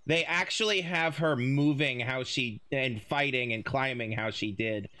DLC. They actually have her moving how she and fighting and climbing how she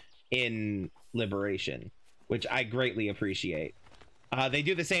did in Liberation, which I greatly appreciate. They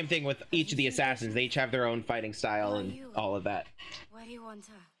do the same thing with each of the assassins. They each have their own fighting style and all of that. Why do you want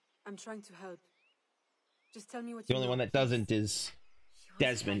her? I'm trying to help. Just tell me what The you only know, one that please. doesn't is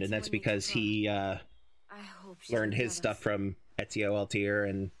Desmond, and that's because he learned his stuff from Ezio Altair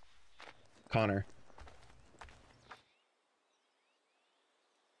and Connor.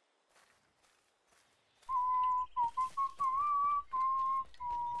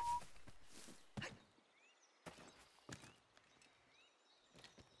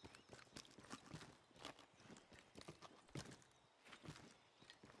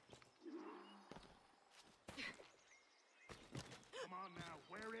 Come on now,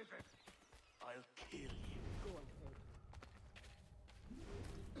 where is it? I'll kill you. Go on,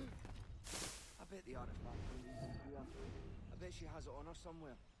 I bet the artifact will lead them here. I bet she has it on her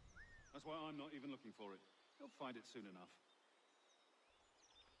somewhere. That's why I'm not even looking for it. You'll find it soon enough.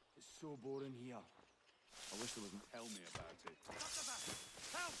 It's so boring here. I wish there wasn't. Tell me about it.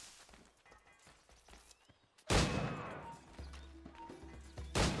 Help!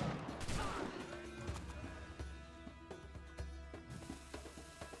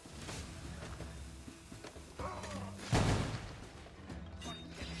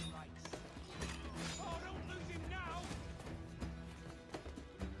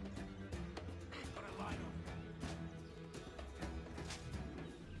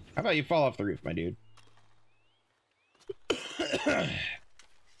 How about you fall off the roof, my dude?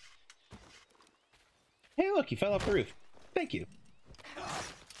 Hey, look, you fell off the roof. Thank you.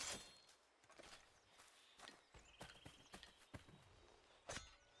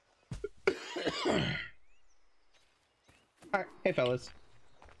 Alright, hey fellas.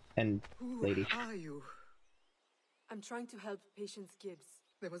 And lady. Who are you? I'm trying to help Patience Gibbs.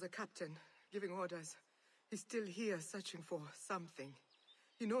 There was a captain giving orders. He's still here searching for something.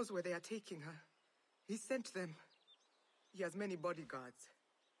 He knows where they are taking her. He sent them. He has many bodyguards.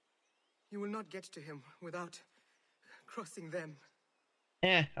 You will not get to him without crossing them.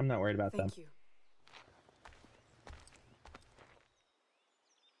 I'm not worried about them. Thank you.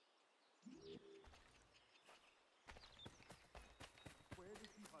 Where did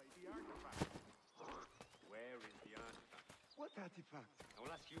he hide the artifact? Where is the artifact? What artifact? I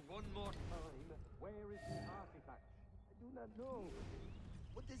will ask you one more time. Where is the artifact? I do not know.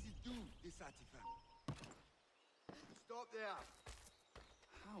 What does it do, this artifact? Stop there!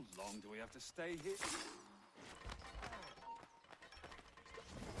 How long do we have to stay here?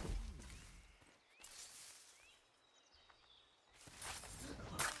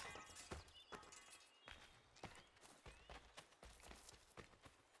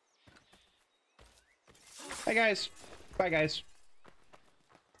 Bye, guys. Bye, guys.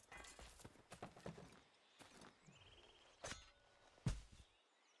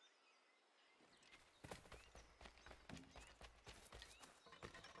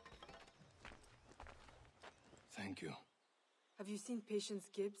 Thank you. Have you seen Patience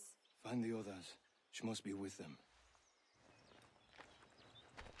Gibbs? Find the others. She must be with them.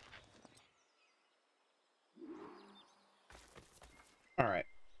 All right.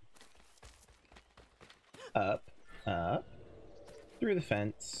 Up, up, through the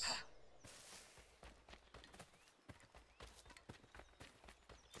fence.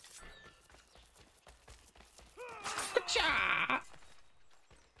 Cha!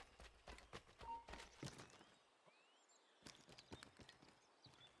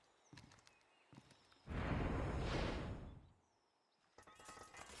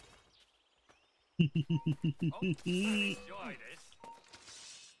 Enjoy this.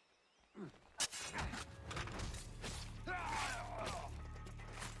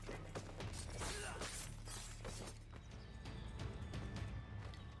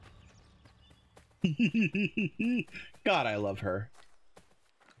 God, I love her.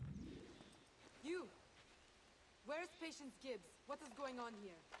 You! Where's Patience Gibbs? What is going on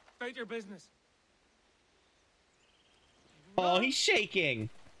here? State your business. Oh, he's shaking.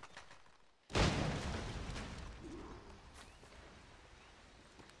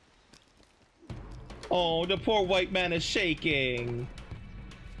 Oh, the poor white man is shaking.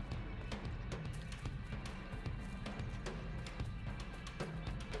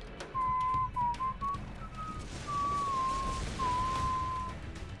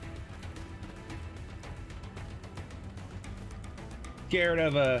 Scared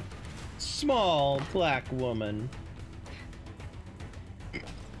of a small black woman.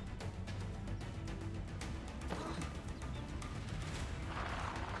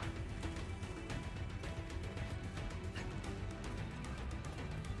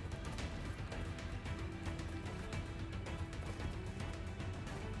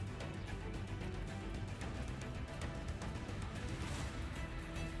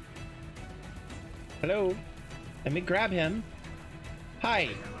 Hello, let me grab him. Hi.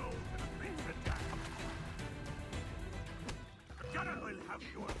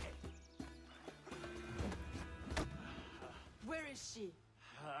 Where is she?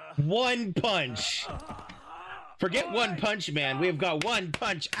 One punch. Forget One Punch Man. We've got One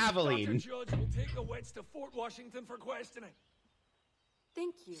Punch Aveline. Judge will take the Wets to Fort Washington for questioning.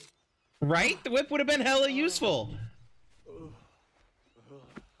 Thank you. Right? The whip would have been hella useful.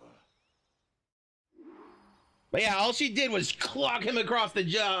 But yeah, all she did was clock him across the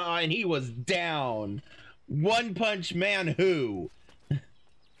jaw and he was down. One Punch Man who?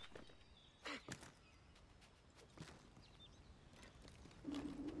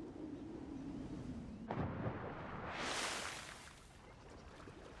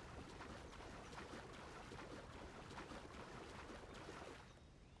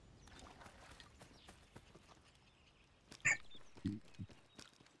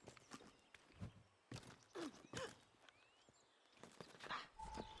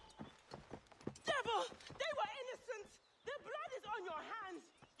 Devil! They were innocent! Their blood is on your hands!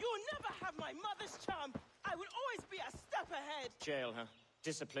 You'll never have my mother's charm! I will always be a step ahead! Jail her.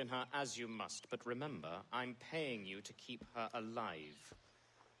 Discipline her as you must. But remember, I'm paying you to keep her alive.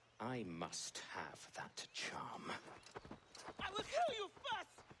 I must have that charm. I will kill you first!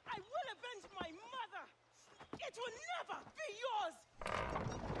 I will avenge my mother! It will never be yours!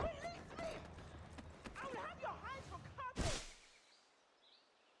 Release me! I will have your hands for carpet!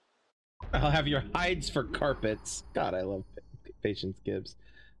 I'll have your hides for carpets. God, I love Patience Gibbs.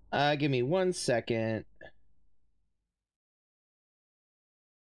 Give me 1 second.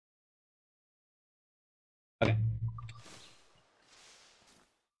 Okay.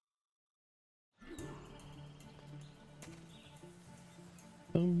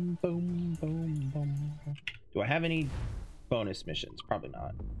 Boom, boom, boom, boom. Do I have any bonus missions? Probably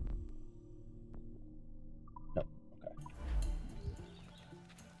not. Nope. Okay.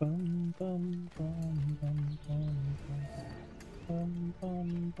 Bum, bum, bum, bum, bum, bum,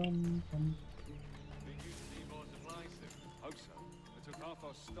 bum, bum, bum. Been due to need more supplies soon. Hope so. I took half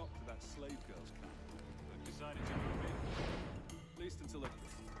our stock to that slave girl's camp, but decided to move in. At least until it.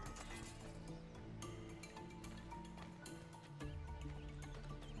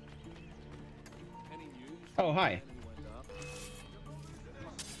 Any news? Oh, hi.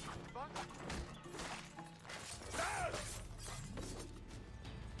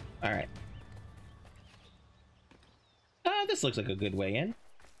 All right. This looks like a good way in.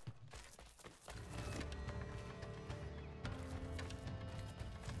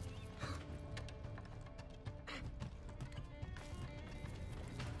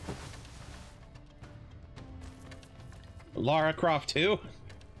 Lara Croft too?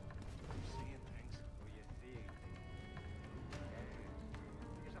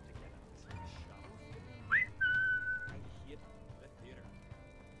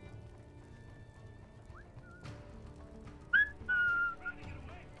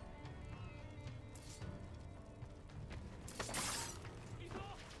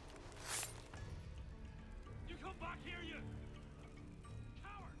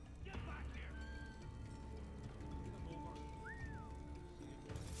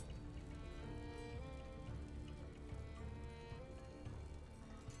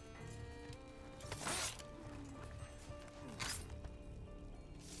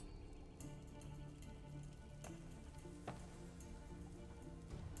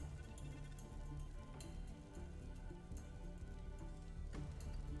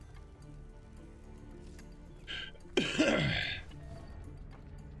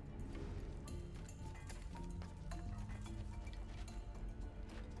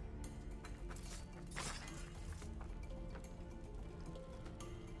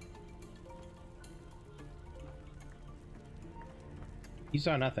 You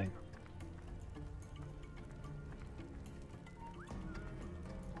saw nothing.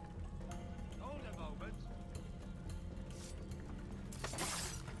 Hold a moment.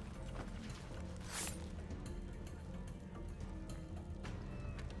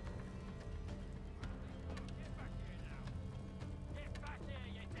 Get back here,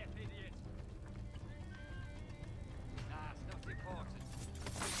 you deaf idiot! Nah, it's not important.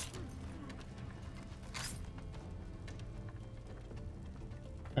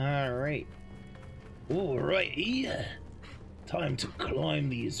 Alright. Alrighty. Time to climb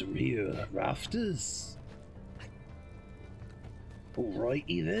these rear rafters.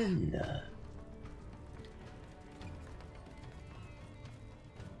 Alrighty then.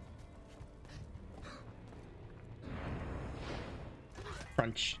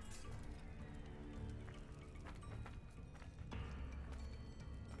 Crunch.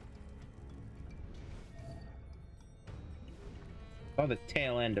 Saw the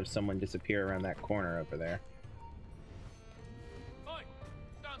tail end of someone disappear around that corner over there. Oi!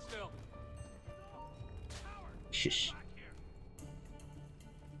 Stand still! Shush.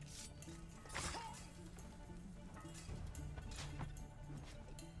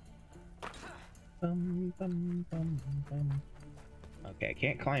 Bum, bum, bum, bum. Okay, I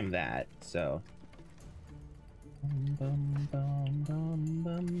can't climb that, so. Bum, bum, bum, bum,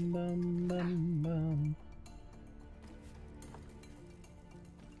 bum, bum, bum, bum.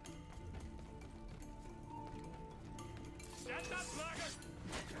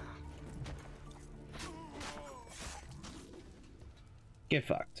 Get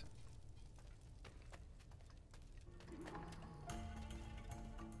fucked.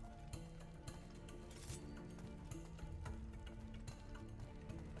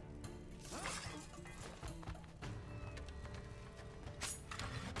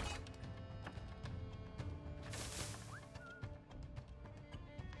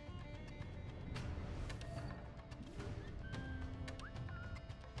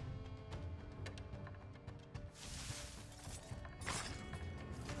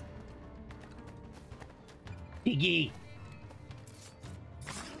 Piggy.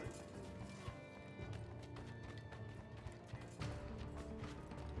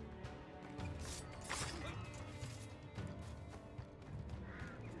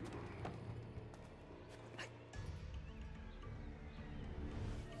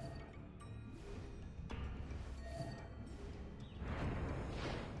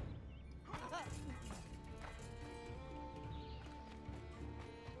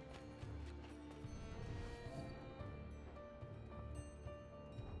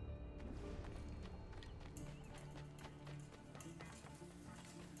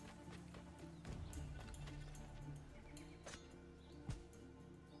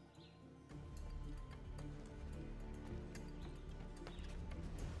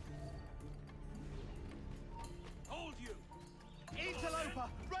 Hold you! Interloper,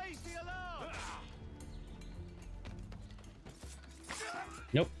 raise the alarm!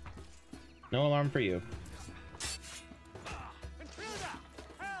 Nope. No alarm for you.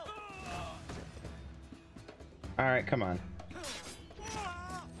 Alright, come on.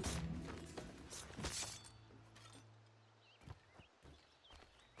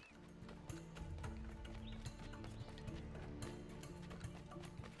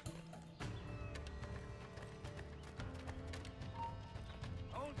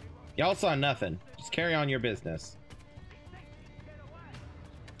 Y'all saw nothing. Just carry on your business.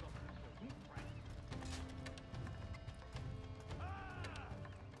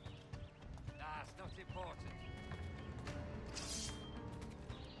 That's not important.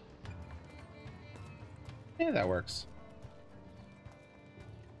 Yeah, that works.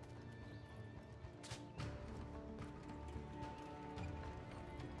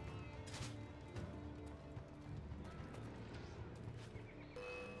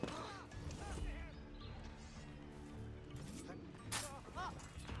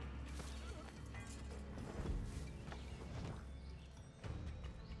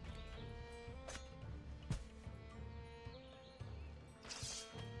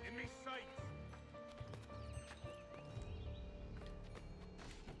 Enemy sight!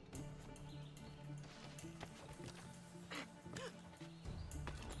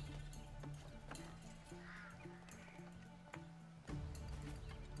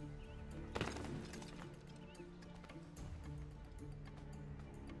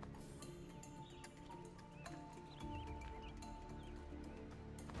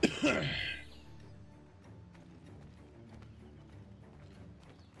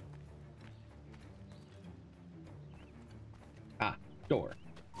 Ah, door.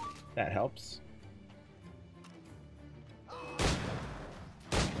 That helps.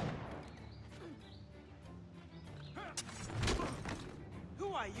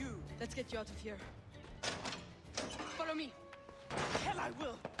 are you? Let's get you out of here. Follow me. Hell I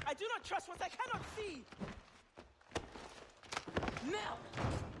will. I do not trust what I cannot see. Mel!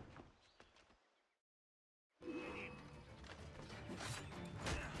 You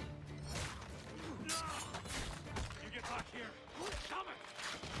get back here. Damn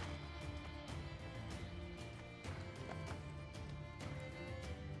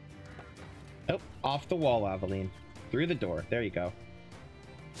it! Oh, off the wall, Aveline. Through the door. There you go.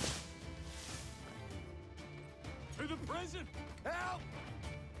 To the prison! Help!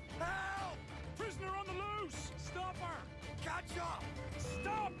 Help! Prisoner on the loose! Stop her! Catch up!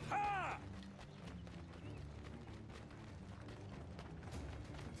 Stop her!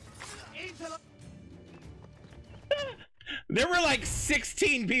 There were like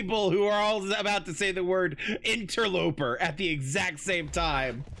 16 people who are all about to say the word interloper at the exact same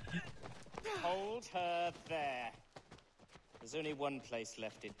time. Hold her there. There's only one place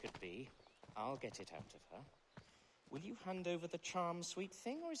left it could be. I'll get it out of her. Will you hand over the charm, sweet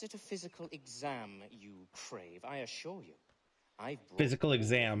thing, or is it a physical exam you crave? I assure you, I've brought Physical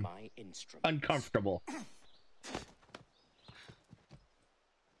exam. my instruments. Uncomfortable.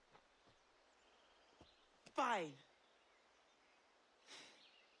 Fine.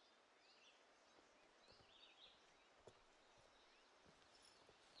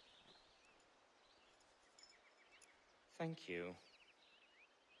 Thank you.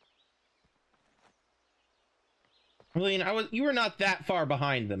 Aveline, you were not that far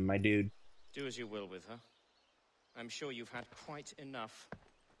behind them, my dude. Do as you will with her. I'm sure you've had quite enough.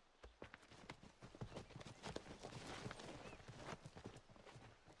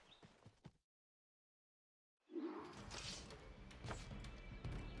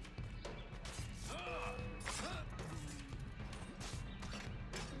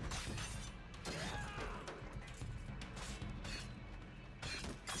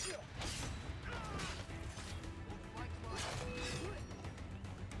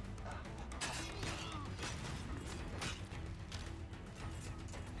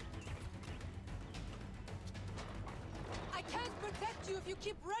 I can't protect you if you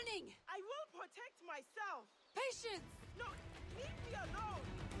keep running! I will protect myself! Patience! No, leave me alone!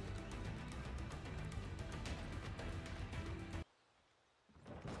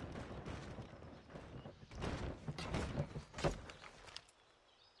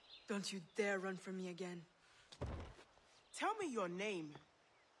 Don't you dare run from me again. Tell me your name.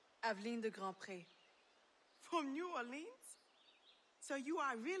 Aveline de Grandpré. From New Orleans? So you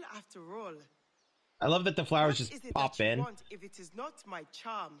are real after all. I love that the flowers What just is it pop that you in. want if it is not my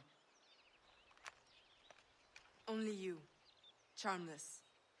charm? Only you. Charmless.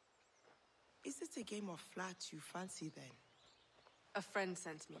 Is it a game of flats you fancy then? A friend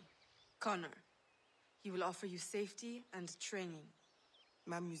sent me. Connor. He will offer you safety and training.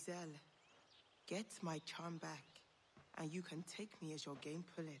 Mademoiselle, get my charm back, and you can take me as your game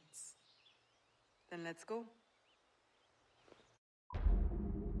pullets. Then let's go.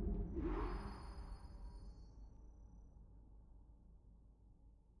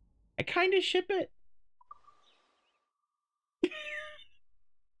 I kind of ship it. Do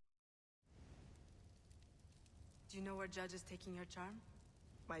you know where Judge is taking your charm?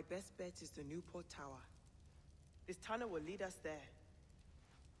 My best bet is the Newport Tower. This tunnel will lead us there.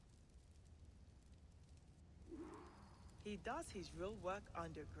 He does his real work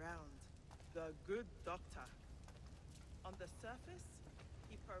underground. The good doctor. On the surface,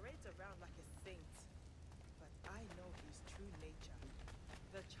 he parades around like a saint. But I know his true nature.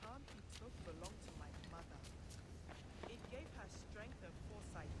 The charm he took belonged to my mother. It gave her strength and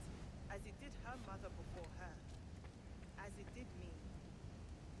foresight, as it did her mother before her. As it did me.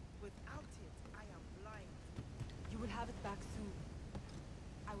 Without it, I am blind. You will have it back soon.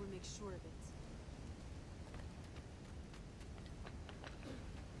 I will make sure of it.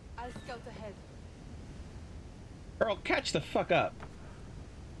 I'll scout ahead. Girl, catch the fuck up.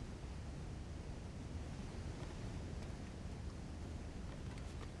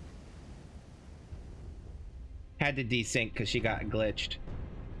 Had to desync because she got glitched.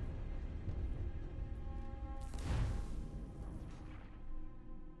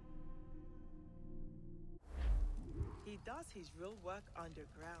 He does his real work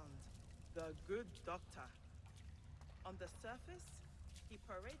underground. The good doctor. On the surface, he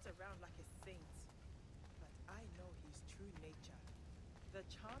parades around like a saint. But I know his true nature. The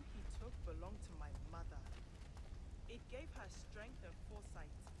charm he took belonged to my mother. It gave her strength and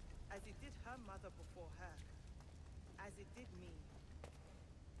foresight, as it did her mother before her. As it did me.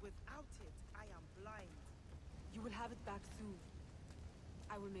 Without it, I am blind. You will have it back soon.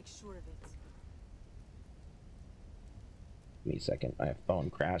 I will make sure of it. Give me a second. My phone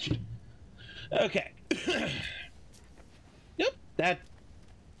crashed. Okay. Yep. That.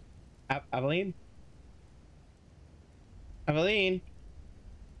 Aveline? Aveline?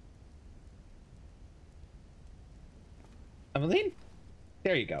 Aveline?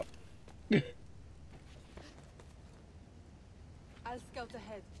 There you go. I'll scout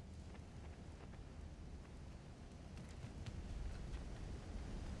ahead.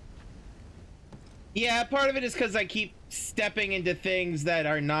 Yeah, part of it is because I keep stepping into things that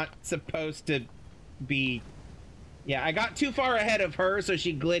are not supposed to be. Yeah, I got too far ahead of her, so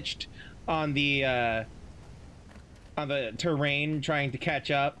she glitched on the terrain trying to catch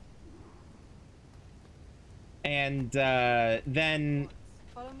up. And then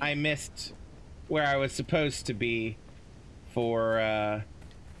I missed where I was supposed to be for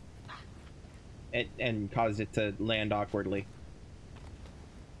it, and caused it to land awkwardly.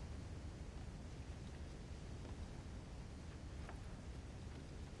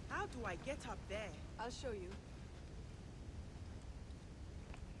 How do I get up there? I'll show you.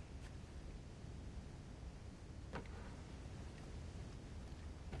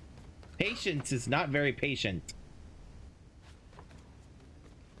 Patience is not very patient.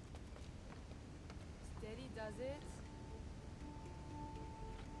 Steady does it.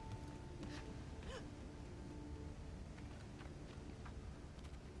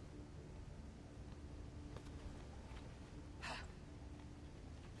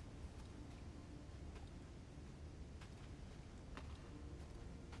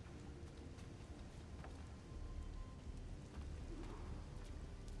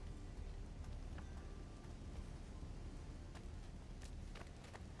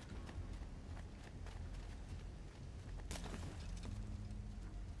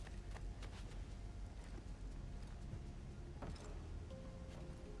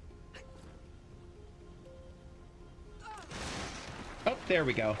 Oh, there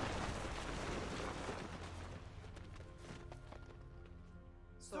we go.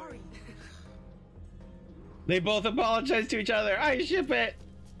 Sorry. They both apologize to each other. I ship it.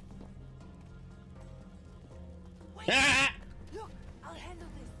 Ah! Look, I'll handle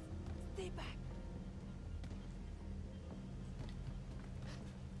this. Stay back.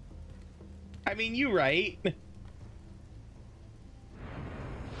 I mean, you right. I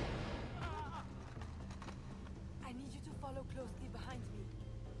need you to follow closely behind me.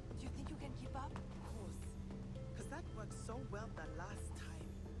 Do you think you can keep up? Of course. Because that worked so well the last time.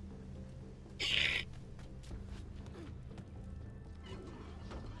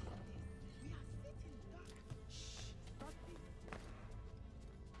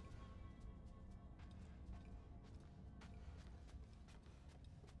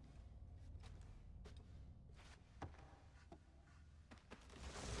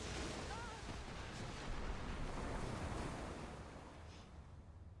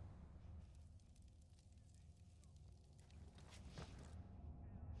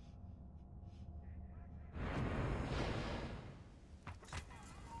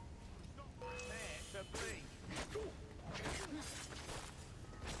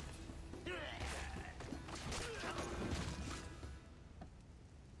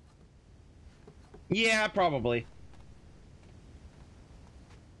 Yeah, probably.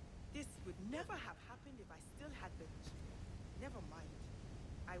 This would never have happened if I still had the... Never mind.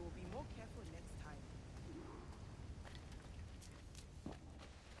 I will be more careful next time.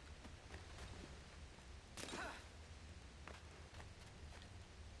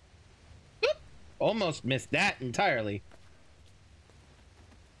 Almost missed that entirely.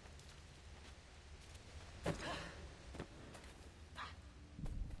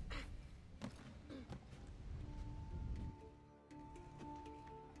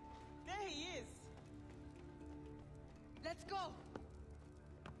 There he is. Let's go.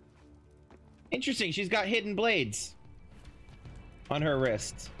 Interesting, she's got hidden blades on her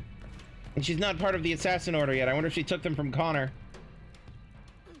wrists. And she's not part of the assassin order yet. I wonder if she took them from Connor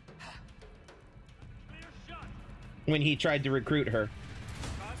when he tried to recruit her.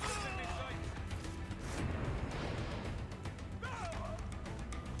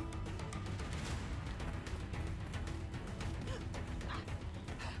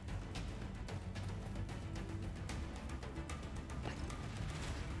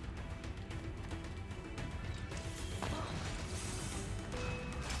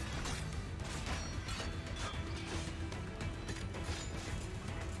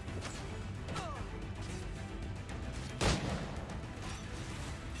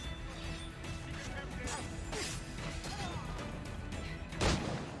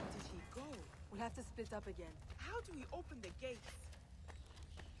 We'll have to split up again. How do we open the gates?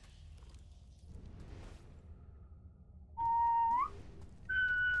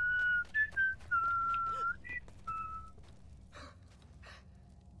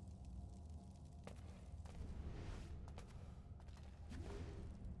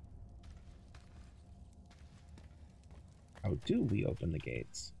 How do we open the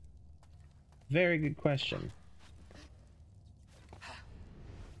gates? Very good question.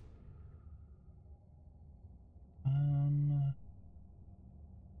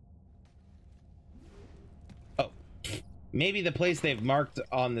 Oh, maybe the place they've marked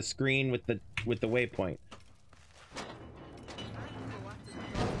on the screen with the waypoint.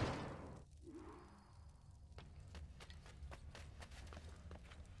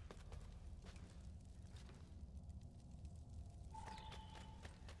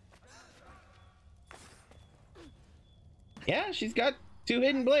 Yeah, she's got 2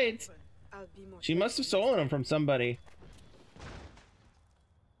 hidden blades. She must have stolen them from somebody.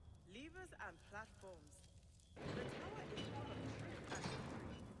 Levers and platforms. The tower is full of tricks and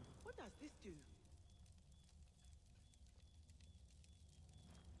trickery. What does this do?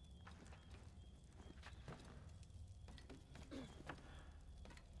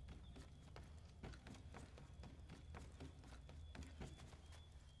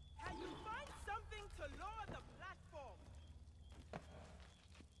 Can you find something to lower the platform?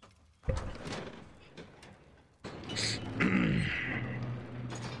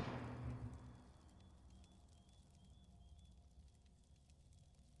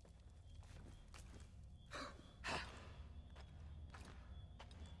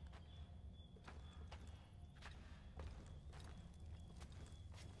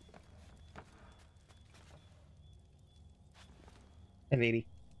 Hey, lady.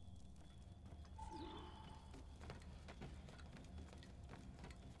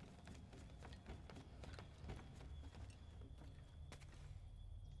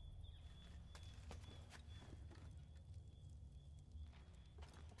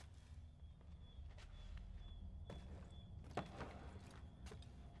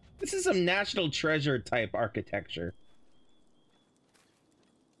 This is some national treasure type architecture.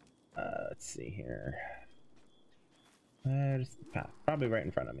 Let's see here. Where's the path? Probably right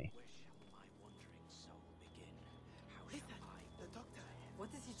in front of me. Listen, the doctor. What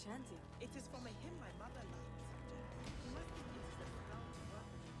is he chanting? It is from a hymn my mother loved. You must think it is the sound work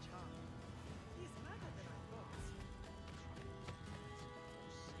of the charm. He is madder than I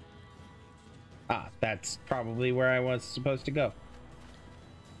thought. Ah, that's probably where I was supposed to go.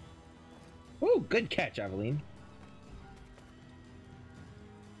 Ooh, good catch, Aveline.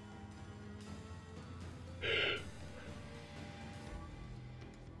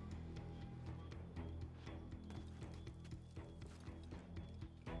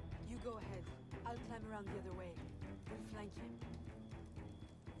 You go ahead. I'll climb around the other way. We'll flank him.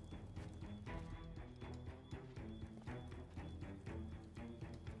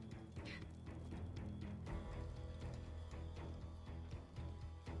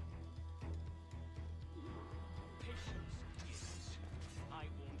 I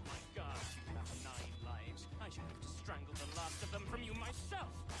warned my guards you have 9 lives. I should have strangled the last of them from you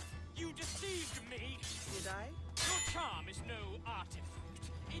myself. You deceived me! Did I? Your charm is no artifact.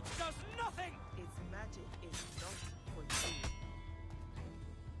 It does nothing! Its magic is not for you.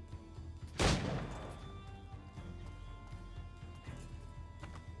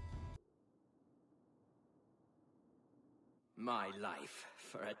 My life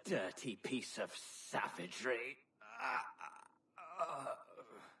for a dirty piece of savagery.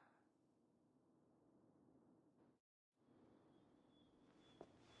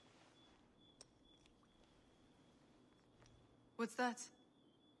 What's that?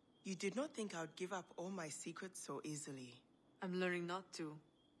 You did not think I would give up all my secrets so easily. I'm learning not to.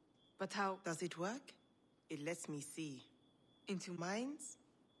 But how? Does it work? It lets me see. Into minds?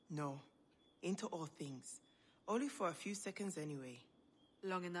 No. Into all things. Only for a few seconds anyway.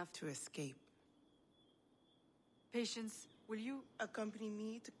 Long enough to escape. Patience, will you accompany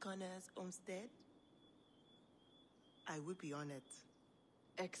me to Connor's homestead? I would be honored.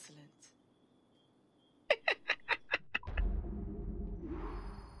 Excellent.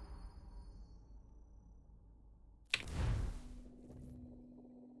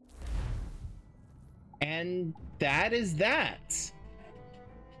 And that is that.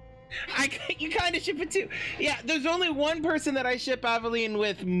 You kind of ship it too. Yeah, there's only one person that I ship Aveline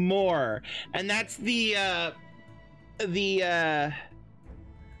with more, and that's the oh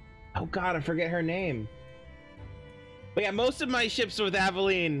god, I forget her name. But yeah, most of my ships with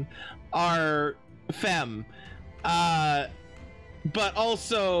Aveline are femme, but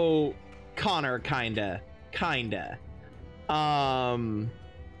also Connor, kinda.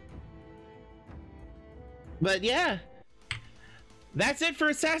 But yeah, that's it for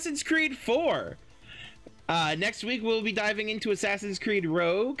Assassin's Creed 4. Next week we'll be diving into Assassin's Creed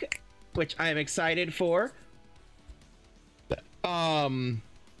Rogue, which I'm excited for.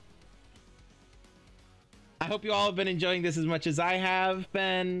 I hope you all have been enjoying this as much as I have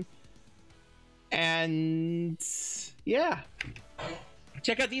been. And yeah.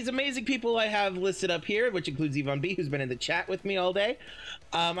 Check out these amazing people I have listed up here, which includes Yvonne B, who's been in the chat with me all day.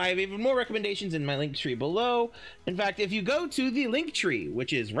 I have even more recommendations in my link tree below. In fact, if you go to the link tree,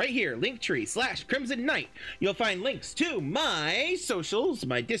 which is right here, linktree/Krimzonknight, you'll find links to my socials,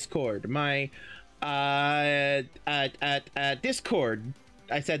 my Discord, my Discord.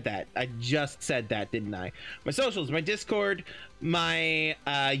 I said that. I just said that, didn't I? My socials, my Discord, my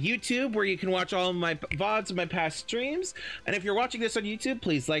YouTube, where you can watch all of my VODs of my past streams. And if you're watching this on YouTube,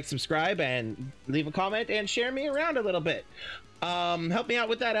 please like, subscribe, and leave a comment and share me around a little bit. Help me out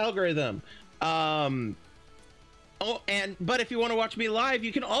with that algorithm. But if you want to watch me live,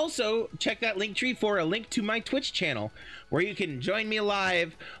 you can also check that link tree for a link to my Twitch channel, where you can join me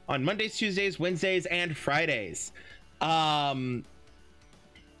live on Mondays, Tuesdays, Wednesdays, and Fridays.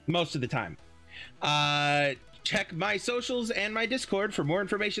 Most of the time. Check my socials and my Discord for more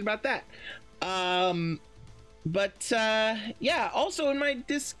information about that. Yeah, also in my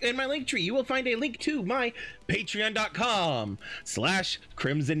link tree, you will find a link to my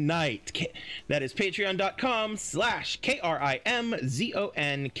patreon.com/Krimzonknight. That is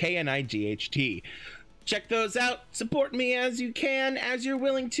patreon.com/KrimZonknight. Check those out. Support me as you can, as you're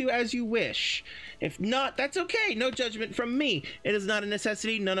willing to, as you wish. If not, that's okay. No judgment from me. It is not a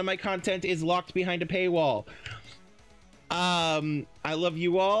necessity. None of my content is locked behind a paywall. I love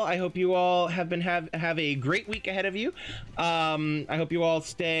you all. I hope you all have a great week ahead of you. I hope you all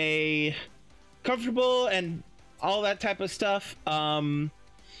stay comfortable and all that type of stuff.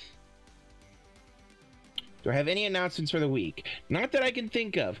 Do I have any announcements for the week? Not that I can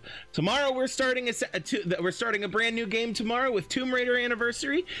think of. Tomorrow we're starting a brand new game tomorrow with Tomb Raider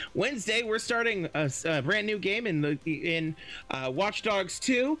Anniversary. Wednesday we're starting a brand new game in Watch Dogs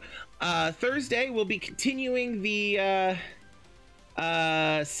 2. Thursday we'll be continuing the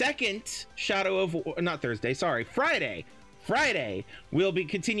second Shadow of War. Not Thursday, sorry, Friday. Friday we'll be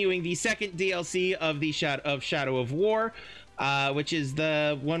continuing the second DLC of the Shadow of War, which is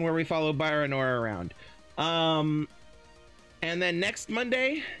the one where we follow Byronor around. And then next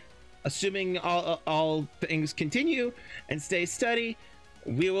Monday, assuming all things continue and stay steady,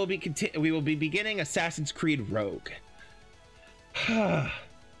 we will be beginning Assassin's Creed Rogue.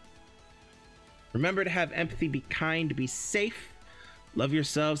 Remember to have empathy, be kind, be safe, love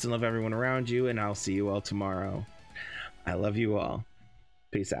yourselves and love everyone around you, and I'll see you all tomorrow. I love you all.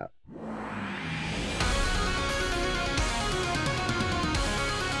 Peace out.